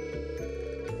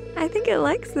 I think it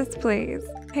likes this place.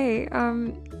 Hey,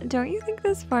 don't you think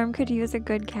this farm could use a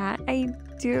good cat? I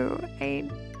do.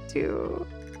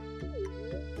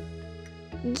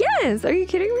 Yes! Are you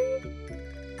kidding me?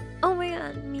 Oh my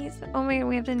god, Misa. Oh my god,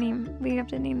 we have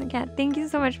to name the cat. Thank you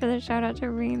so much for the shout out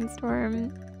to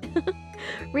Rainstorm.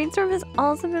 Rainstorm has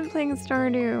also been playing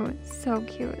Stardew. So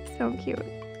cute, so cute.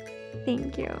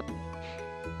 Thank you.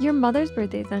 Your mother's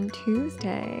birthday's on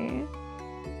Tuesday.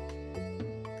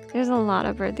 There's a lot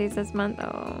of birthdays this month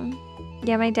though.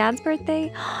 Yeah, my dad's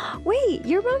birthday. Wait,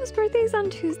 your mom's birthday's on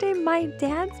Tuesday? My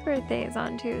dad's birthday is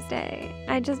on Tuesday.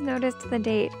 I just noticed the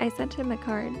date. I sent him a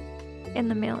card in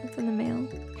the mail. It's in the mail.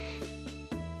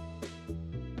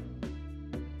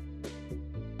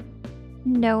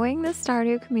 Knowing the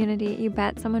Stardew community, you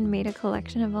bet someone made a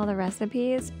collection of all the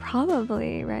recipes?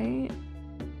 Probably, right?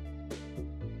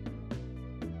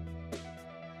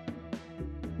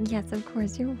 Yes, of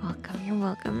course. You're welcome. You're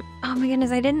welcome. Oh my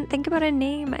goodness, I didn't think about a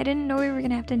name. I didn't know we were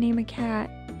gonna have to name a cat.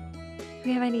 Do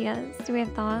we have ideas? Do we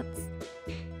have thoughts?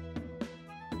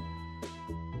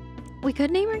 We could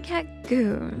name our cat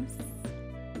Goose.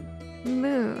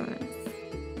 Moose.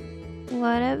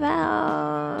 What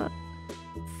about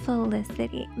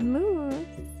Felicity? Moose.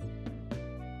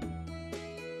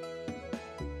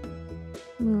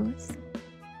 Moose.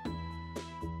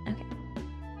 Okay.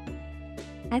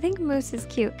 I think Moose is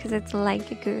cute because it's like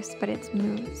a goose, but it's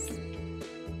Moose.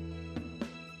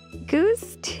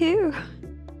 Goose too.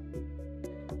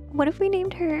 What if we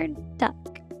named her Duck?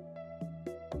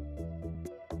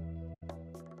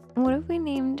 What if we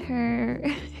named her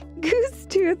Goose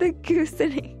 2 the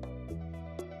Goosening?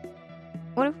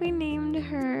 What if we named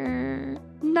her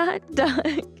not Duck?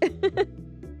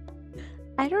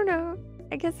 I don't know.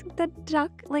 I guess the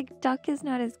duck is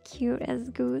not as cute as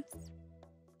Goose.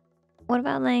 What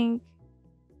about like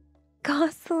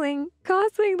Gosling?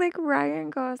 Gosling, like Ryan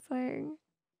Gosling.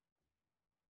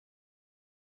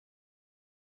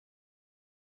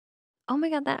 Oh my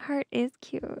god, that heart is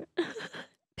cute.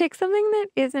 Pick something that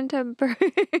isn't a bird.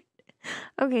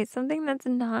 Okay, something that's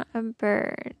not a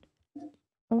bird.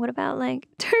 What about like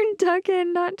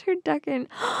turducken, not turducken.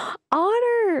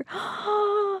 Otter!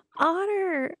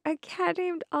 Otter! A cat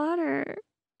named Otter.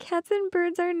 Cats and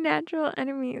birds are natural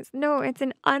enemies. No, it's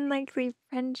an unlikely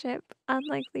friendship.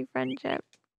 Unlikely friendship.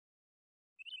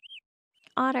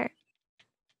 Otter.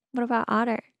 What about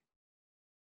Otter?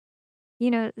 You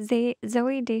know,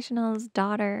 Zoe Deschanel's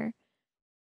daughter,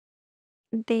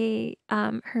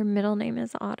 her middle name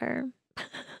is Otter.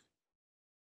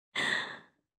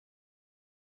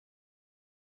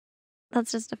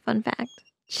 That's just a fun fact.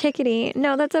 Chickadee.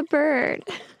 No, that's a bird.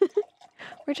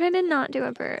 We're trying to not do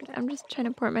a bird. I'm just trying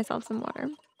to pour myself some water.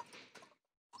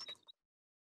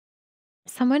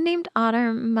 Someone named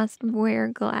Otter must wear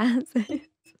glasses.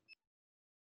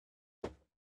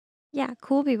 Yeah,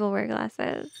 cool people wear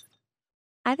glasses.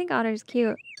 I think Otter's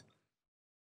cute.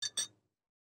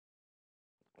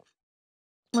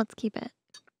 Let's keep it.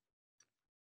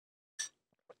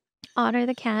 Otter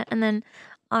the cat, and then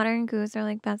Otter and Goose are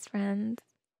like best friends.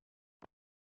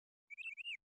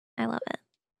 I love it.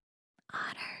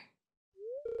 Otter.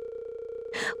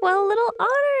 Well, little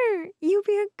Otter, you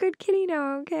be a good kitty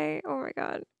now, okay? Oh my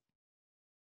god.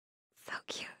 So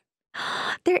cute.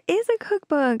 There is a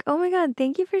cookbook. Oh my god,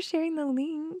 thank you for sharing the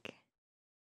link.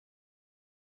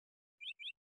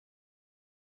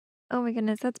 Oh my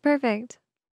goodness, that's perfect.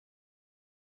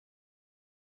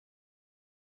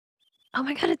 Oh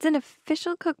my god, it's an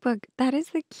official cookbook. That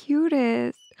is the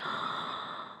cutest.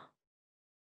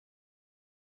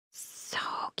 So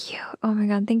cute. Oh my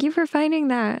god, thank you for finding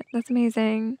that. That's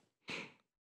amazing.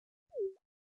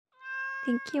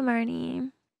 Thank you, Marnie.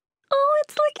 Oh,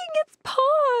 it's licking its paw.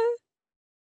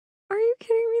 Are you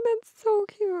kidding me? That's so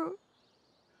cute.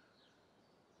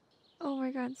 Oh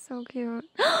my god, so cute.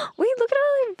 Wait, look at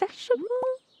all our vegetables.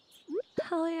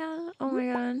 Hell yeah. Oh my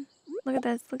god. Look at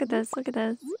this, look at this, look at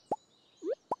this.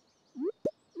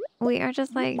 We are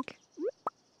just like...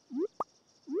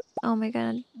 Oh my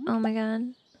god. Oh my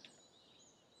god.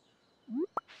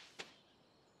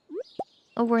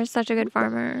 Oh, we're such a good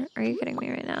farmer. Are you kidding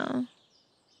me right now?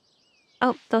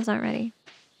 Oh, those aren't ready.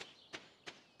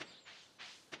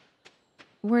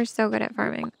 We're so good at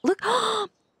farming. Look!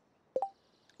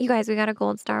 You guys, we got a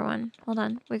gold star one. Hold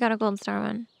on. We got a gold star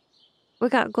one. We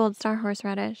got gold star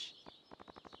horseradish.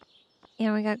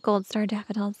 And we got gold star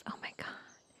daffodils. Oh my god.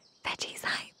 Veggies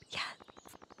hype. Yes.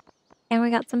 And we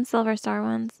got some silver star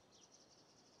ones.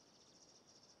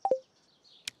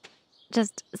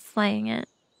 Just slaying it.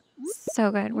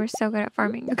 So good. We're so good at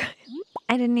farming, you guys.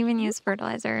 I didn't even use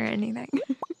fertilizer or anything.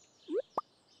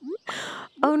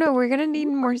 Oh no, we're gonna need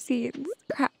more seeds.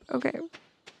 Crap. Okay.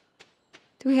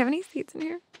 Do we have any seeds in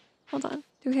here? Hold on.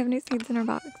 Do we have any seeds in our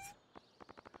box?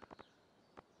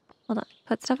 Hold on.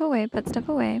 Put stuff away. Put stuff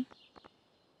away.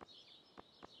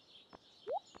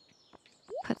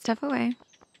 Put stuff away.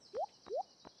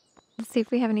 Let's see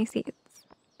if we have any seeds.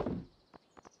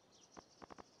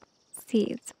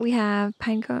 Seeds. We have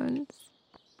pine cones.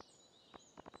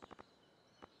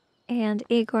 And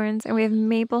acorns. And we have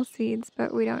maple seeds,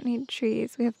 but we don't need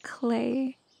trees. We have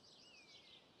clay.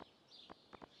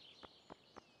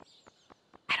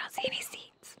 I don't see any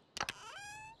seeds.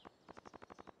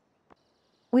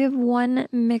 We have one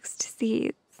mixed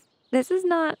seeds. This is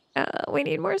not... we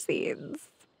need more seeds.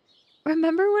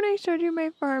 Remember when I showed you my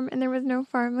farm and there was no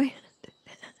farmland?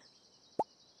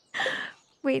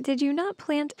 Wait, did you not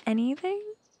plant anything?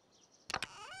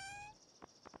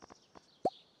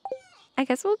 I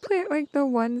guess we'll plant like the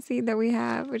one seed that we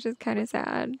have, which is kind of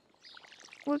sad.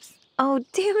 Whoops. Oh,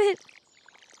 damn it.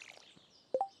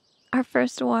 Our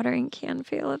first watering can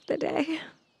fail of the day.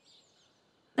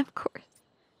 Of course.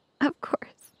 Of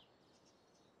course.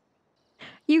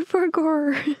 You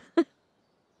forgot.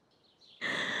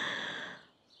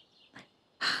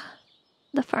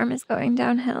 The farm is going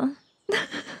downhill.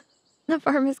 The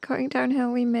farm is going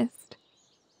downhill. We missed.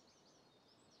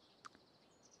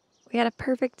 We had a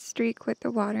perfect streak with the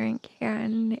watering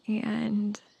can,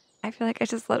 and I feel like I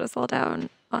just let us all down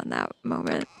on that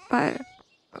moment. But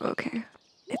okay.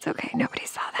 It's okay. Nobody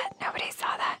saw that. Nobody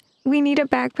saw that. We need a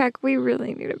backpack. We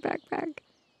really need a backpack.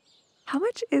 How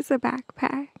much is a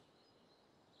backpack?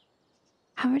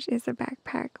 How much is a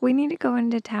backpack? We need to go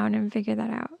into town and figure that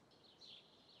out.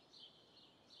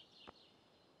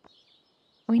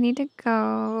 We need to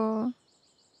go...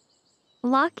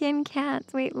 Lock in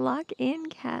cats. Wait, lock in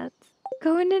cats.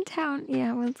 Go into town.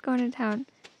 Yeah, well, let's go into town.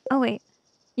 Oh, wait.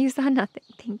 You saw nothing.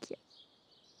 Thank you.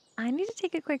 I need to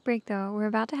take a quick break, though. We're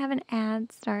about to have an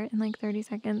ad start in like 30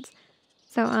 seconds.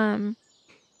 So,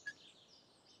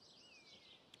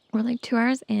 We're like 2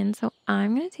 hours in, so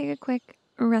I'm gonna take a quick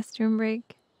restroom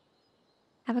break.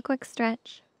 Have a quick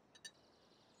stretch.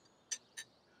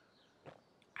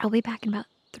 I'll be back in about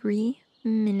 3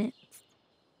 minutes.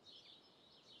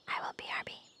 I will be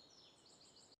RB.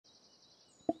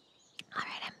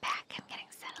 Alright, I'm back. I'm getting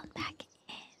settled back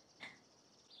in.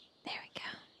 There we go.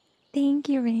 Thank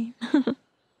you, Rain.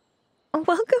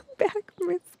 Welcome back,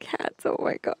 Miss Cats. Oh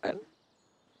my god.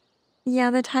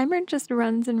 Yeah, the timer just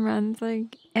runs and runs.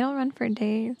 Like, it'll run for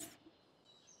days.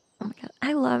 Oh my god.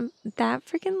 I love that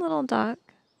freaking little duck.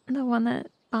 The one that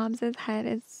bobs his head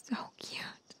is so cute.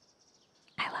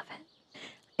 I love it.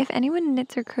 If anyone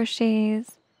knits or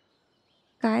crochets,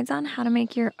 guides on how to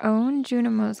make your own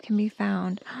Junimos can be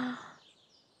found.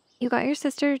 You got your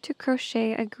sister to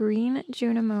crochet a green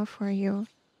Junimo for you.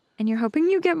 And you're hoping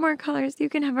you get more colors so you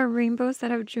can have a rainbow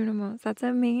set of Junimos. That's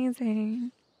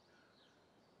amazing.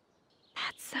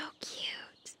 That's so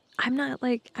cute. I'm not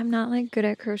like good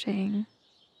at crocheting.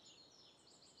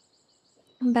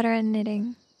 I'm better at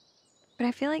knitting. But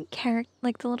I feel like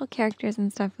the little characters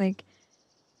and stuff like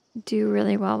do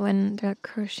really well when they're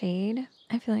crocheted.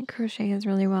 I feel like crochet is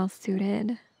really well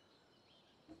suited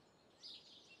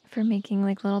for making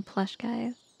like little plush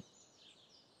guys.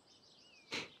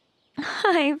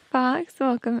 Hi, Fox.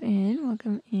 Welcome in.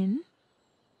 Welcome in.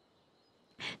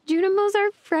 Junimos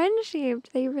are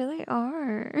friend-shaped. They really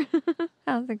are.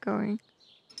 How's it going?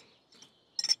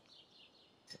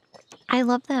 I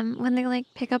love them when they like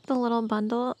pick up the little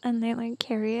bundle and they like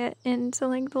carry it into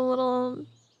like the little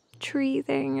tree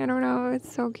thing. I don't know.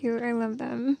 It's so cute. I love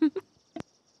them.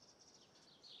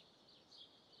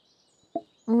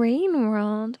 Rain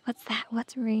World? What's that?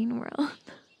 What's Rain World?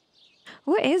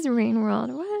 What is Rain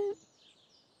World? What?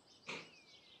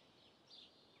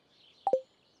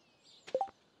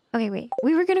 Okay, wait.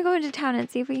 We were gonna go into town and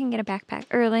see if we can get a backpack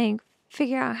or like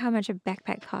figure out how much a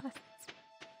backpack costs.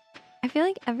 I feel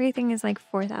like everything is like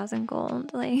 4,000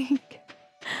 gold. Like,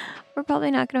 we're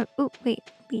probably not gonna. Oh, wait.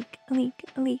 Leak.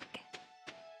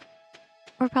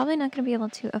 We're probably not gonna be able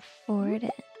to afford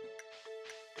it.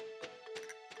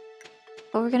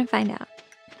 But we're gonna find out.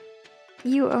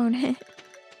 You own it.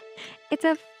 It's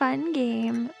a fun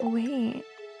game. Wait.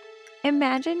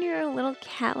 Imagine you're a little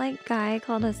cat-like guy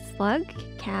called a slug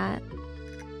cat.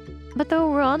 But the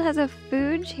world has a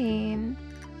food chain.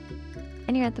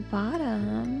 And you're at the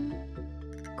bottom.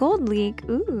 Gold leak.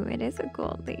 Ooh, it is a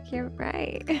gold leak. You're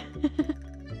right.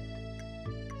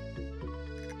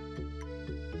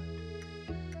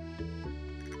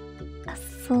 A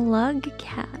slug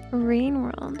cat. Rain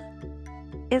World.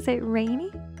 Is it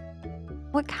rainy?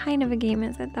 What kind of a game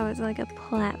is it though? Is it like a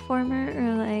platformer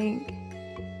or like...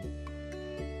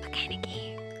 What kind of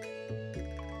game?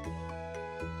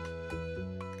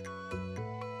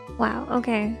 Wow,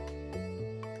 okay.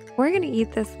 We're gonna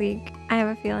eat this leek. I have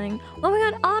a feeling. Oh my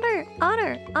god, Otter!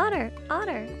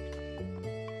 Otter!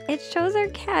 It shows our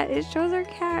cat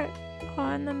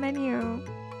on the menu.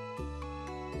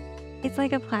 It's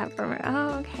like a platformer.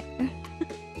 Oh, okay.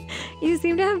 You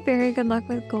seem to have very good luck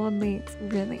with gold leeks.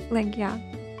 Really? Like, yeah.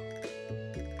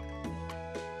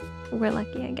 We're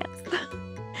lucky, I guess.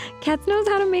 Cats knows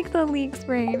how to make the leeks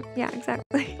rain. Yeah,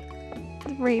 exactly.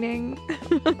 It's raining.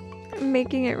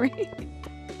 Making it rain.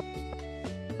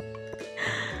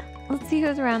 Let's see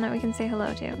who's around that we can say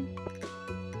hello to.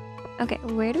 Okay,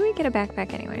 where do we get a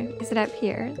backpack anyway? Is it at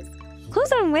Pierre's?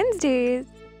 Closed on Wednesdays!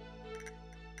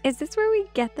 Is this where we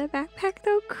get the backpack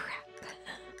though? Crap.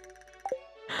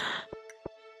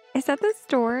 Is that the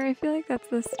store? I feel like that's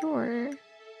the store.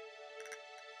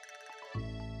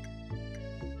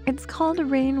 It's called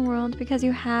Rain World because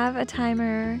you have a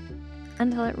timer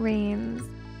until it rains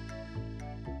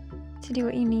to do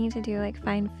what you need to do, like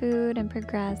find food and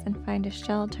progress and find a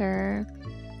shelter.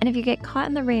 And if you get caught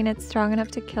in the rain, it's strong enough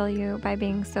to kill you by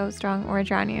being so strong or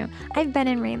drown you. I've been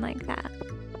in rain like that.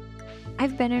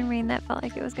 I've been in rain that felt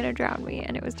like it was gonna drown me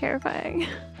and it was terrifying.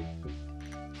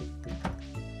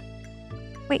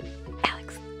 Wait,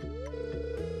 Alex.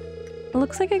 It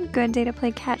looks like a good day to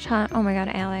play catch hunt. Oh my god,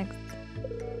 Alex.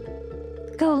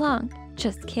 Go along.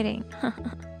 Just kidding.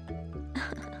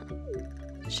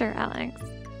 Sure, Alex.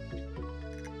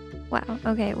 Wow,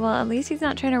 okay, well at least he's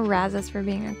not trying to razz us for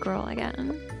being a girl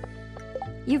again.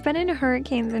 You've been in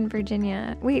hurricanes in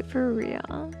Virginia. Wait, for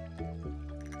real?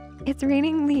 It's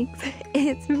raining leeks.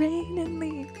 It's raining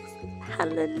leeks.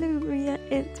 Hallelujah,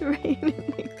 it's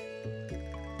raining leeks.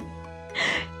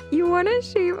 You want to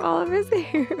shave all of his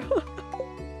hair off.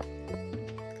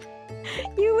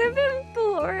 You live in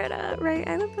Florida, right?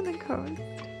 I live on the coast.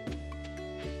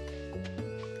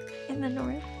 In the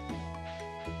north.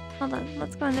 Hold on,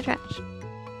 let's go in the trash.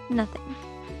 Nothing.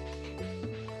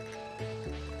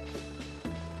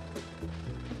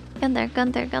 Gunther,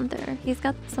 Gunther, Gunther. He's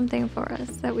got something for us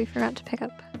that we forgot to pick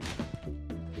up.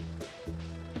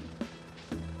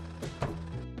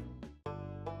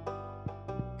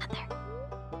 Gunther.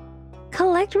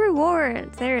 Collect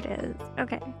rewards. There it is.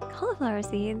 Okay. Cauliflower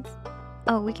seeds.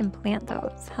 Oh, we can plant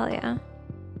those. Hell yeah.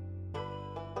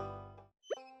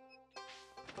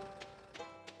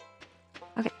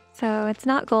 Okay, so it's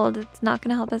not gold. It's not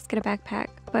gonna help us get a backpack.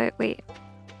 But wait.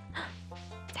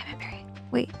 Salmonberry.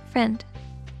 Wait, friend.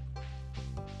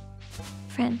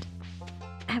 Friend.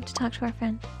 I have to talk to our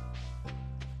friend.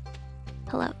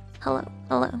 Hello. Hello.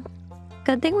 Hello.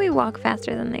 Good thing we walk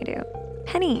faster than they do.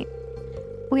 Penny.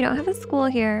 We don't have a school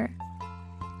here,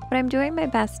 but I'm doing my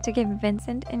best to give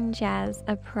Vincent and Jazz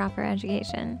a proper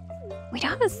education. We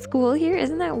don't have a school here?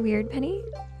 Isn't that weird, Penny?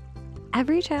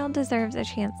 Every child deserves a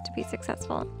chance to be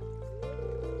successful.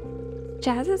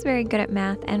 Jazz is very good at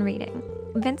math and reading.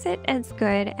 Vincent is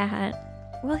good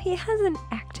at, well, he has an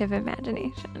active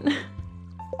imagination.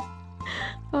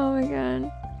 Oh my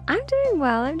god. I'm doing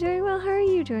well. I'm doing well. How are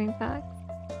you doing, Fox?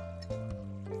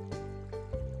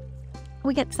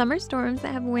 We get summer storms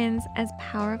that have winds as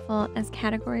powerful as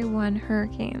Category 1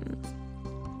 hurricanes.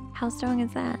 How strong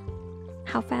is that?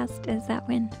 How fast is that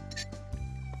wind?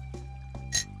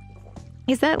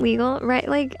 Is that legal? Right?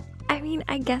 Like, I mean,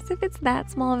 I guess if it's that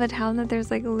small of a town that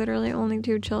there's like literally only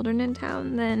 2 children in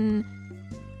town, then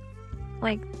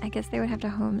like, I guess they would have to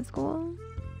homeschool.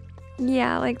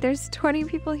 Yeah, like there's 20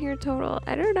 people here total.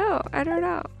 I don't know. I don't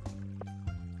know.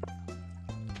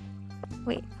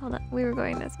 Wait, hold on. We were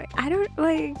going this way. I don't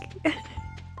like...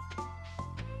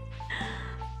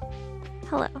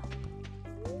 Hello.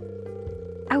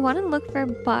 I want to look for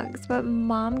bugs, but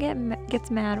mom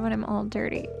gets mad when I'm all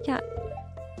dirty. Yeah,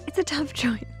 it's a tough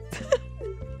choice.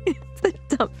 It's a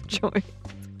tough choice.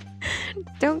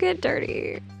 Don't get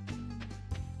dirty.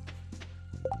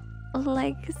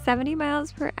 Like 70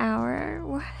 miles per hour?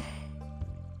 What?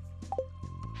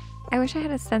 I wish I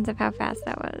had a sense of how fast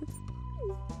that was. ...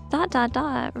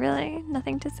 Really?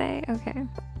 Nothing to say? Okay.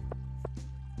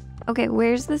 Okay,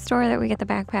 where's the store that we get the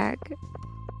backpack?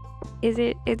 Is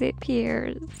it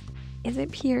Pierre's? Is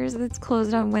it Pierre's that's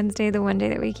closed on Wednesday, the one day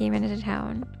that we came into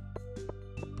town?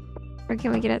 Or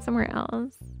can we get it somewhere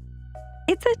else?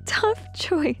 It's a tough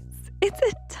choice. It's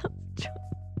a tough choice.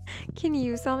 Can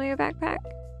you sell me a backpack?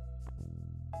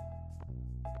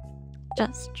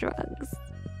 Just drugs.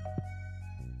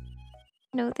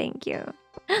 No, thank you.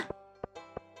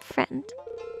 Friend.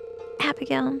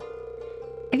 Abigail.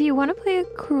 If you want to play a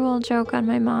cruel joke on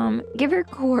my mom, give her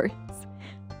quartz.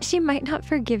 She might not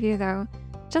forgive you though.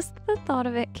 Just the thought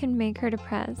of it can make her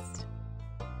depressed.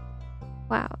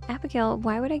 Wow, Abigail,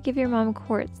 why would I give your mom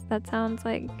quartz? That sounds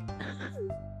like...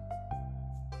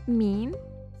 mean,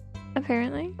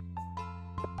 apparently.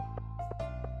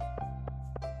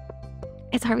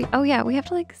 It's Harvey. Oh yeah, we have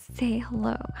to like say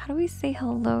hello. How do we say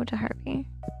hello to Harvey?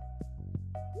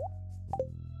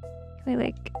 Can we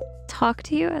like talk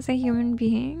to you as a human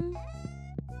being?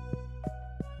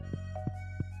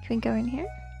 Can we go in here?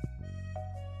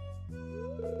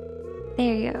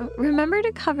 There you go. Remember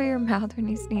to cover your mouth when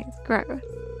you sneeze. Gross.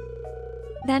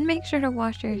 Then make sure to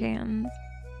wash your hands.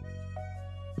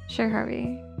 Sure,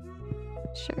 Harvey.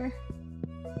 Sure.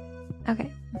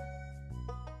 Okay.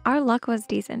 Our luck was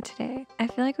decent today. I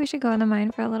feel like we should go in the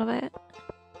mine for a little bit.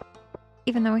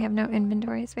 Even though we have no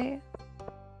inventory space.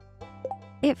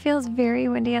 It feels very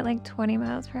windy at like 20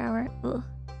 miles per hour. Ugh.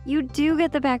 You do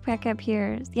get the backpack up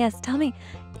here. Yes, tell me.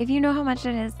 If you know how much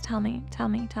it is, tell me. Tell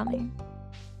me. Tell me.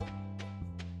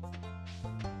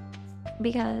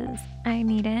 Because I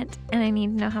need it and I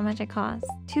need to know how much it costs.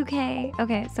 2K.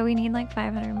 Okay, so we need like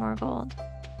 500 more gold.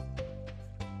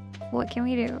 What can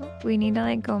we do? We need to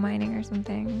like go mining or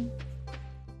something.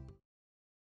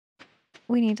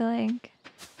 We need to like...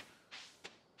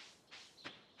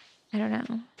 I don't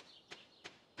know.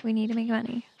 We need to make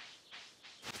money.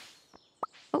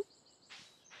 Oh.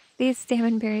 These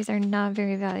salmon berries are not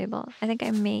very valuable. I think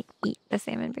I may eat the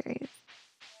salmon berries.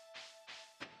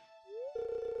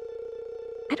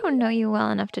 I don't know you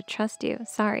well enough to trust you.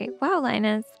 Sorry. Wow,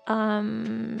 Linus.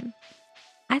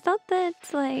 I thought that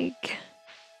like...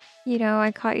 You know,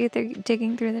 I caught you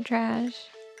digging through the trash.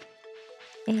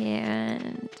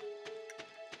 And...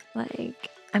 like...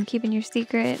 I'm keeping your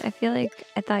secret. I feel like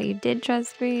I thought you did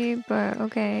trust me, but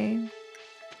okay.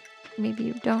 Maybe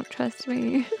you don't trust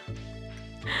me.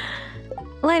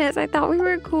 Linus, I thought we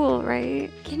were cool,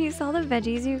 right? Can you sell the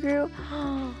veggies you grew?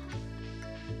 I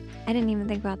didn't even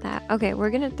think about that. Okay,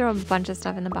 we're gonna throw a bunch of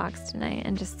stuff in the box tonight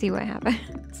and just see what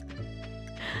happens.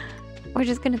 We're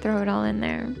just gonna throw it all in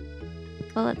there.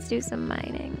 Well, let's do some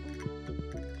mining.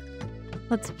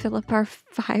 Let's fill up our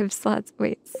 5 slots.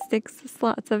 Wait, 6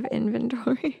 slots of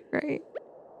inventory, right?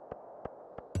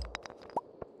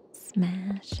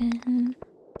 Smashing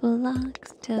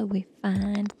blocks till we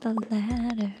find the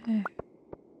ladder.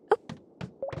 Oh.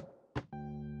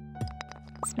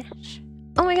 Smash.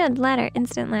 Oh my god, ladder.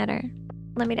 Instant ladder.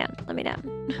 Let me down. Let me down.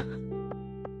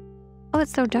 Oh,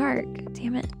 it's so dark.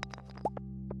 Damn it.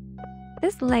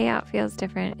 This layout feels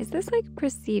different. Is this like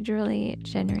procedurally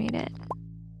generated?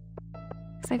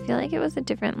 Because I feel like it was a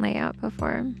different layout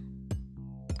before.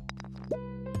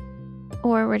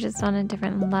 Or we're just on a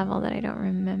different level that I don't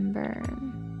remember.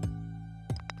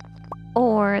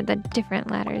 Or the different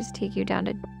ladders take you down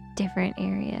to different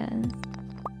areas.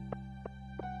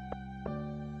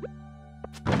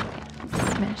 Okay,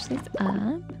 smash these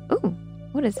up. Ooh,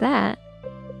 what is that?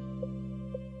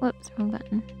 Whoops, wrong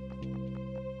button.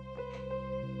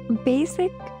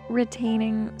 Basic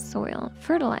retaining soil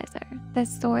fertilizer. The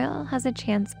soil has a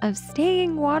chance of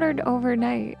staying watered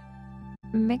overnight.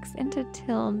 Mix into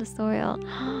tilled soil.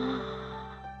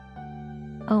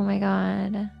 Oh my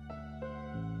god.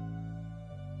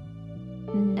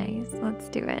 Nice, let's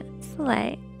do it.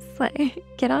 Slay, slay.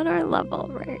 Get on our level,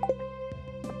 right?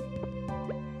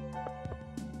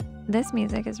 This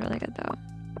music is really good though.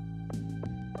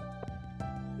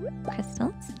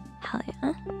 Crystals? Hell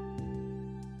yeah.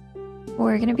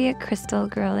 We're gonna be a crystal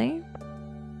girly.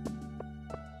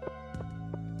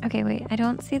 Okay, wait, I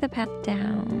don't see the path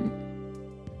down.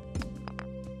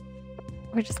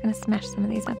 We're just gonna smash some of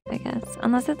these up, I guess.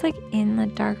 Unless it's like in the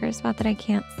darker spot that I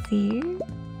can't see.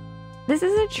 This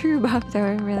is a true buff though,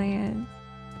 it really is.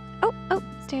 Oh, oh,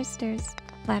 stairs, stairs.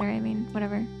 Ladder, I mean,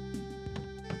 whatever.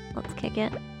 Let's kick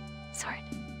it. Sword.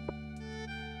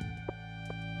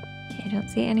 Okay, I don't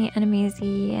see any enemies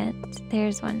yet.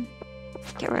 There's one.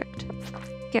 Get wrecked.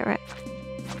 Get wrecked.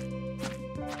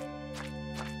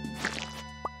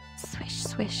 Swish,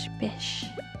 swish, bish.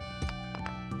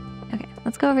 Okay,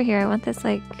 let's go over here. I want this,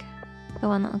 like, the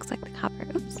one that looks like the copper.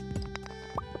 Oops.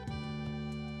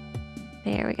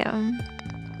 There we go.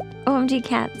 OMG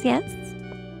cats, yes?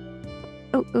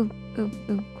 Oh, ooh, ooh,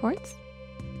 ooh. Quartz?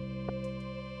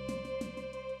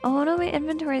 Oh no, my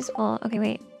inventory's full. Okay,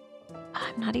 wait.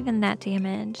 I'm not even that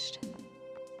damaged.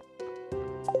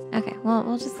 Okay, well,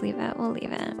 we'll just leave it. We'll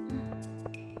leave it.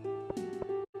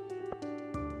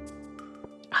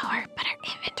 Oh, but our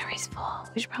inventory's full.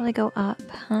 We should probably go up,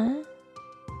 huh?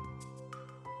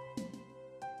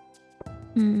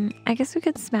 I guess we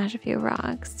could smash a few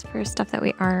rocks for stuff that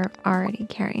we are already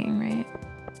carrying, right?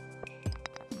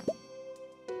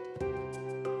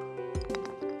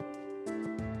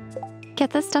 Get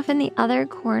the stuff in the other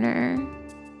corner.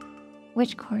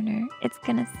 Which corner? It's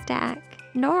gonna stack.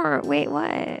 No, wait,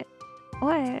 what?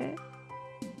 What?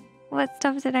 What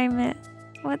stuff did I miss?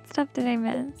 What stuff did I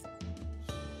miss?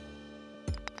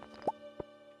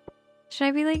 Should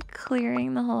I be like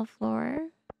clearing the whole floor?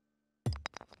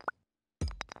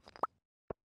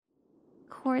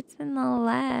 Quartz in the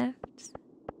left.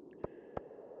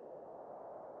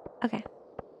 Okay.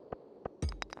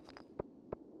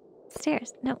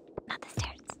 Stairs. No, not the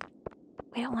stairs.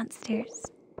 We don't want stairs.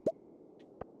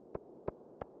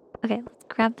 Okay, let's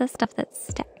grab the stuff that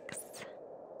stacks.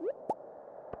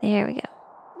 There we go.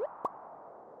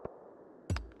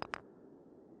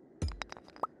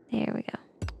 There we go.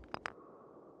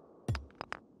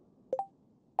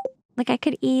 Like I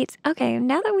could eat... Okay,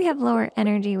 now that we have lower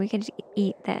energy, we could just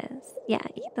eat this. Yeah,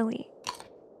 eat the leek.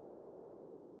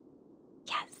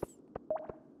 Yes.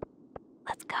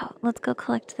 Let's go. Let's go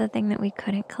collect the thing that we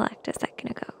couldn't collect a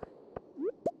second ago.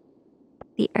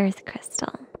 The earth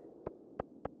crystal.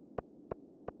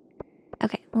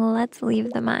 Okay, well, let's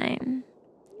leave the mine.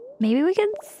 Maybe we could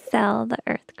sell the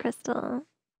earth crystal.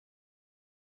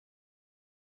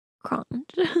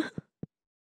 Crunch.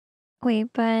 Wait,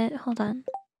 but hold on.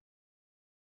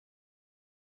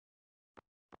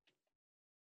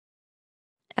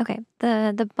 Okay,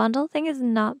 the bundle thing is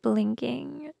not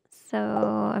blinking, so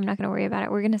I'm not going to worry about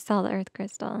it. We're going to sell the earth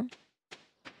crystal.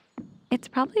 It's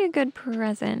probably a good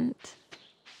present.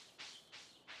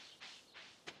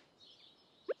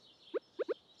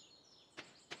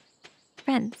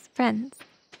 Friends.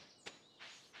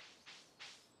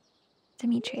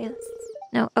 Demetrius.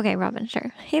 No, okay, Robin,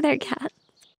 sure. Hey there, cat.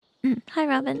 Hi,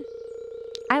 Robin.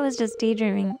 I was just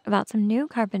daydreaming about some new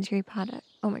carpentry product.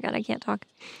 Oh my god, I can't talk.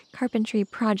 Carpentry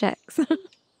projects.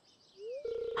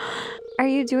 Are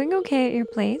you doing okay at your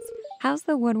place? How's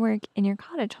the woodwork in your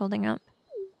cottage holding up?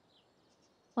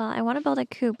 Well, I want to build a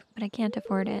coop, but I can't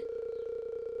afford it.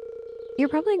 You're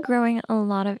probably growing a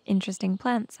lot of interesting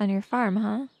plants on your farm,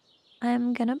 huh?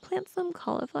 I'm gonna plant some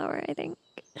cauliflower, I think.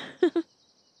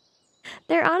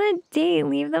 They're on a date.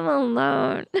 Leave them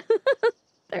alone.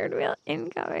 Third wheel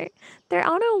incoming. They're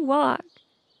on a walk.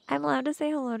 I'm allowed to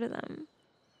say hello to them.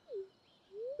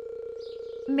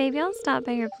 Maybe I'll stop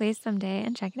by your place someday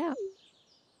and check it out.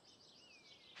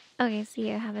 Okay, see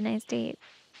you. Have a nice date.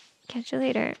 Catch you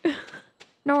later.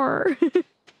 Nor.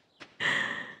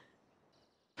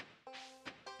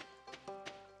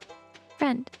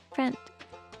 Friend.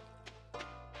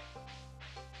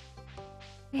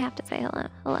 We have to say hello.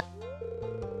 Hello.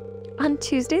 On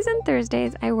Tuesdays and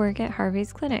Thursdays, I work at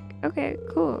Harvey's clinic. Okay,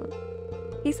 cool.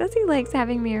 He says he likes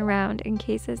having me around in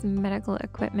case his medical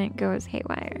equipment goes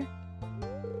haywire.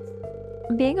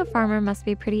 Being a farmer must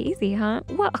be pretty easy, huh?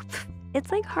 Well,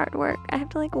 it's like hard work. I have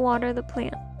to like water the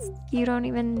plants. You don't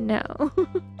even know.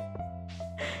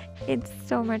 It's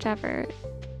so much effort.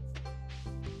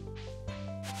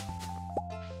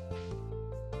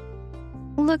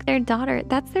 Look, their daughter.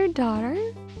 That's their daughter?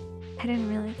 I didn't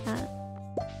realize that.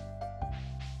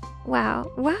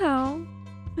 Wow. Wow.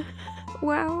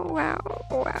 Wow.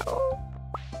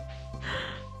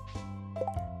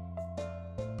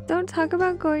 Don't talk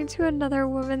about going to another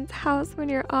woman's house when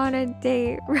you're on a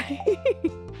date, right?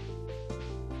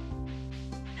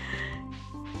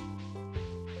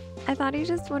 I thought he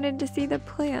just wanted to see the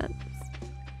plants.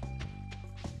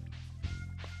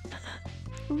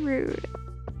 Rude.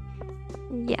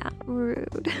 Yeah,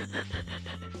 rude.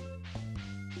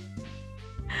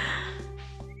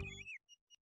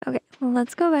 Okay, well,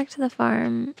 let's go back to the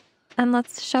farm and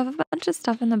let's shove a bunch of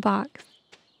stuff in the box.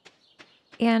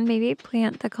 And maybe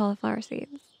plant the cauliflower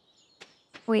seeds.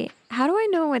 Wait, how do I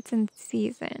know what's in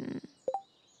season?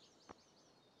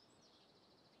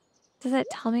 Does it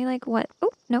tell me like what?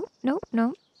 Oh,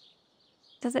 no.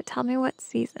 Does it tell me what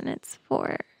season it's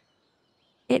for?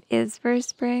 It is for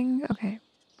spring? Okay.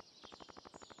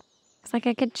 It's like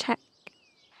I could check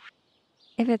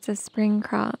if it's a spring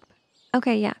crop.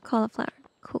 Okay, yeah, cauliflower.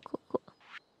 Cool.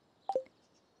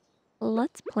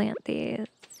 Let's plant these.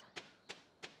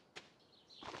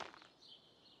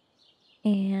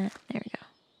 And there we go.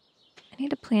 I need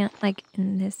to plant like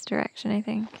in this direction, I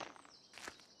think.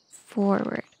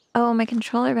 Forward. Oh, my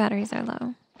controller batteries are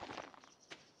low.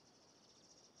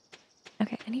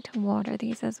 Okay, I need to water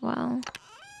these as well.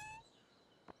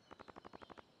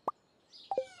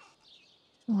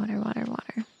 Water.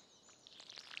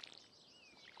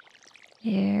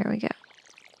 There we go.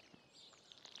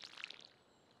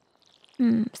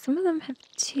 Some of them have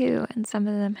 2 and some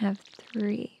of them have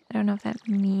 3. I don't know if that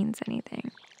means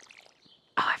anything.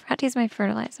 Oh, I forgot to use my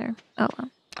fertilizer. Oh, well.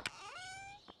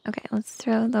 Okay, let's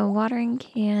throw the watering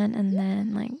can and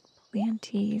then like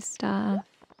planty stuff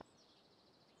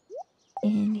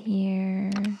in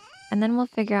here. And then we'll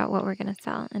figure out what we're going to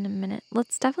sell in a minute.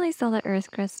 Let's definitely sell the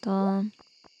earth crystal.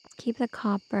 Keep the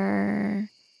copper.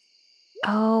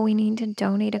 Oh, we need to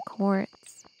donate a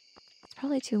quartz. It's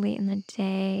probably too late in the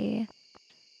day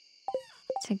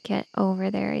to get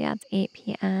over there. Yeah, it's 8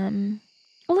 p.m.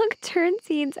 Look, turn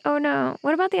seeds. Oh no.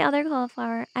 What about the other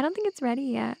cauliflower? I don't think it's ready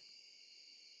yet.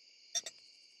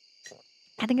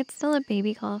 I think it's still a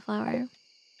baby cauliflower.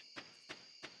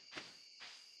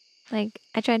 Like,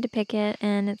 I tried to pick it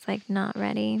and it's like not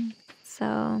ready.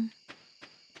 So,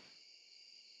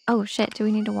 oh shit, do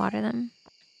we need to water them?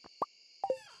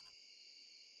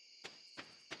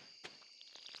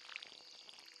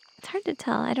 It's hard to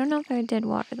tell. I don't know if I did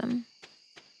water them,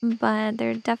 but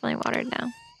they're definitely watered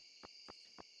now.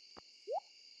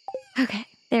 Okay,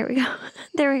 there we go.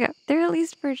 There we go. They're at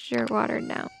least for sure watered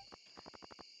now.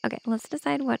 Okay, let's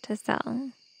decide what to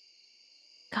sell.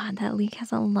 God, that leek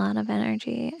has a lot of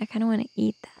energy. I kind of want to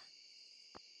eat that.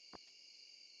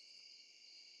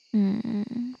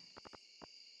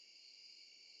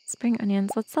 Spring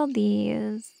onions. Let's sell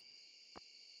these.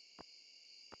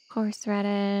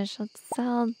 Horseradish. Let's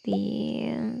sell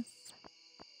these.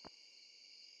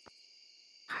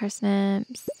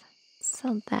 Parsnips.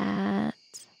 Sell that.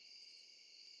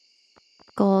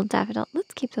 Gold daffodil.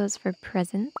 Let's keep those for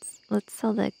presents. Let's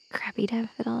sell the crappy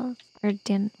daffodils. Or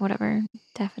whatever.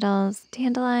 Daffodils.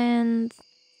 Dandelions.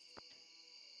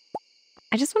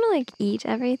 I just want to like eat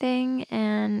everything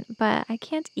but I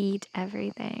can't eat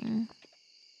everything.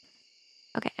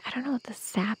 Okay, I don't know what the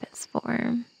sap is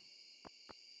for.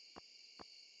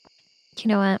 You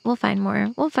know what? We'll find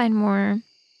more.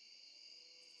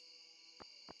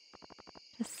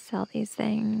 Just sell these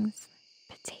things.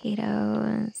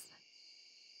 Potatoes.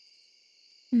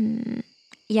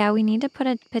 Yeah, we need to put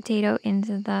a potato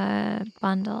into the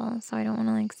bundle, so I don't want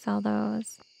to like sell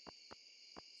those.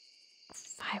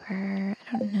 Fiber,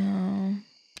 I don't know.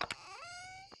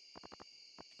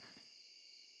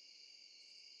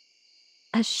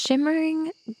 A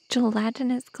shimmering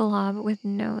gelatinous glob with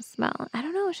no smell. I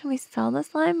don't know. Should we sell the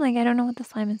slime? Like, I don't know what the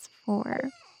slime is for.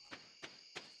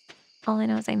 All I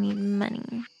know is I need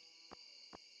money.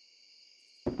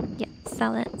 Yeah,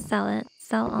 sell it,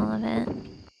 sell all of it.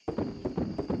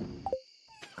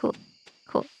 Cool,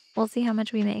 cool. We'll see how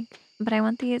much we make. But I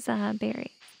want these berries.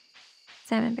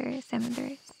 Salmon berries, salmon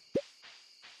berries.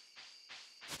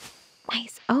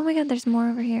 Nice. Oh my god, there's more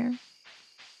over here.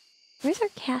 Where's our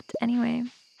cat anyway?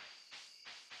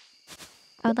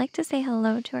 I would like to say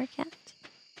hello to our cat.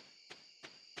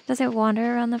 Does it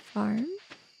wander around the farm?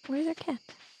 Where's our cat?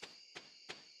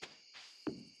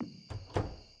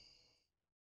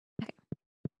 Okay.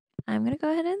 I'm gonna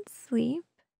go ahead and sleep.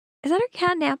 Is that our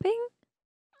cat napping?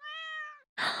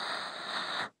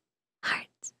 Heart.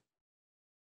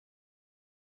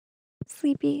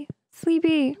 Sleepy.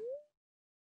 Sleepy.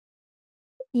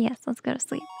 Yes, let's go to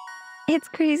sleep. It's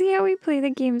crazy how we play the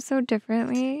game so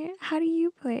differently. How do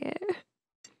you play it?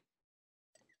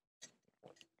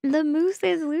 The moose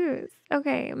is loose.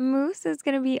 Okay, Moose is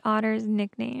gonna be Otter's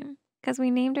nickname. Because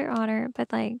we named her Otter,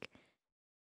 but like,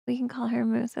 we can call her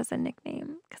Moose as a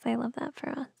nickname. Because I love that for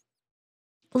us.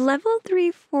 Level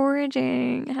 3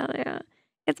 foraging. Hell yeah.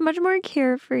 It's much more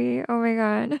carefree. Oh my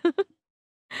god.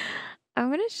 I'm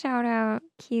gonna shout out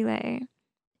Keeley.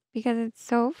 Because it's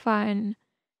so fun.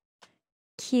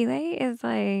 Keeley is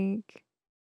like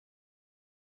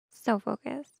so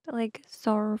focused. Like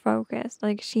so focused.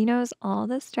 Like she knows all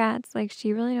the strats. Like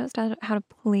she really knows how to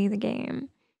play the game.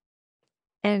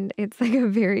 And it's like a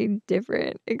very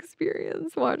different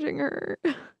experience watching her.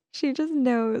 She just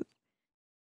knows.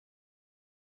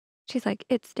 She's like,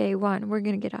 it's day one. We're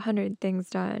going to get 100 things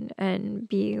done and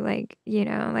be like, you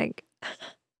know, like,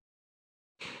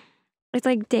 it's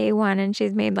like day one and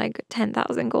she's made like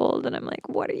 10,000 gold. And I'm like,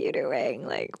 what are you doing?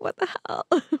 Like, what the hell?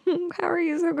 How are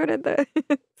you so good at this?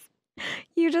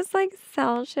 You just like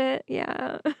sell shit.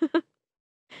 Yeah.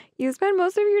 You spend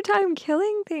most of your time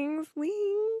killing things,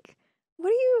 Link. What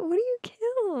do you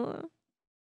kill?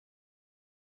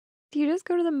 Do you just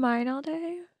go to the mine all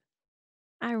day?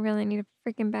 I really need a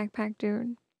freaking backpack,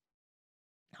 dude.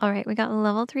 All right, we got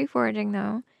level 3 foraging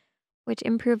though, which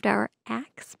improved our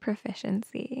axe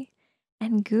proficiency.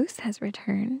 And Goose has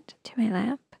returned to my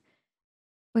lap.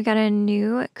 We got a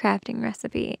new crafting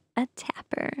recipe, a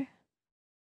tapper.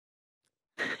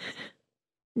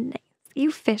 Nice.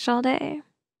 You fish all day?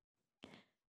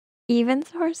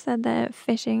 Evanthor said that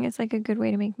fishing is like a good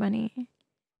way to make money.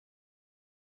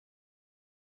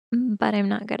 But I'm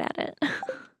not good at it.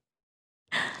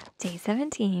 Day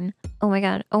 17. Oh my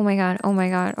god, oh my god, oh my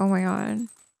god, oh my god.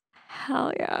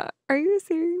 Hell yeah. Are you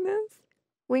seeing this?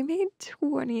 We made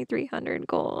 2,300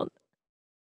 gold.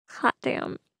 Hot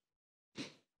damn.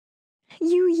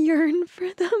 You yearn for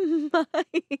the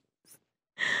mines.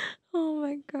 Oh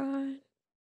my god.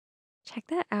 Check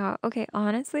that out. Okay,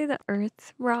 honestly, the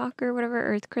earth rock or whatever,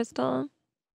 earth crystal,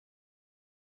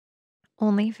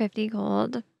 only 50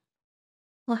 gold.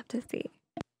 We'll have to see.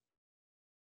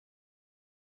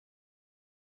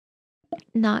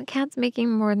 Not cats making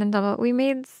more than double. We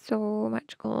made so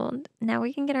much gold. Now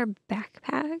we can get our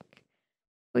backpack.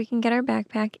 We can get our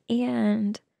backpack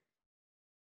and,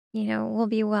 you know, we'll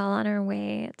be well on our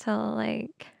way till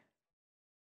like,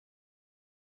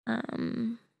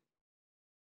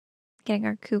 getting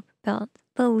our coop built.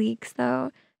 The leeks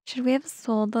though, should we have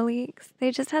sold the leeks?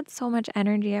 They just had so much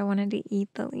energy. I wanted to eat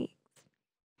the leeks.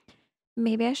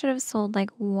 Maybe I should have sold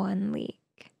like one leek.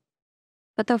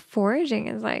 But the foraging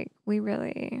is like,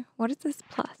 what is this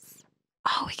plus?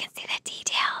 Oh, we can see the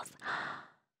details.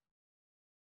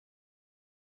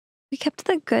 We kept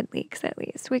the good leeks at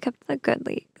least. We kept the good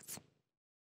leeks.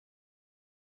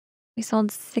 We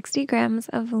sold 60 grams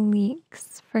of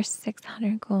leeks for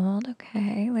 600 gold.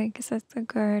 Okay, like, is this a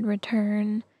good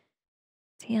return?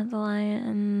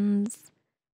 Dandelions,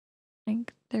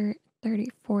 like 30,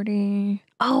 40.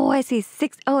 Oh, I see.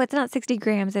 Oh, it's not 60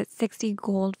 grams. It's 60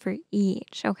 gold for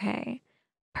each. Okay,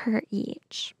 per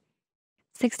each.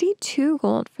 62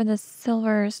 gold for the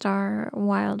silver star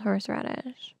wild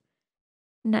horseradish.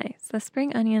 Nice. The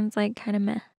spring onions, like, kind of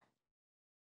meh.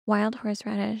 Wild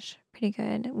horseradish, pretty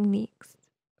good. Leeks,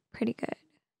 pretty good.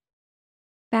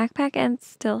 Backpack and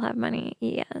still have money.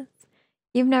 Yes.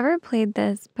 You've never played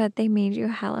this, but they made you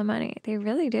hella money. They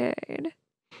really did.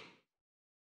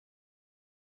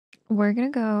 We're gonna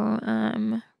go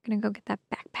get that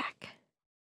backpack.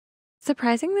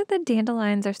 Surprising that the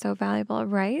dandelions are so valuable,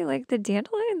 right? Like the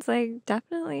dandelions, like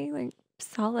definitely like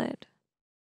solid.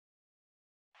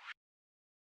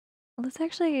 Let's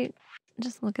actually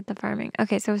just look at the farming.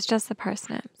 Okay, so it's just the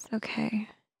parsnips. Okay.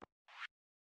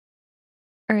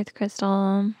 earth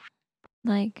crystal.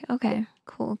 Like, okay,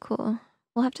 cool.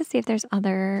 We'll have to see if there's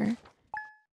other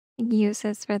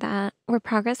uses for that. Where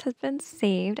progress has been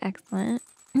saved. Excellent.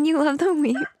 You love the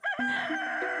wheat.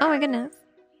 Oh my goodness.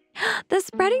 The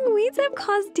spreading weeds have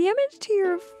caused damage to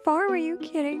your farm. Are you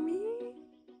kidding me?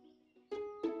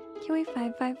 Can we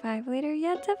 555 later?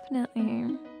 Yeah,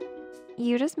 definitely.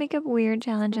 You just make up weird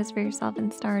challenges for yourself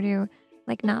in Stardew,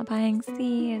 like not buying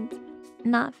seeds,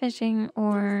 not fishing,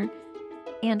 or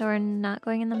not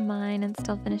going in the mine and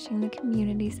still finishing the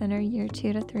community center year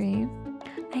 2 to 3.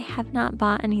 I have not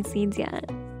bought any seeds yet.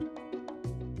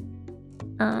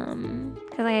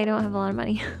 Because I don't have a lot of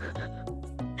money.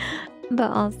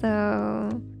 But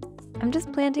also, I'm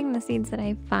just planting the seeds that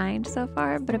I find so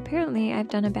far, but apparently I've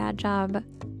done a bad job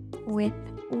with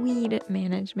weed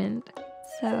management.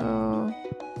 So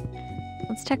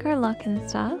let's check our luck and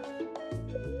stuff.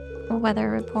 Weather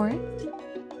report.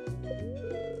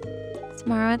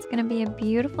 Tomorrow it's gonna be a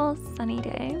beautiful sunny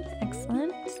day.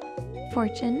 Excellent.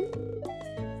 Fortune.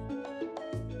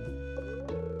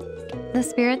 The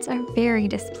spirits are very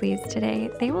displeased today.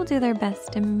 They will do their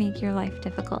best to make your life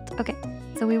difficult. Okay,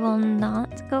 so we will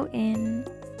not go in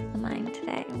the mine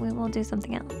today. We will do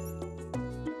something else.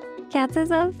 Cats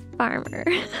is a farmer.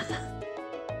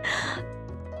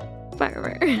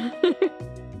 Farmer.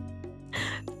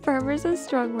 Farmer's a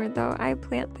strong word though. I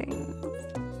plant things.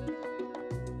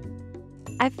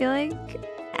 I feel like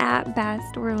at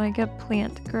best we're like a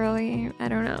plant girly. I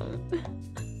don't know.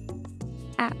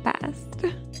 At best.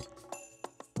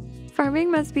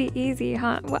 Farming must be easy,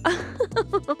 huh? Well,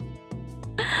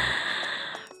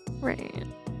 right.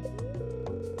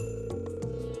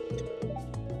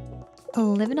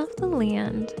 Living off the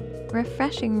land.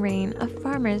 Refreshing rain, a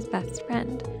farmer's best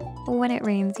friend. When it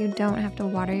rains, you don't have to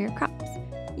water your crops.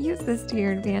 Use this to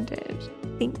your advantage.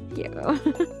 Thank you.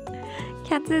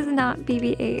 Cats is not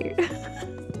BB-8.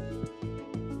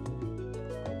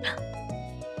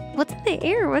 What's in the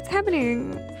air? What's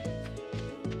happening?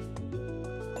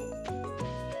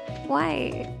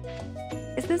 Why?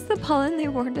 Is this the pollen they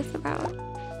warned us about?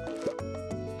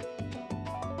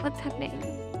 What's happening?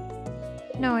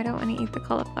 No, I don't want to eat the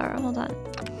cauliflower. Hold on.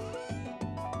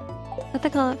 Put the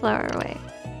cauliflower away.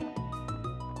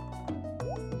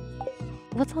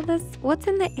 What's all this? What's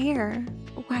in the air?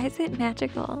 Why is it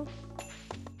magical?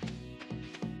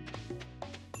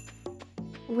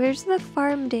 Where's the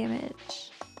farm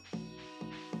damage?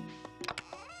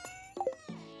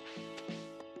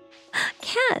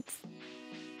 Cats!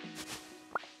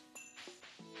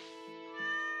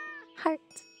 Heart.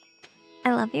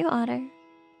 I love you, Otter.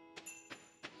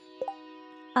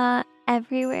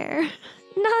 Everywhere.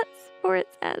 Not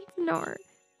sports ads, nor.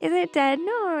 Is it dead?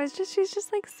 No, it's just, she's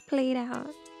just like splayed out.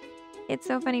 It's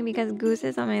so funny because Goose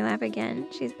is on my lap again.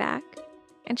 She's back.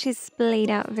 And she's splayed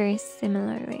out very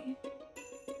similarly.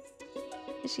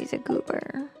 She's a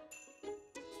goober.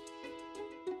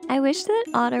 I wish that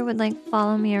Otter would like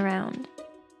follow me around.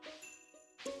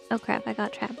 Oh crap, I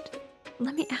got trapped.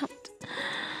 Let me out.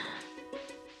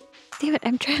 Damn it,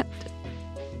 I'm trapped.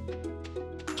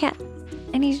 Cat,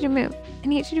 I need you to move. I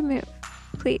need you to move.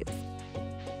 Please.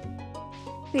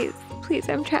 Please, please,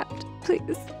 I'm trapped.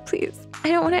 Please, please. I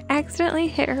don't want to accidentally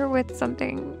hit her with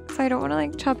something. So I don't want to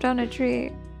like chop down a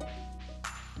tree.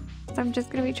 So I'm just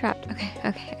gonna be trapped. Okay,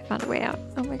 okay, I found a way out.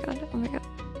 Oh my god, oh my god.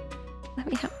 Let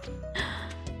me out.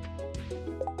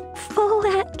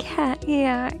 Flat cat,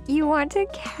 yeah. You want a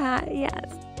cat,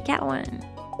 yes. Get one.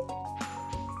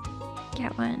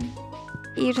 Get one.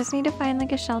 You just need to find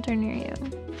like a shelter near you.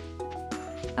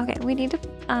 Okay, we need to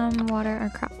water our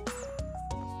crops.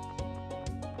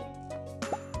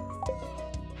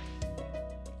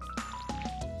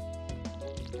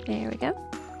 There we go.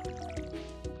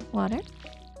 Water.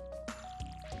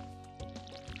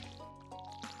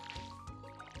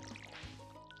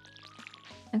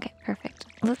 Okay, perfect.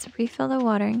 Let's refill the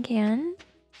watering can.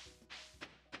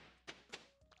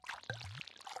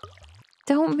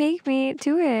 Don't make me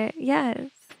do it. Yes,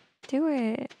 do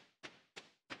it.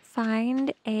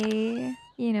 Find a,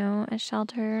 you know, a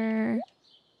shelter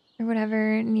or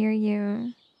whatever near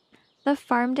you. The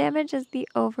farm damage is the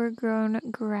overgrown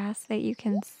grass that you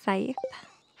can scythe.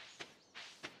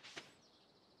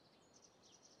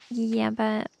 Yeah,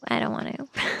 but I don't want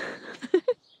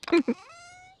to.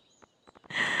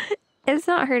 It's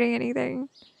not hurting anything.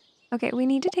 Okay, we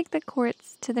need to take the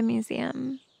quartz to the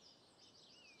museum.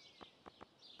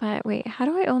 But wait, how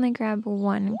do I only grab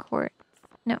one quartz?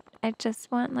 No, I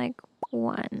just want like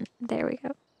one. There we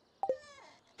go.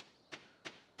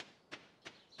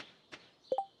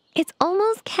 It's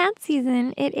almost cat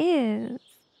season. It is.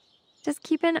 Just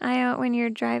keep an eye out when you're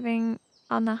driving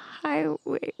on the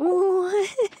highway.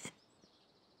 What?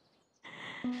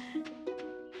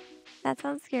 That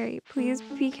sounds scary. Please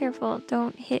be careful.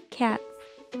 Don't hit cats.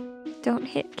 Don't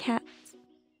hit cats.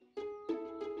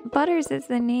 Butters is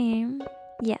the name.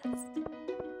 Yes.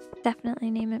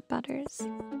 Definitely name it Butters.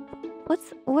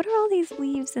 What are all these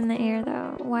leaves in the air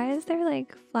though? Why is there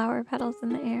like flower petals in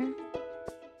the air?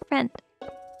 Friend.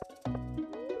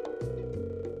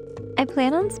 I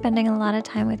plan on spending a lot of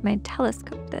time with my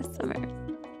telescope this summer.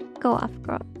 Go off,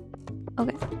 girl.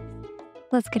 Okay.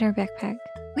 Let's get our backpack.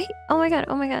 Wait, oh my god.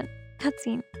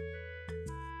 Cutscene.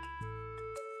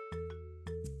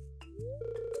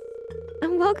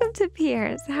 And welcome to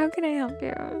Pierre's. How can I help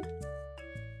you?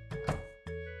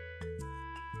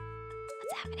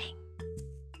 What's happening?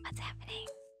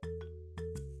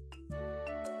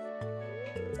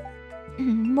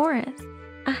 Morris.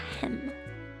 Ahem.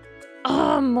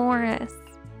 Oh, Morris.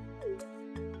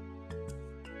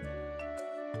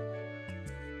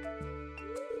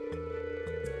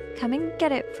 Come and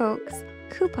get it, folks.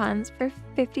 Coupons for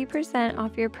 50%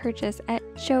 off your purchase at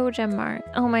Joja Mart.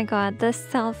 Oh my god, the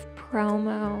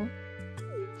self-promo.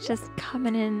 Just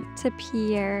coming in to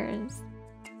Pierre's.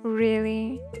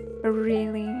 Really?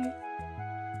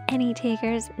 Any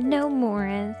takers? No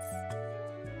Morris.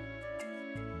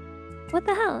 What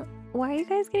the hell? Why are you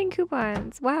guys getting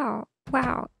coupons? Wow.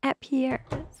 At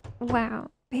Pierre's. Wow.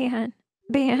 Ban.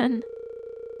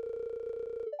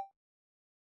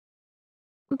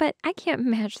 But I can't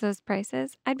match those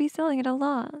prices. I'd be selling at a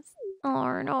loss.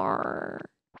 Arr.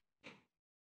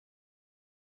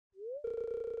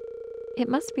 It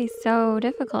must be so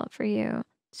difficult for you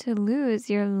to lose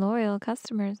your loyal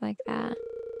customers like that.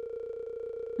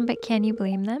 But can you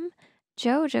blame them?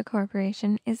 Joja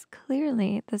Corporation is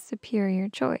clearly the superior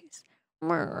choice.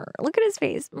 Look at his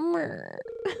face.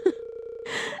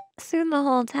 Soon the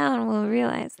whole town will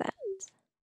realize that.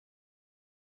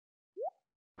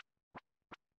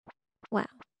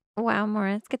 Wow,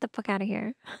 Morris, get the fuck out of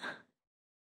here.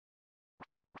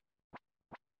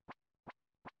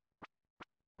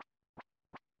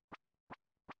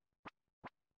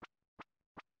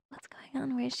 What's going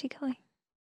on? Where is she going?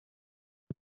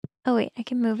 Oh wait, I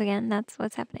can move again. That's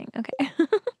what's happening. Okay.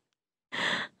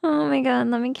 Oh my god,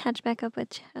 let me catch back up with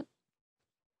chat.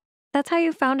 That's how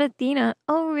you found Athena.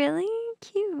 Oh really?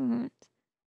 Cute.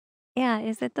 Yeah,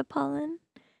 is it the pollen?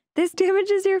 This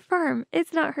damages your farm.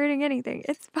 It's not hurting anything.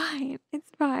 It's fine.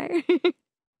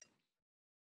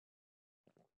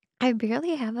 I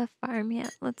barely have a farm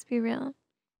yet, let's be real.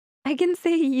 I can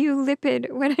say you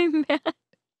lipid when I'm mad.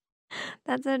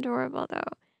 That's adorable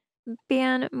though.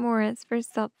 Ban Morris for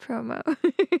self-promo.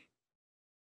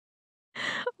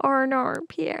 Or no,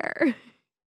 Pierre.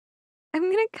 I'm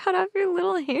gonna cut off your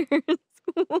little hairs.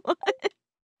 What?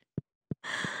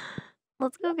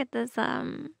 Let's go get this,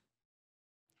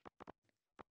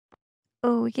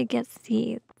 Oh, we could get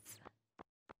seeds.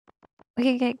 We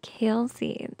could get kale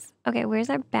seeds. Okay,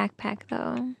 where's our backpack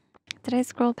though? Did I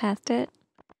scroll past it?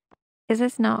 Is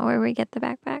this not where we get the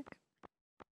backpack?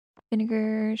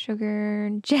 Vinegar,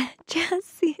 sugar, jazz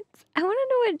seeds. I want to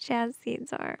know what jazz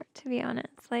seeds are, to be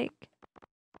honest. Like,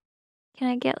 can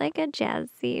I get like a jazz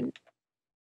seed?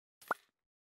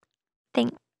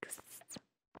 Thanks.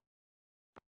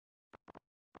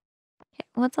 Okay,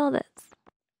 what's all this?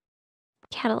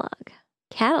 Catalog.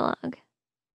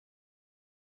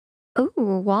 Ooh,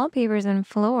 wallpapers and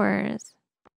floors.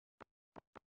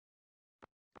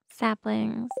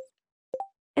 Saplings.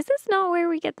 Is this not where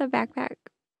we get the backpack?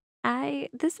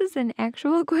 This is an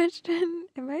actual question.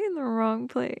 Am I in the wrong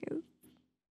place?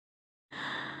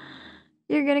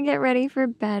 You're gonna get ready for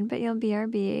bed, but you'll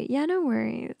BRB. Yeah, no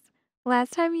worries.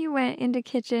 Last time you went into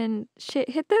kitchen, shit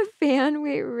hit the fan.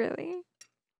 Wait, really?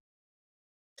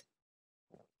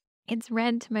 It's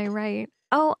red to my right.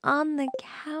 Oh, on the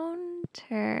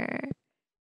counter.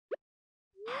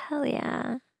 Hell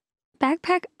yeah.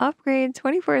 Backpack upgrade,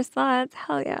 24 slots.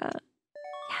 Hell yeah.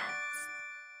 Yes.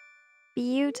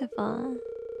 Beautiful.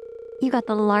 You got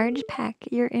the large pack.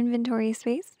 Your inventory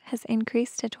space has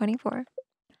increased to 24.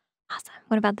 Awesome.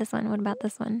 What about this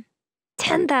one?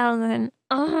 10,000.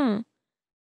 Ay.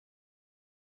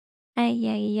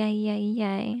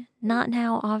 Not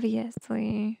now,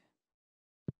 obviously.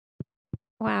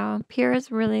 Wow,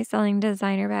 Pierre's really selling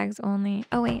designer bags only.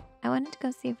 Oh wait, I wanted to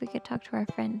go see if we could talk to our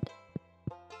friend.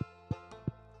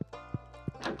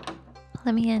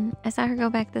 Let me in. I saw her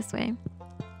go back this way.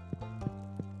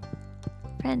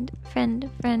 Friend.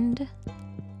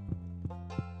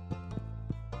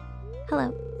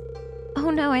 Hello. Oh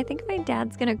no, I think my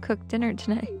dad's gonna cook dinner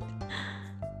tonight.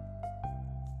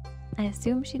 I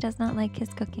assume she does not like his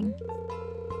cooking.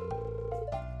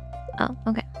 Oh.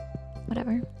 Oh, okay.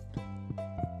 Whatever.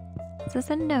 Is this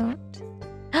a note?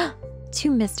 To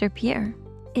Mr. Pierre.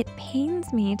 It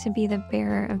pains me to be the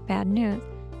bearer of bad news,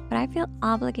 but I feel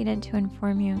obligated to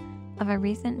inform you of a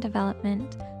recent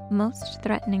development most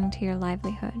threatening to your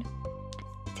livelihood.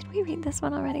 Did we read this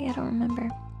one already? I don't remember.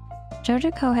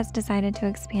 Joja Co. has decided to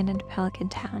expand into Pelican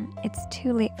Town. It's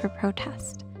too late for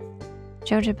protest.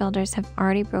 Joja builders have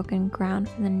already broken ground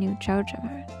for the new Joja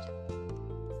Mart.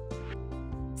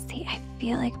 See, I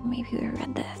feel like maybe we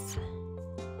read this.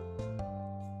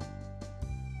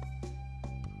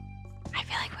 I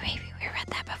feel like maybe we read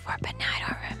that before, but now I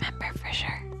don't remember for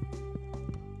sure.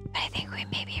 But I think we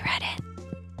maybe read it.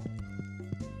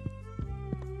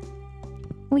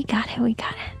 We got it, we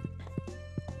got it.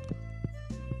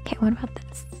 Okay, what about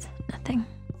this? Nothing.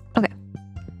 Okay.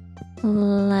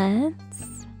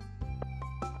 Let's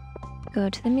go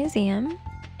to the museum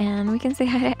and we can say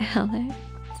hi to Alex.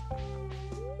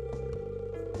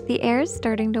 The air is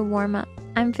starting to warm up.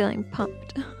 I'm feeling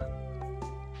pumped.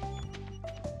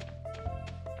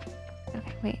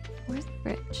 Okay, wait. Where's the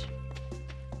bridge?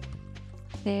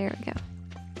 There we go.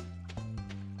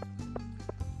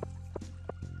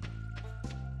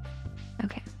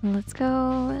 Okay, let's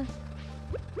go.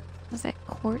 Was it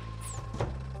quartz?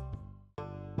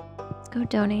 Let's go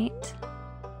donate.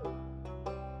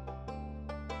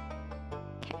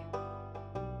 Okay.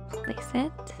 Place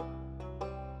it.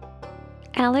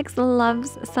 Alex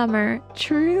loves summer.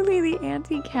 Truly the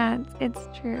anti-cats. It's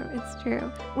true. It's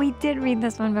true. We did read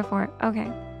this one before.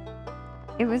 Okay.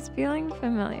 It was feeling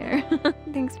familiar.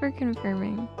 Thanks for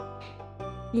confirming.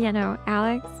 Yeah, no,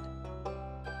 Alex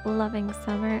loving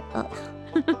summer.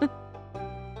 Ugh.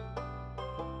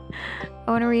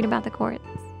 I want to read about the quartz.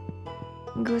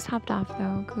 Goose hopped off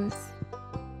though. Goose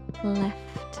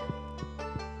left.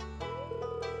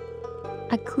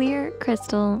 A clear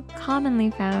crystal commonly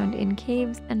found in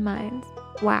caves and mines.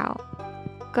 Wow.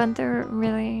 Gunther,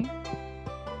 really?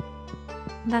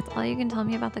 That's all you can tell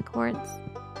me about the quartz?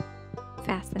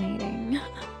 Fascinating.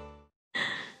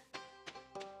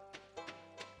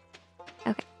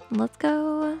 Okay, let's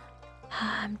go.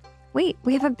 Wait,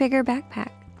 we have a bigger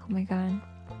backpack. Oh my god.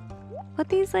 Put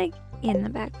these like in the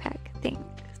backpack things.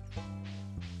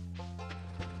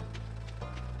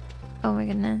 Oh my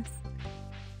goodness.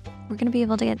 We're gonna be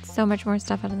able to get so much more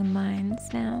stuff out of the mines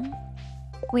now.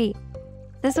 Wait,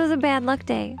 this was a bad luck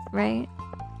day, right?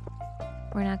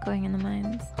 We're not going in the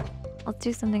mines. Let's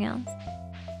do something else.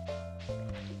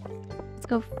 Let's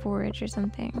go forage or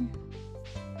something.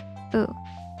 Ooh.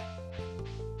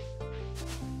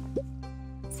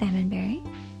 Salmonberry.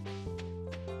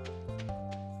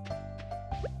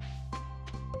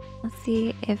 Let's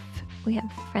see if we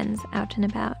have friends out and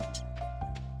about.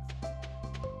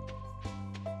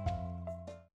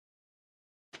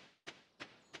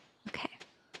 Okay.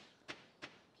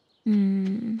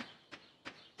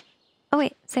 Oh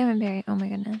wait, salmonberry. Oh my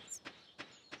goodness.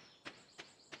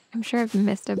 I'm sure I've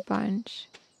missed a bunch.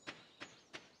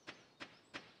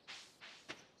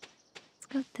 Let's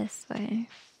go this way.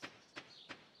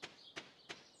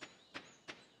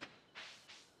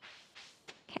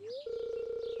 Okay.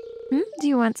 Do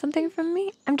you want something from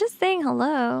me? I'm just saying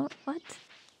hello. What?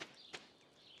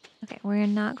 Okay, we're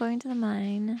not going to the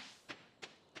mine.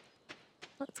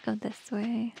 Let's go this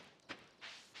way.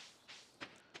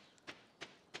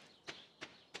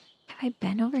 Have I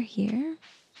been over here?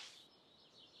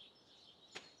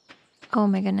 Oh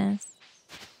my goodness.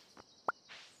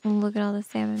 Look at all the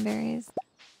salmon berries.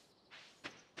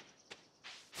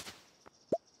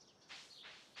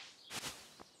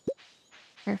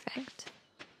 Perfect.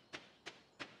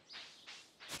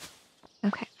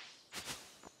 Okay.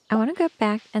 I want to go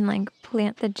back and like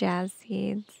plant the jazz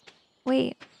seeds.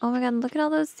 Wait. Oh my god, look at all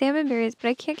those salmon berries, but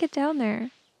I can't get down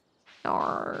there.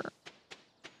 Arr.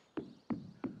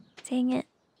 Dang it.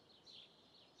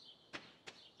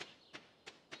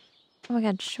 Oh my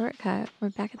god, shortcut. We're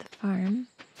back at the farm.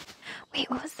 Wait,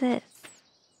 what was this?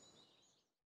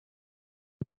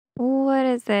 What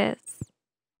is this?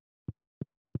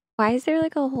 Why is there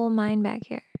like a whole mine back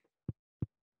here?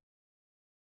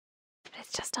 But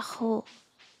it's just a hole.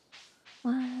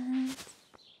 What?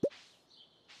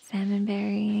 Salmon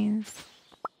berries.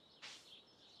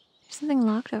 There's something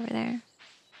locked over there.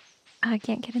 Oh, I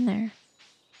can't get in there.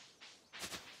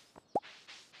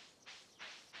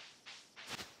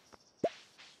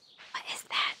 What is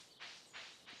that?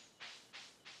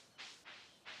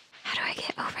 How do I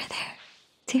get over there?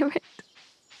 Damn it.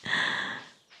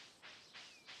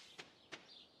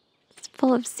 It's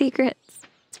full of secrets.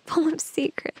 It's full of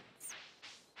secrets.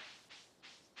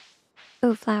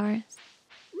 Oh, flowers.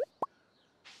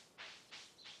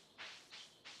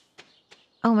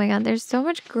 Oh my god, there's so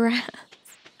much grass.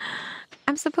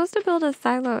 I'm supposed to build a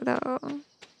silo though.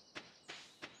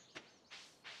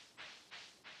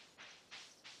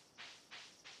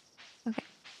 Okay.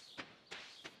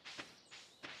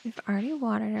 We've already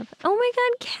watered her. Oh my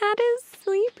god, cat is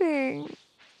sleeping.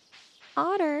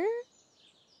 Otter.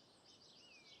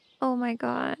 Oh my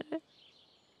god.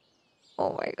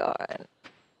 Oh my god.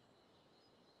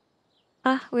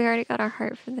 Ah, we already got our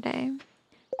heart for the day.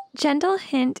 Gentle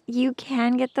hint, you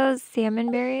can get those salmon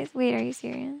berries. Wait, are you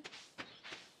serious?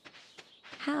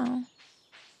 How?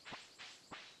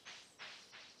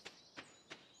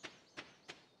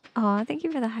 Oh, thank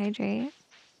you for the hydrate.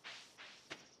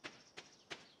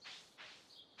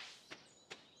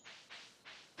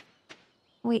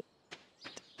 Wait.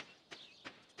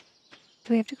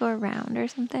 Do we have to go around or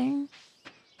something?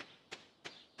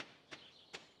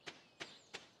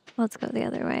 Let's go the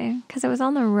other way. Because it was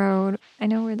on the road. I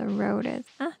know where the road is.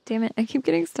 Ah, damn it. I keep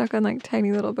getting stuck on like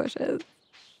tiny little bushes.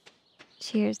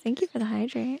 Cheers. Thank you for the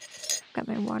hydrate. Got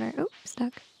my water. Oh,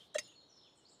 stuck.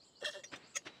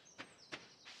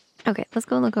 Okay, let's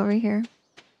go look over here.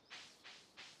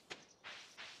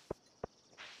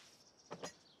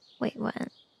 Wait, what?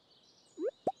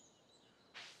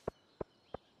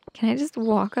 Can I just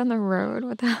walk on the road?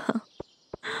 What the hell?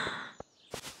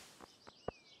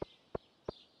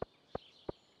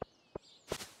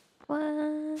 What?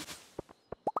 Salmon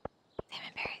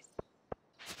berries.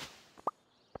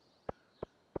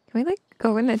 Can we like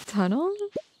go in the tunnel?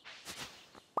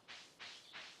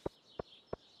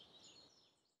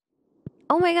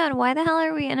 Oh my god, why the hell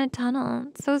are we in a tunnel?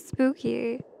 It's so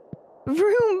spooky.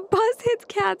 Vroom! Bus hits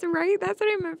cats, right? That's what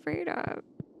I'm afraid of.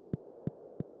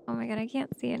 Oh my god, I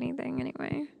can't see anything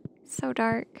anyway. So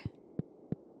dark.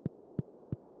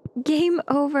 Game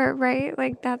over, right?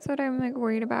 Like, that's what I'm like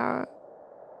worried about.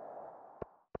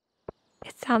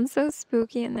 It sounds so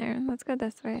spooky in there. Let's go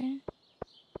this way.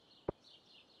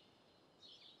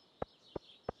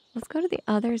 Let's go to the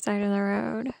other side of the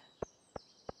road.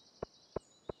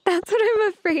 That's what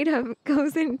I'm afraid of.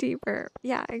 Goes in deeper.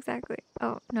 Yeah, exactly.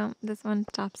 Oh, no, this one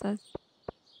stops us.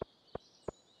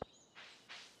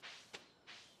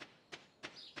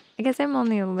 I guess I'm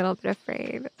only a little bit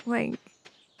afraid. Like,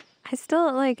 I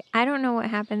still, like, I don't know what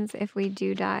happens if we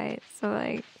do die. So,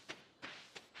 like,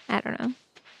 I don't know.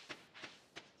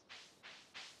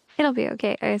 It'll be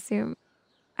okay, I assume.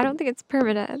 I don't think it's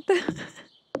permanent.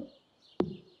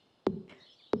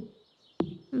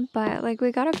 But, like,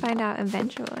 we gotta find out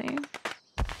eventually.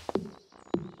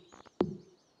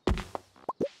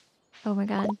 Oh my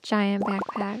god, giant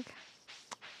backpack.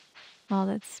 All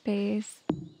that space.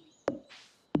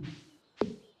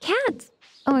 Cats!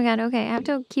 Oh my god, okay, I have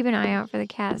to keep an eye out for the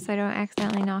cat so I don't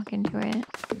accidentally knock into it.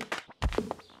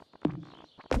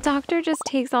 The doctor just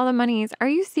takes all the monies. Are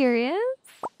you serious?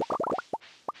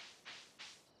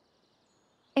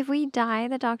 If we die,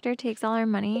 the doctor takes all our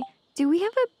money. Do we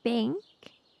have a bank?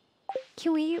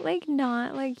 Can we, like,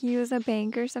 not, like, use a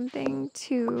bank or something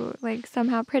to, like,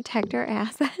 somehow protect our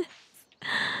assets?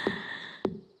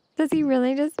 Does he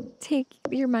really just take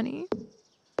your money?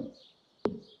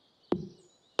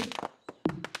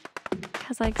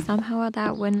 Because, like, somehow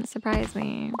that wouldn't surprise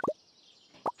me.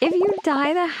 If you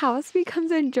die, the house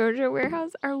becomes a JoJo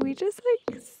warehouse. Are we just,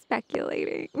 like,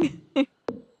 speculating?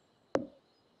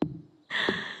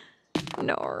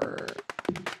 No.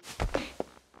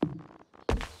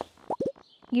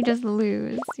 You just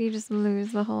lose. You just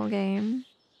lose the whole game.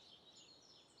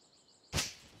 Let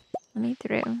me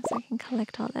through so I can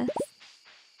collect all this.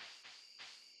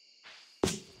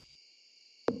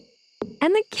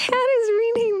 And the cat is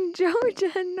renamed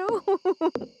Joja. No.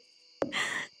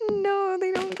 No,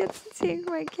 they don't get to take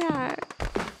my cat.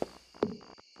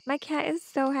 My cat is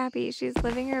so happy. She's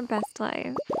living her best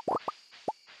life.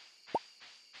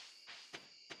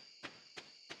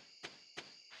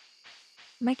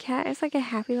 My cat is like a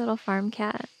happy little farm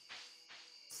cat.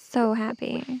 So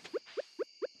happy.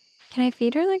 Can I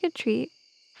feed her like a treat?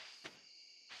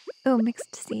 Oh,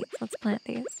 mixed seeds. Let's plant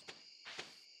these.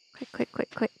 Quick, quick,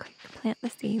 quick, quick, quick. Plant the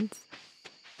seeds.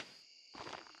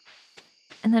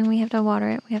 And then we have to water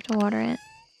it. We have to water it.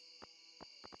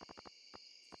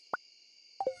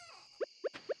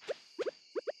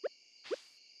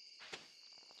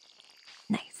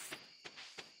 Nice.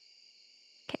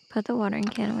 Okay, put the watering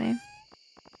can away.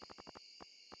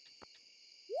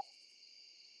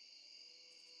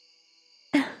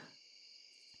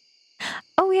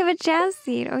 Oh, we have a jazz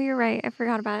seed. Oh, you're right. I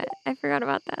forgot about it. I forgot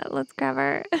about that. Let's grab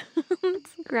our... Let's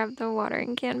grab the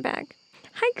watering can back.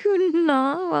 Hi,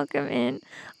 Kuna. Welcome in.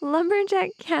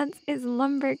 Lumberjack Cats is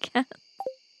Lumber Cat.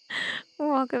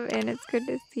 Welcome in. It's good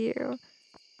to see you.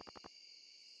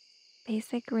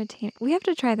 Basic retain. We have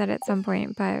to try that at some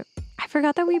point, but I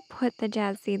forgot that we put the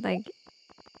jazz seed like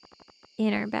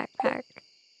in our backpack.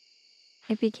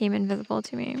 It became invisible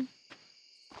to me.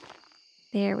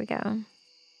 There we go.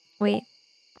 Wait.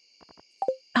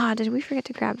 Ah, did we forget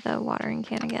to grab the watering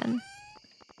can again?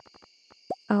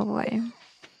 Oh boy.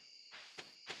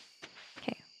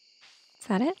 Okay. Is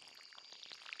that it?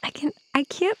 I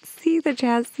can't see the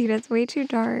jazz seed. It's way too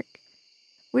dark.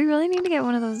 We really need to get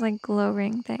one of those like glow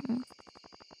ring things.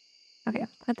 Okay,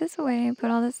 put this away. Put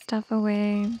all this stuff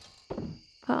away.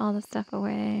 Put all the stuff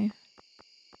away.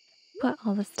 Put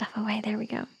all the stuff away. There we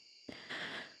go.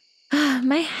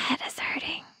 My head is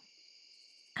hurting.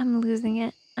 I'm losing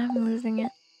it. I'm losing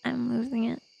it. I'm losing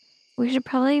it. We should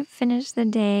probably finish the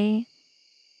day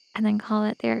and then call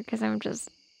it there because I'm just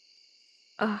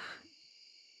losing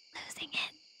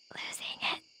it. Losing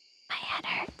it. My head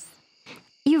hurts.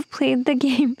 You've played the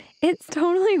game. It's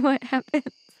totally what happens.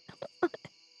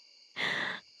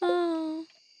 Oh.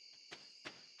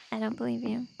 I don't believe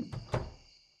you.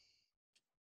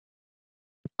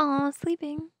 Oh,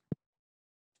 sleeping.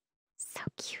 So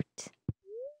cute.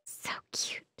 So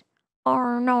cute.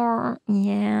 Oh no.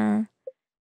 Yeah.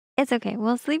 It's okay.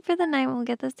 We'll sleep for the night. We'll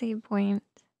get the save point.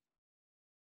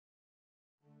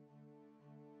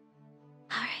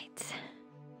 All right.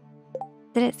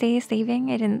 Did it say saving?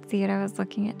 I didn't see it. I was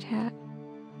looking at chat.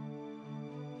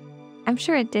 I'm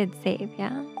sure it did save,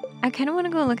 yeah? I kind of want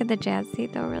to go look at the jazz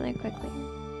seed though really quickly.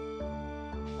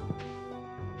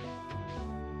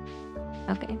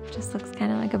 Okay, just looks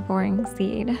kind of like a boring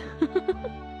seed.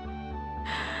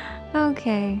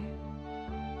 Okay.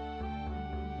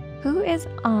 Who is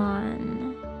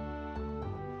on?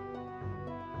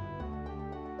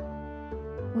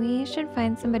 We should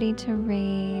find somebody to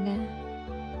raid.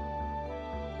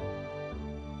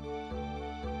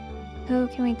 Who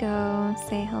can we go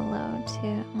say hello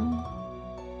to?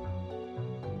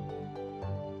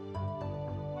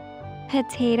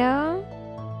 Potato?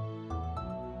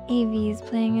 AV's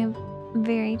playing a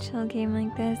very chill game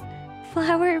like this.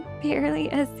 Flower, barely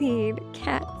a seed.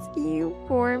 Cats, you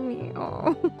bore me.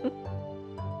 Oh.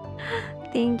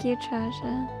 Thank you,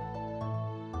 Chasha.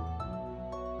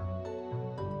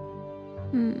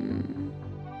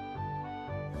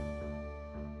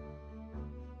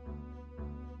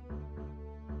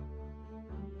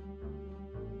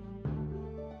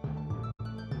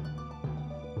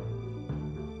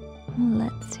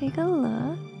 Let's take a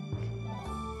look.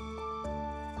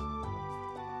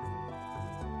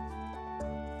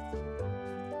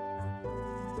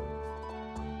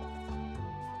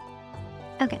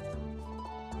 Okay.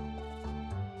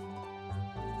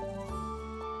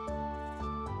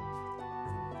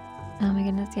 Oh my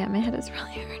goodness, yeah, my head is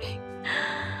really hurting.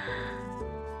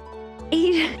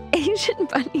 Asian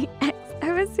Bunny X.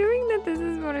 I'm assuming that this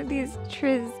is one of these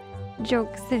Triz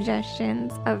joke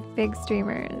suggestions of big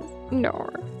streamers.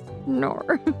 Nor.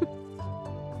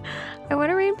 I want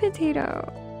to raid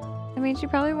Potato. I mean, she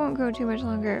probably won't go too much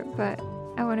longer, but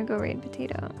I want to go raid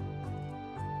Potato.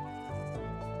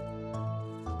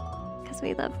 Because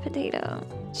we love Potato.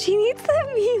 She needs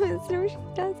the views. No, she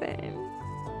doesn't.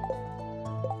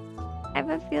 I have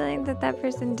a feeling that that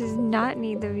person does not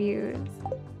need the views.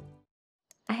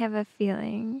 I have a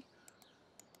feeling.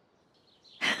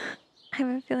 I have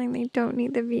a feeling they don't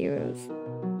need the views.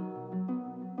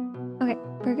 Okay,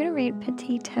 we're gonna raid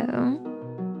Potato.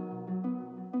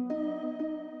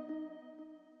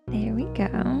 There we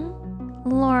go.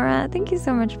 Laura, thank you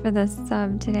so much for the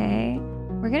sub today.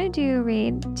 We're gonna do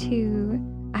raid 2.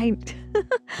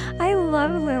 I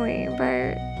love Lily,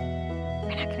 but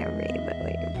we're not gonna raid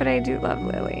Lily. But I do love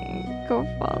Lily. Go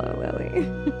follow Lily.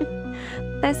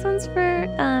 This one's for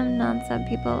non-sub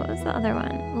people. What was the other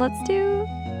one? Let's do...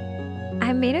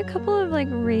 I made a couple of like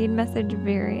raid message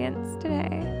variants today.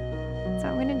 So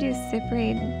I'm gonna do Sip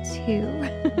Raid 2.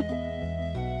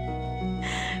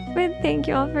 But thank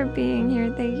you all for being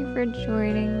here. Thank you for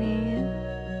joining me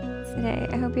today.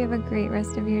 I hope you have a great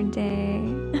rest of your day.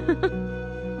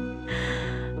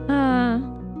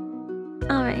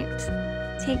 Alright.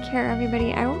 Take care,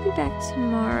 everybody. I will be back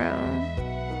tomorrow.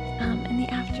 In the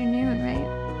afternoon, right?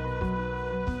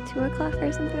 2 o'clock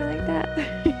or something like that.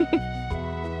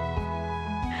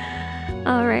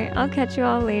 Alright, I'll catch you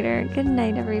all later. Good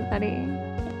night, everybody.